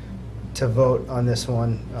to vote on this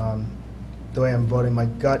one. The way I'm voting, my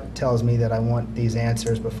gut tells me that I want these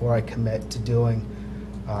answers before I commit to doing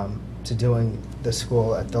the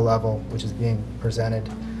school at the level which is being presented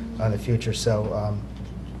in the future. So,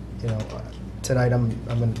 tonight I'm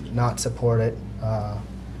going to not support it.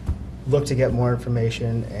 Look to get more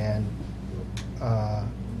information and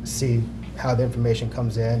see how the information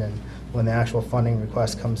comes in, and when the actual funding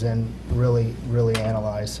request comes in, really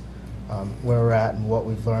analyze where we're at and what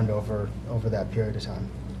we've learned over that period of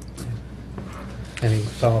time. Any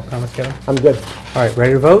follow-up comments, Kevin? I'm good. All right,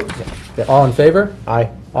 ready to vote? Yeah. All in favor?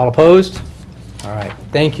 Aye. All opposed? All right,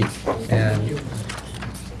 thank you. And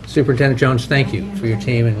Superintendent Jones, thank you for your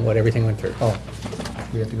team and what everything went through. Oh,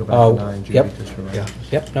 We have to go back to 9, Judy, yep. just for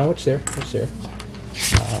Yep, no, it's there, it's there.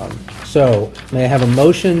 So, may I have a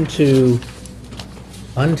motion to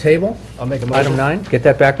untable? I'll make a motion. Item 9, get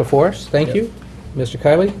that back before us, thank Yep. you. Mr.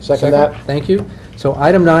 Kiley? Second that. Thank you. So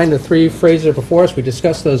item 9, the 3 phrases are before us, we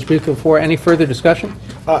discussed those briefly before. Any further discussion?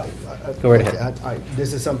 Go right ahead.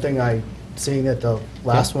 This is something seeing that the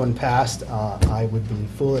last one passed, I would be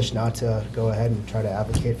foolish not to go ahead and try to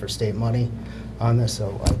advocate for state money on this,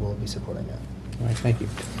 so I will be supporting that. All right, thank you.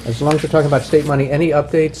 As long as we're talking about state money, any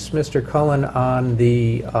updates, Mr. Cullen, on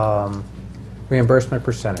the reimbursement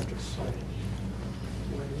percentages?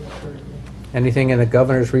 Anything in the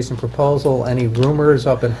governor's recent proposal? Any rumors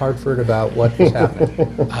up in Hartford about what is happening?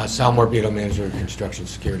 Sal Morbido, Manager of Construction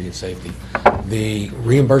Security and Safety. The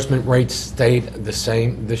reimbursement rates stayed the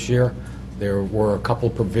same this year. There were a couple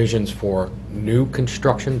provisions for new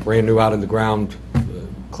construction, brand new out of the ground,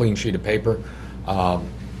 clean sheet of paper.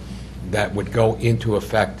 that would go into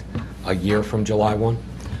effect a year from July 1.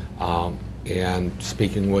 And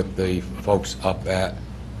speaking with the folks up at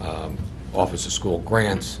Office of School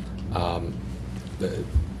Grants,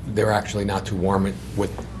 they're actually not too warm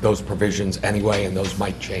with those provisions anyway, and those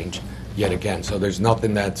might change yet again. So there's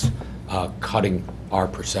nothing that's cutting our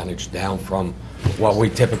percentage down from what we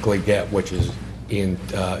typically get, which is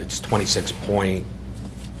it's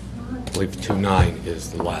 26.29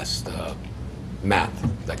 is the last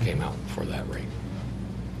math that came out for that rate.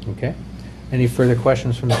 Okay. Any further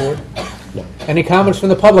questions from the board? No. Any comments from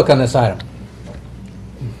the public on this item?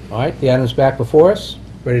 All right, the item's back before us.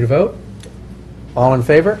 Ready to vote? All in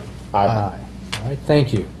favor? Aye. All right,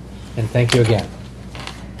 thank you. And thank you again.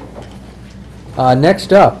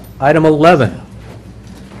 Next up, item 11.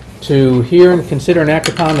 To hear and consider and act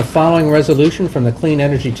upon the following resolution from the Clean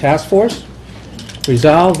Energy Task Force.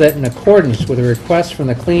 Resolved that in accordance with a request from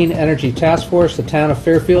the Clean Energy Task Force, the Town of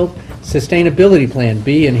Fairfield Sustainability Plan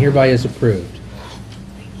be and hereby is approved.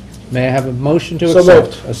 May I have a motion to accept? So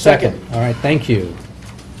moved. A second. All right, thank you.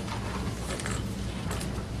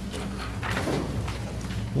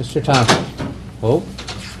 Mr. Thompson. Oh.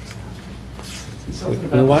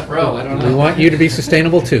 We want you to be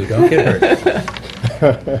sustainable too. Don't get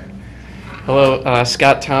hurt. Hello,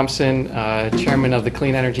 Scott Thompson, Chairman of the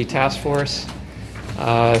Clean Energy Task Force.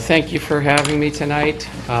 Thank you for having me tonight.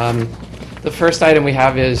 The first item we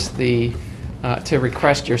have is to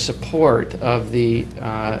request your support of the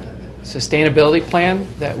sustainability plan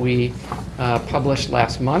that we published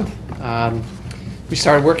last month. We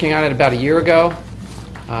started working on it about a year ago.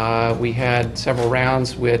 We had several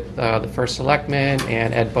rounds with the first Selectmen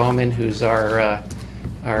and Ed Bowman, who's our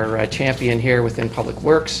champion here within Public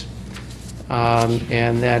Works.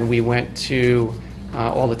 And then we went to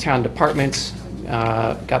all the town departments,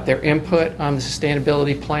 got their input on the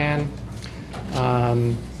sustainability plan.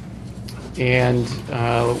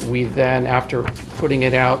 We then, after putting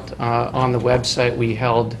it out on the website, we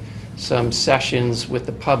held some sessions with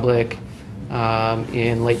the public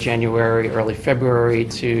in late January, early February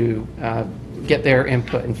to get their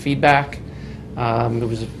input and feedback. It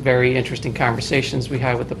was very interesting conversations we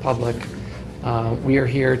had with the public. We are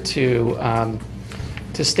here to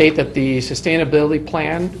state that the sustainability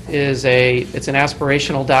plan is it's an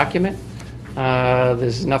aspirational document.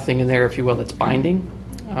 There's nothing in there, if you will, that's binding,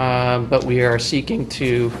 but we are seeking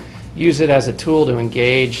to use it as a tool to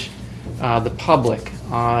engage the public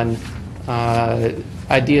on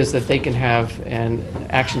ideas that they can have and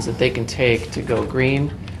actions that they can take to go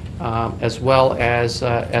green, as well as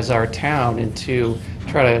our town, and to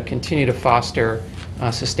try to continue to foster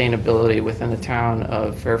sustainability within the town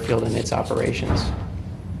of Fairfield and its operations.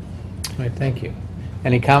 All right, thank you.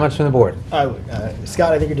 Any comments from the board?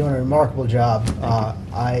 Scott, I think you're doing a remarkable job.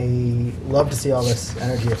 I love to see all this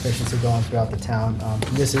energy efficiency going throughout the town.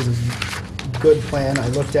 This is a good plan. I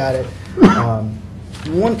looked at it.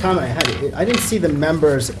 One comment I had, I didn't see the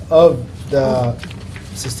members of the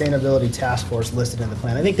Sustainability Task Force listed in the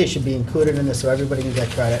plan. I think they should be included in this so everybody can get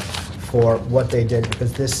credit for what they did,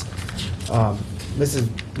 because this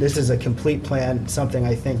is a complete plan, something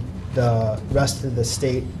I think the rest of the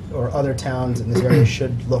state or other towns in this area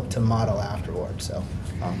should look to model afterward. So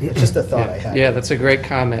it's just a thought I had. Yeah, that's a great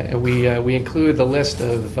comment. And we include the list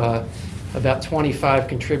of about 25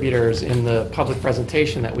 contributors in the public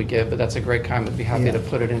presentation that we give, but that's a great comment. I'd be happy to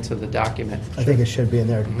put it into the document. I think it should be in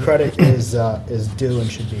there. Credit is due and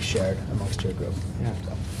should be shared amongst your group. Yeah.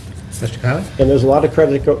 Mr. Conley? And there's a lot of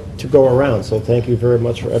credit to go around, so thank you very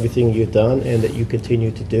much for everything you've done and that you continue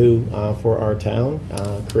to do for our town,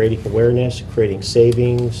 creating awareness, creating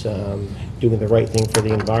savings, doing the right thing for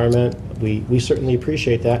the environment. We certainly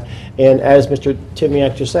appreciate that. And as Mr.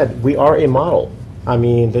 Timiak just said, we are a model. I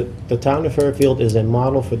mean, the town of Fairfield is a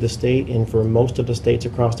model for the state and for most of the states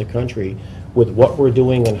across the country with what we're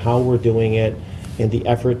doing and how we're doing it and the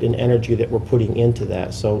effort and energy that we're putting into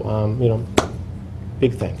that. So,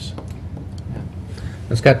 big thanks.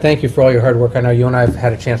 And Scott, thank you for all your hard work. I know you and I have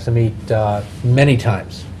had a chance to meet many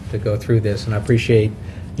times to go through this, and I appreciate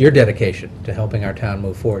your dedication to helping our town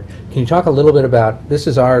move forward. Can you talk a little bit about, this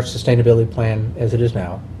is our sustainability plan as it is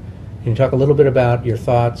now. Can you talk a little bit about your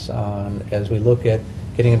thoughts on, as we look at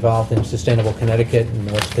getting involved in Sustainable Connecticut,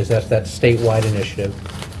 because that's that statewide initiative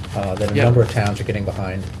that a number of towns are getting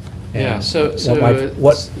behind, and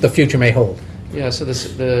what the future may hold? Yeah, so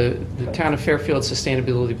the Town of Fairfield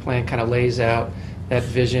Sustainability Plan kind of lays out that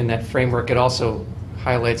vision, that framework. It also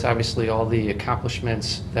highlights, obviously, all the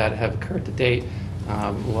accomplishments that have occurred to date,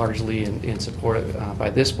 largely in support by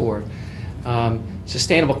this board.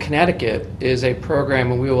 Sustainable Connecticut is a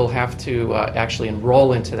program, and we will have to actually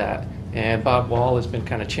enroll into that And Bob Wall has been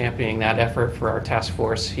kind of championing that effort for our task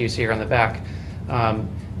force. He's here on the back,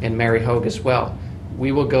 and Mary Hogue as well.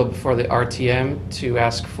 We will go before the RTM to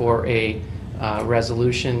ask for a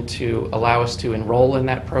resolution to allow us to enroll in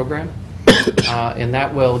that program. And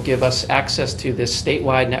that will give us access to this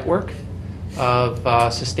statewide network of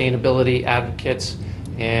sustainability advocates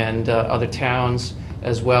and other towns,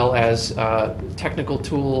 as well as technical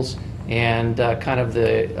tools and kind of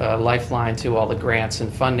the lifeline to all the grants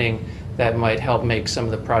and funding that might help make some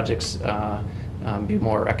of the projects be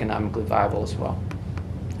more economically viable as well.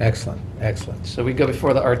 Excellent, excellent. So we go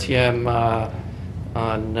before the RTM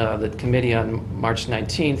on the committee on March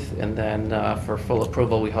 19th, and then for full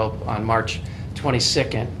approval, we hope on March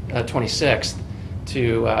 26th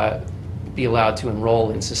to be allowed to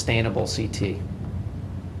enroll in sustainable CT.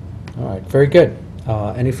 All right, very good.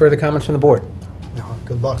 Any further comments from the board? No,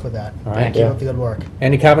 good luck with that. All right. Keep up the good work.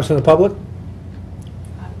 Any comments from the public?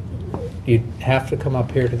 You have to come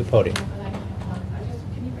up here to the podium.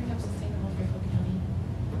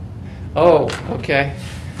 Oh, okay.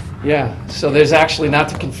 Yeah, so there's actually, not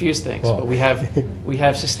to confuse things, but we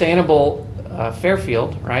have Sustainable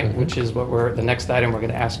Fairfield, right, which is what the next item we're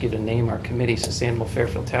going to ask you to name our committee, Sustainable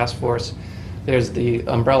Fairfield Task Force. There's the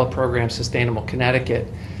umbrella program, Sustainable Connecticut.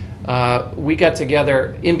 We got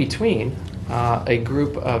together in between a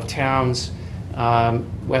group of towns,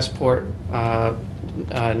 Westport,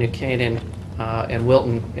 New Canaan, and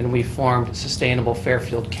Wilton, and we formed Sustainable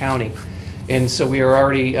Fairfield County. And so we are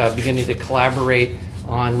already beginning to collaborate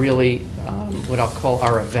on really what I'll call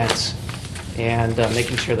our events, and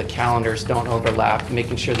making sure the calendars don't overlap,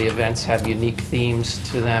 making sure the events have unique themes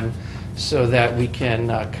to them, so that we can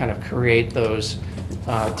kind of create those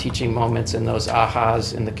teaching moments and those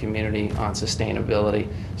ahas in the community on sustainability.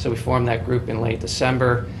 So we formed that group in late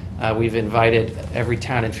December. We've invited every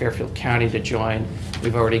town in Fairfield County to join.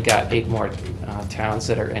 We've already got 8 more towns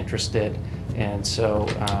that are interested, and so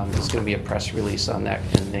there's going to be a press release on that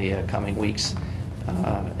in the coming weeks,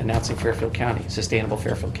 announcing Fairfield County, Sustainable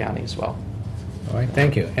Fairfield County as well. All right,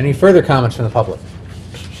 thank you. Any further comments from the public?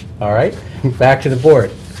 All right, back to the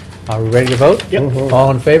board. Are we ready to vote? Yep.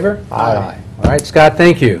 All in favor? Aye. All right, Scott,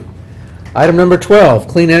 thank you. Item number 12,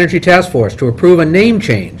 Clean Energy Task Force, to approve a name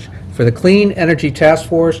change for the Clean Energy Task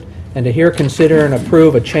Force and to hear, consider, and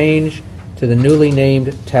approve a change to the newly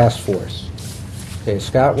named task force. Okay,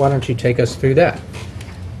 Scott, why don't you take us through that?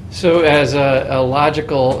 So as a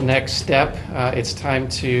logical next step, it's time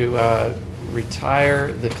to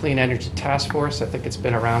retire the Clean Energy Task Force. I think it's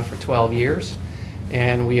been around for 12 years.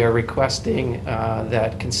 And we are requesting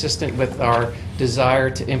that, consistent with our desire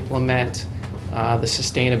to implement the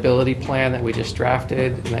sustainability plan that we just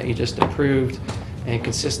drafted and that you just approved, and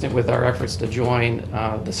consistent with our efforts to join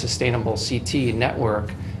the Sustainable CT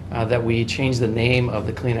network, that we change the name of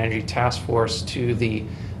the Clean Energy Task Force to the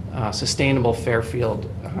Sustainable Fairfield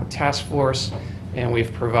Task Force, and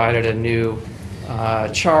we've provided a new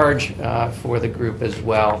charge for the group as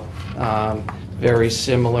well, very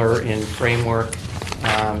similar in framework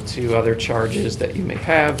to other charges that you may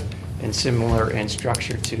have, and similar in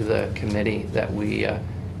structure to the committee that we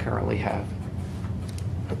currently have.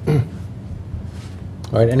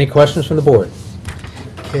 All right, any questions from the board?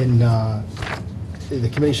 The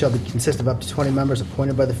committee shall consist of up to 20 members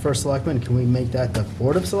appointed by the first selectman. Can we make that the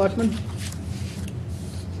Board of Selectmen?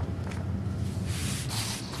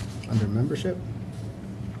 Under membership?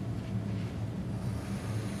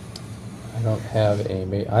 I don't have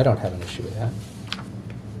an issue with that.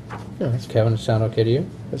 Yeah, Does Kevin sound okay to you?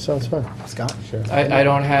 that sounds fine. Scott? Sure. I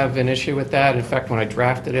don't have an issue with that. In fact, when I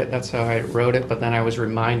drafted it, that's how I wrote it, but then I was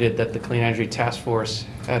reminded that the Clean Energy Task Force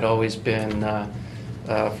had always been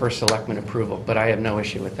first selectman approval, but I have no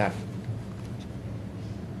issue with that.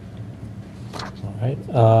 All right.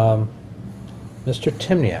 Mr.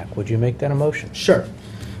 Timniak, would you make that a motion? Sure.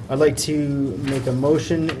 I'd like to make a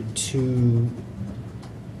motion to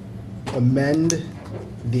amend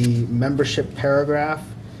the membership paragraph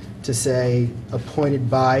to say appointed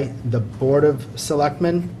by the Board of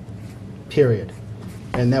Selectmen, period.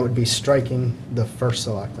 And that would be striking the first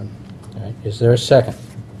selectman. All right. Is there a second?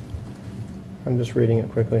 I'm just reading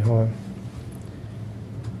it quickly, hold on.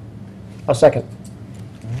 I'll second.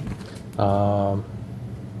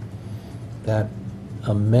 That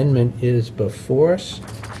amendment is before us.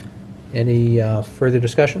 Any further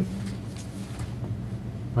discussion?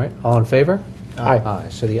 All right, all in favor? Aye. Aye,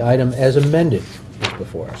 so the item as amended is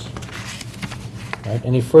before us. All right,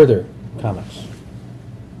 any further comments?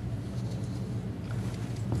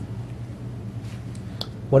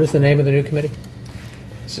 What is the name of the new committee?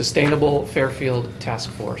 Sustainable Fairfield Task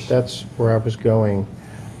Force. That's where I was going.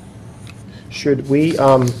 Should we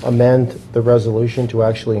amend the resolution to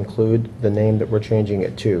actually include the name that we're changing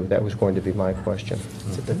it to? That was going to be my question.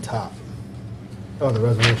 It's at the top. Oh, the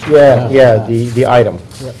resolution. Yeah, the item.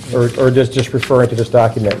 Yep. Or just referring to this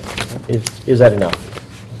document. Is that enough?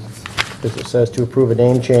 Because it says to approve a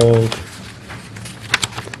name change.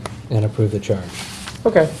 And approve the charge.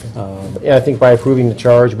 Okay. Yeah, I think by approving the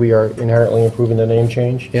charge, we are inherently approving the name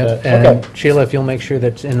change. Yep, Okay. and Sheila, if you'll make sure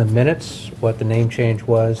that's in the minutes, what the name change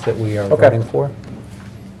was that we are Okay. voting for,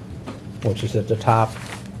 which is at the top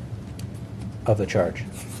of the charge.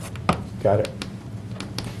 Got it.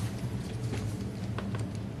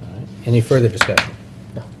 Any further discussion?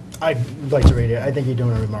 I'd like to read it. I think you're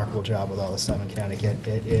doing a remarkable job with all this stuff in Connecticut.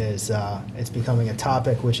 It is, it's becoming a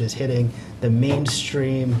topic which is hitting the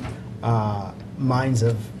mainstream minds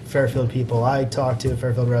of Fairfield people I talk to,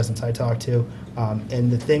 Fairfield residents I talk to,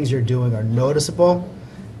 and the things you're doing are noticeable,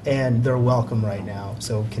 and they're welcome right now.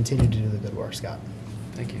 So continue to do the good work, Scott.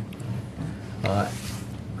 Thank you. All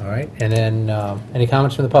right, and then, any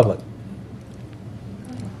comments from the public?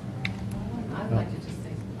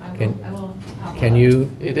 Can you,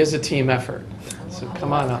 It is a team effort, so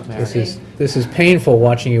come on up, Mary. this is painful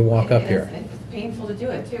watching you walk up here. It's painful to do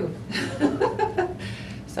it, too.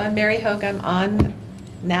 So I'm Mary Hogue. I'm on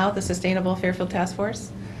now the Sustainable Fairfield Task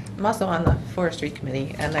Force. I'm also on the Forestry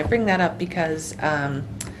Committee, and I bring that up because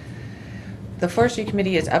the Forestry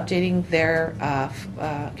Committee is updating their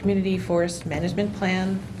Community Forest Management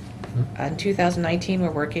Plan. In 2019,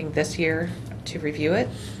 we're working this year to review it.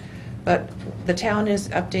 But the town is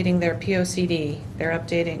updating their POCD.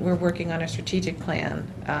 We're working on a strategic plan.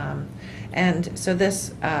 And so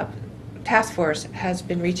this task force has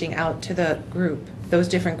been reaching out to the group, those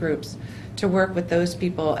different groups, to work with those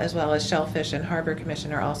people, as well as Shellfish and Harbor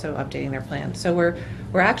Commission are also updating their plans. So we're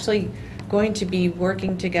actually going to be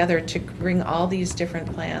working together to bring all these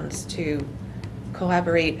different plans to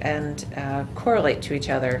collaborate and correlate to each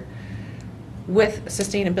other with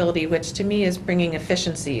sustainability, which to me is bringing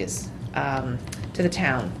efficiencies to the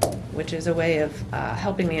town, which is a way of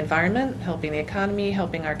helping the environment, helping the economy,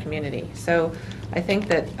 helping our community. So I think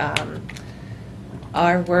that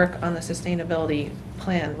our work on the sustainability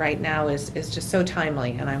plan right now is just so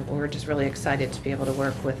timely, and we're just really excited to be able to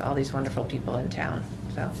work with all these wonderful people in town.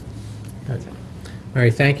 So that's it.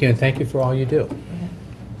 Mary, thank you, and thank you for all you do.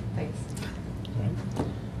 Thanks.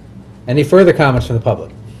 Any further comments from the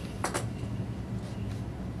public?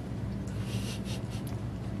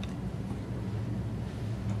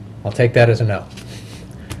 I'll take that as a no.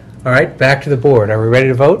 All right, back to the board. Are we ready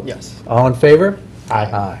to vote? Yes. All in favor? Aye.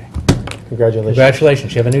 Aye. Congratulations.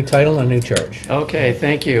 Congratulations. You have a new title and a new charge. Okay,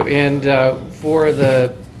 thank you. And for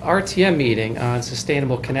the RTM meeting on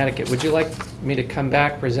Sustainable Connecticut, would you like me to come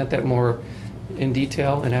back, present that more in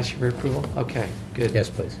detail, and ask you for approval? Okay, good.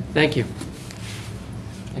 Yes, please. Thank you.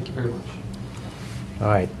 Thank you very much. All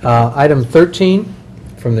right. Item 13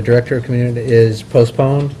 from the Director of Community is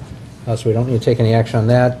postponed, so we don't need to take any action on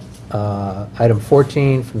that. Item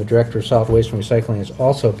 14 from the Director of Solid Waste and Recycling is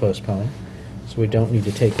also postponed, so we don't need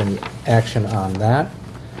to take any action on that.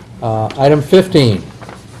 Item 15,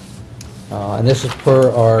 and this is per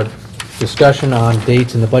our discussion on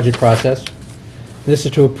dates in the budget process. This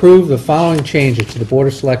is to approve the following changes to the Board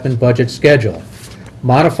of Selectmen budget schedule.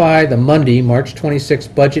 Modify the Monday, March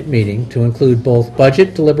 26th budget meeting to include both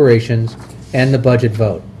budget deliberations and the budget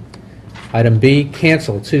vote. Item B,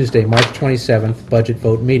 cancel Tuesday, March 27th budget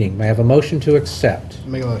vote meeting. May I have a motion to accept?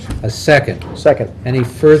 Make a motion. A second. Second. Any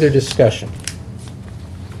further discussion?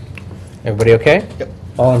 Everybody okay? Yep.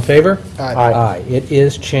 All in favor? Aye. Aye. It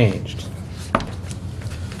is changed.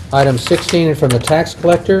 Item 16 from the tax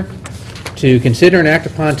collector, to consider and act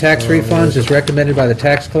upon tax refunds as recommended by the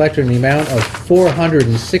tax collector in the amount of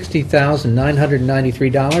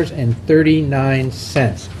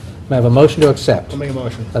 $460,993.39. May I have a motion to accept? I'll make a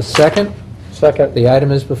motion. A second? Second. The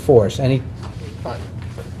item is before us. Any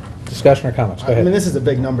discussion or comments? Go I mean, ahead. this is a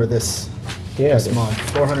big number this Yeah, it is. month,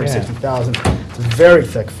 460,000. It's a very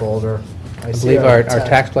thick folder. I believe our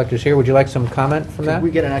tax collector's here. Would you like some comment from that? Could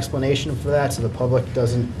we get an explanation for that so the public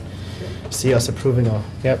doesn't see us approving a...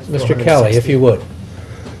 Yep, Mr. Kelly, if you would.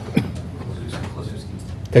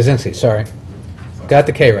 Kaczynski, sorry. Got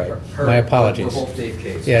the K right. My apologies. We're both Dave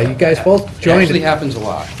K's. Yeah, you guys both It joined. actually happens a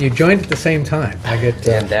lot. You joined at the same time. I get.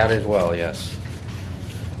 And that as well, yes.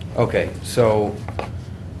 Okay, so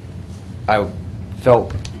I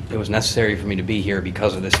felt it was necessary for me to be here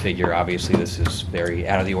because of this figure. Obviously, this is very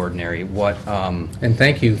out of the ordinary. What? And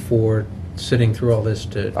thank you for sitting through all this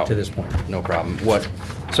to this point. No problem.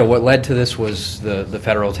 So what led to this was the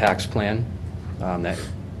federal tax plan that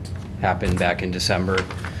happened back in December.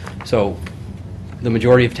 So the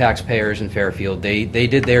majority of taxpayers in Fairfield, they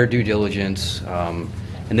did their due diligence, and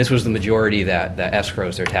this was the majority that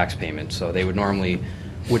escrows their tax payments. So they would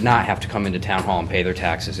not have to come into town hall and pay their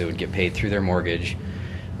taxes. It would get paid through their mortgage.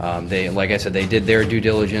 Like I said, they did their due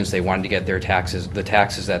diligence. They wanted to get their taxes, the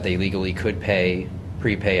taxes that they legally could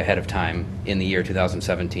prepay ahead of time in the year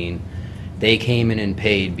 2017. They came in and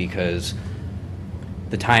paid because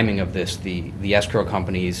the timing of this, the escrow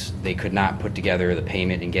companies, they could not put together the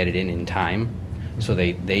payment and get it in time. So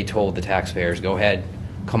they told the taxpayers, go ahead,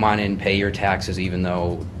 come on in, pay your taxes, even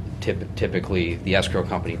though typically the escrow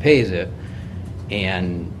company pays it.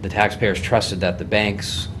 And the taxpayers trusted that the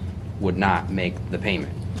banks would not make the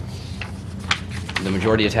payment. The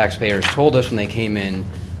majority of taxpayers told us when they came in,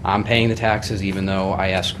 I'm paying the taxes even though I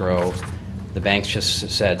escrow. The banks just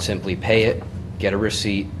said simply pay it, get a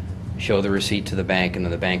receipt, show the receipt to the bank, and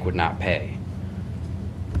then the bank would not pay.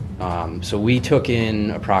 So we took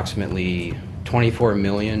in approximately $24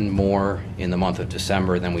 million more in the month of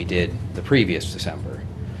December than we did the previous December.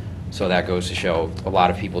 So that goes to show a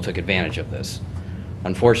lot of people took advantage of this.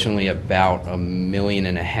 Unfortunately, about $1.5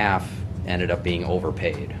 million ended up being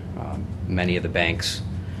overpaid. Many of the banks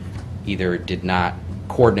either did not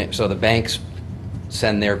coordinate, so the banks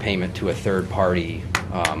send their payment to a third-party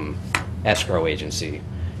escrow agency,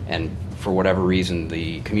 and for whatever reason,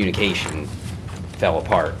 the communication fell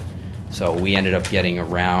apart. So we ended up getting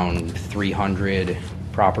around 300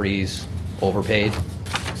 properties overpaid,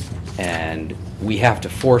 and we have to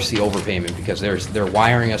force the overpayment because they're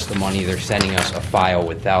wiring us the money, they're sending us a file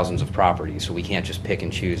with thousands of properties, so we can't just pick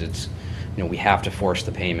and choose. It's, we have to force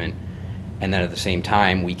the payment, and then at the same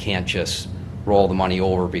time, we can't just roll the money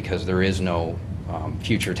over because there is no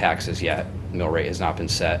future taxes yet. Mill rate has not been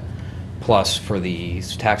set. Plus, for the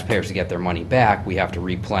taxpayers to get their money back, we have to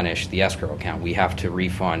replenish the escrow account. We have to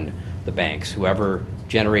refund the banks. Whoever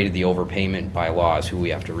generated the overpayment by law is who we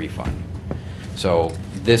have to refund. So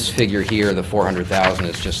this figure here, the 400,000,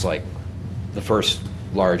 is just like the first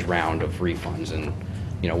large round of refunds. And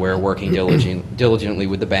we're working diligently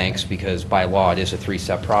with the banks because by law it is a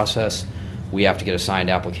three-step process. We have to get a signed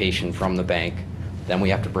application from the bank. Then we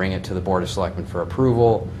have to bring it to the Board of Selectmen for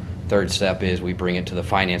approval. Third step is we bring it to the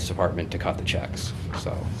Finance Department to cut the checks.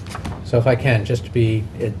 So if I can, just to be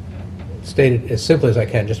stated as simply as I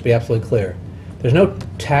can, just to be absolutely clear, there's no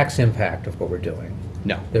tax impact of what we're doing.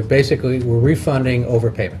 No. They're basically, we're refunding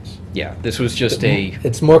overpayments. Yeah, this was just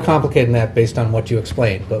It's more complicated than that based on what you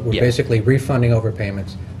explained, but we're basically refunding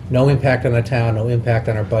overpayments. No impact on the town, no impact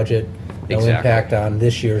on our budget, no impact on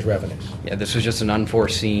this year's revenues. Yeah, this was just an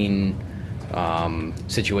unforeseen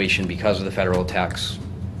situation because of the federal tax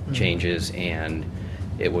changes, and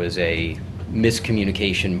it was a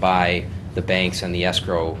miscommunication by the banks and the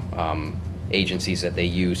escrow agencies that they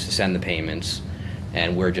use to send the payments,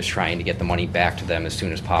 and we're just trying to get the money back to them as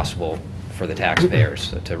soon as possible for the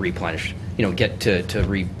taxpayers to replenish,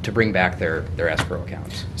 to bring back their escrow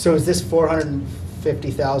accounts. So is this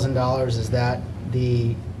 $450,000, is that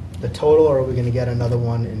the total, or are we going to get another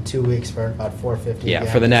one in 2 weeks for about $450,000? Yeah,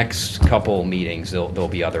 for the next couple meetings, there'll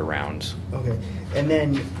be other rounds. Okay. And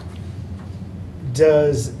then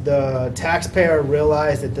does the taxpayer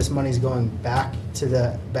realize that this money's going back to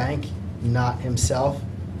the bank, not himself?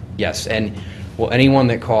 Yes, and anyone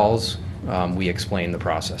that calls, we explain the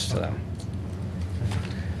process to them.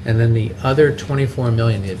 And then the other 24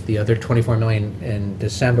 million, the other 24 million in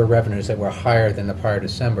December revenues that were higher than the prior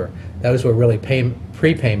December, those were really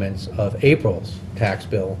prepayments of April's tax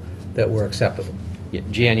bill that were acceptable. Yeah,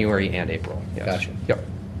 January and April, yes. Gotcha. Yep.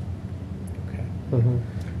 Mm-hmm.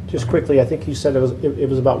 Just quickly, I think you said it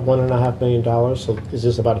was about $1.5 million, so is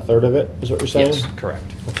this about a third of it, is what you're saying? Yes,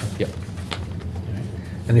 correct. Okay. Yep.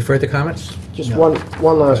 Any further comments? Just one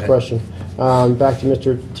last question. Back to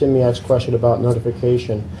Mr. Timiak's question about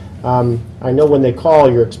notification. I know when they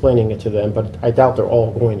call, you're explaining it to them, but I doubt they're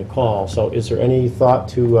all going to call. So is there any thought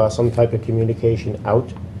to some type of communication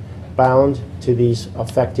outbound to these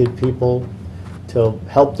affected people to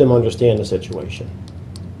help them understand the situation?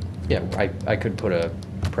 Yeah, I could put a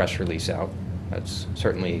press release out. That's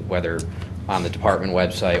certainly whether on the department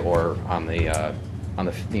website or on the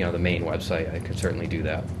the main website. I could certainly do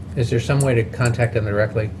that. Is there some way to contact them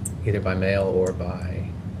directly, either by mail or by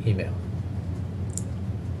email?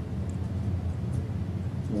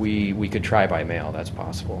 We could try by mail. That's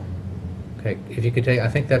possible. Okay, if you could take, I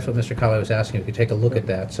think that's what Mr. Colley was asking, if you could take a look at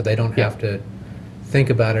that, so they don't have to think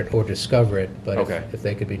about it or discover it, but if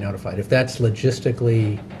they could be notified. If that's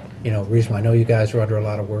logistically, reasonable, I know you guys are under a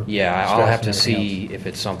lot of work. Yeah, I'll have to see if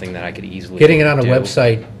it's something that I could easily Getting it on a do.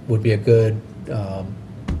 website would be a good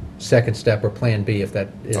second step or plan B if that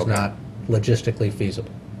is not logistically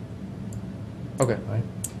feasible. Okay. All right,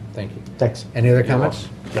 thank you. Thanks. Any other comments?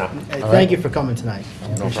 No. Hey, All thank right. you for coming tonight.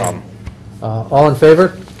 No problem. All in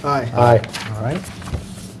favor? Aye. Aye. All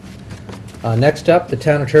right. Next up, the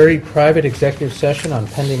town attorney, private executive session on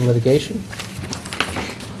pending litigation.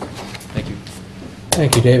 Thank you.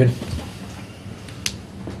 Thank you, David.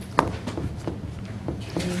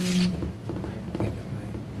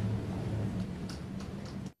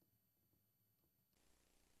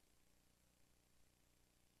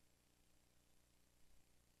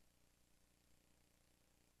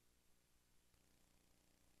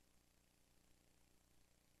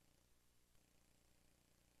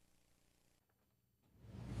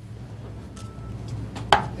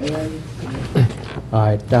 All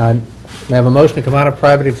right, may I have a motion to come out of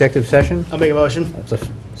private executive session? I'll make a motion. That's a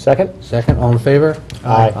Second? second, all in favor?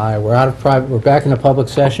 Aye. Aye, we're out of private, we're back in the public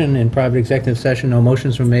session. In private executive session, no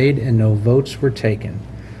motions were made and no votes were taken.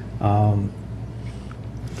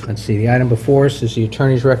 Let's see, the item before us is the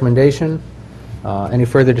attorney's recommendation. Any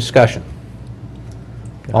further discussion?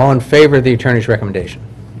 All in favor of the attorney's recommendation?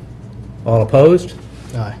 All opposed?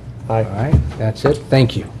 Aye. All right, that's it,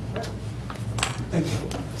 thank you.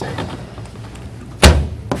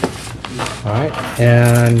 All right,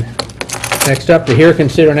 and next up, to hear,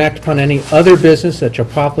 consider, and act upon any other business that shall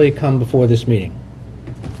properly come before this meeting.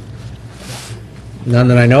 None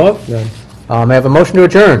that I know of? None. May I have a motion to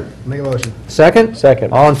adjourn? Make a motion. Second?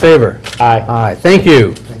 Second. All in favor? Aye. Aye, thank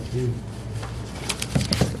you. Thank you.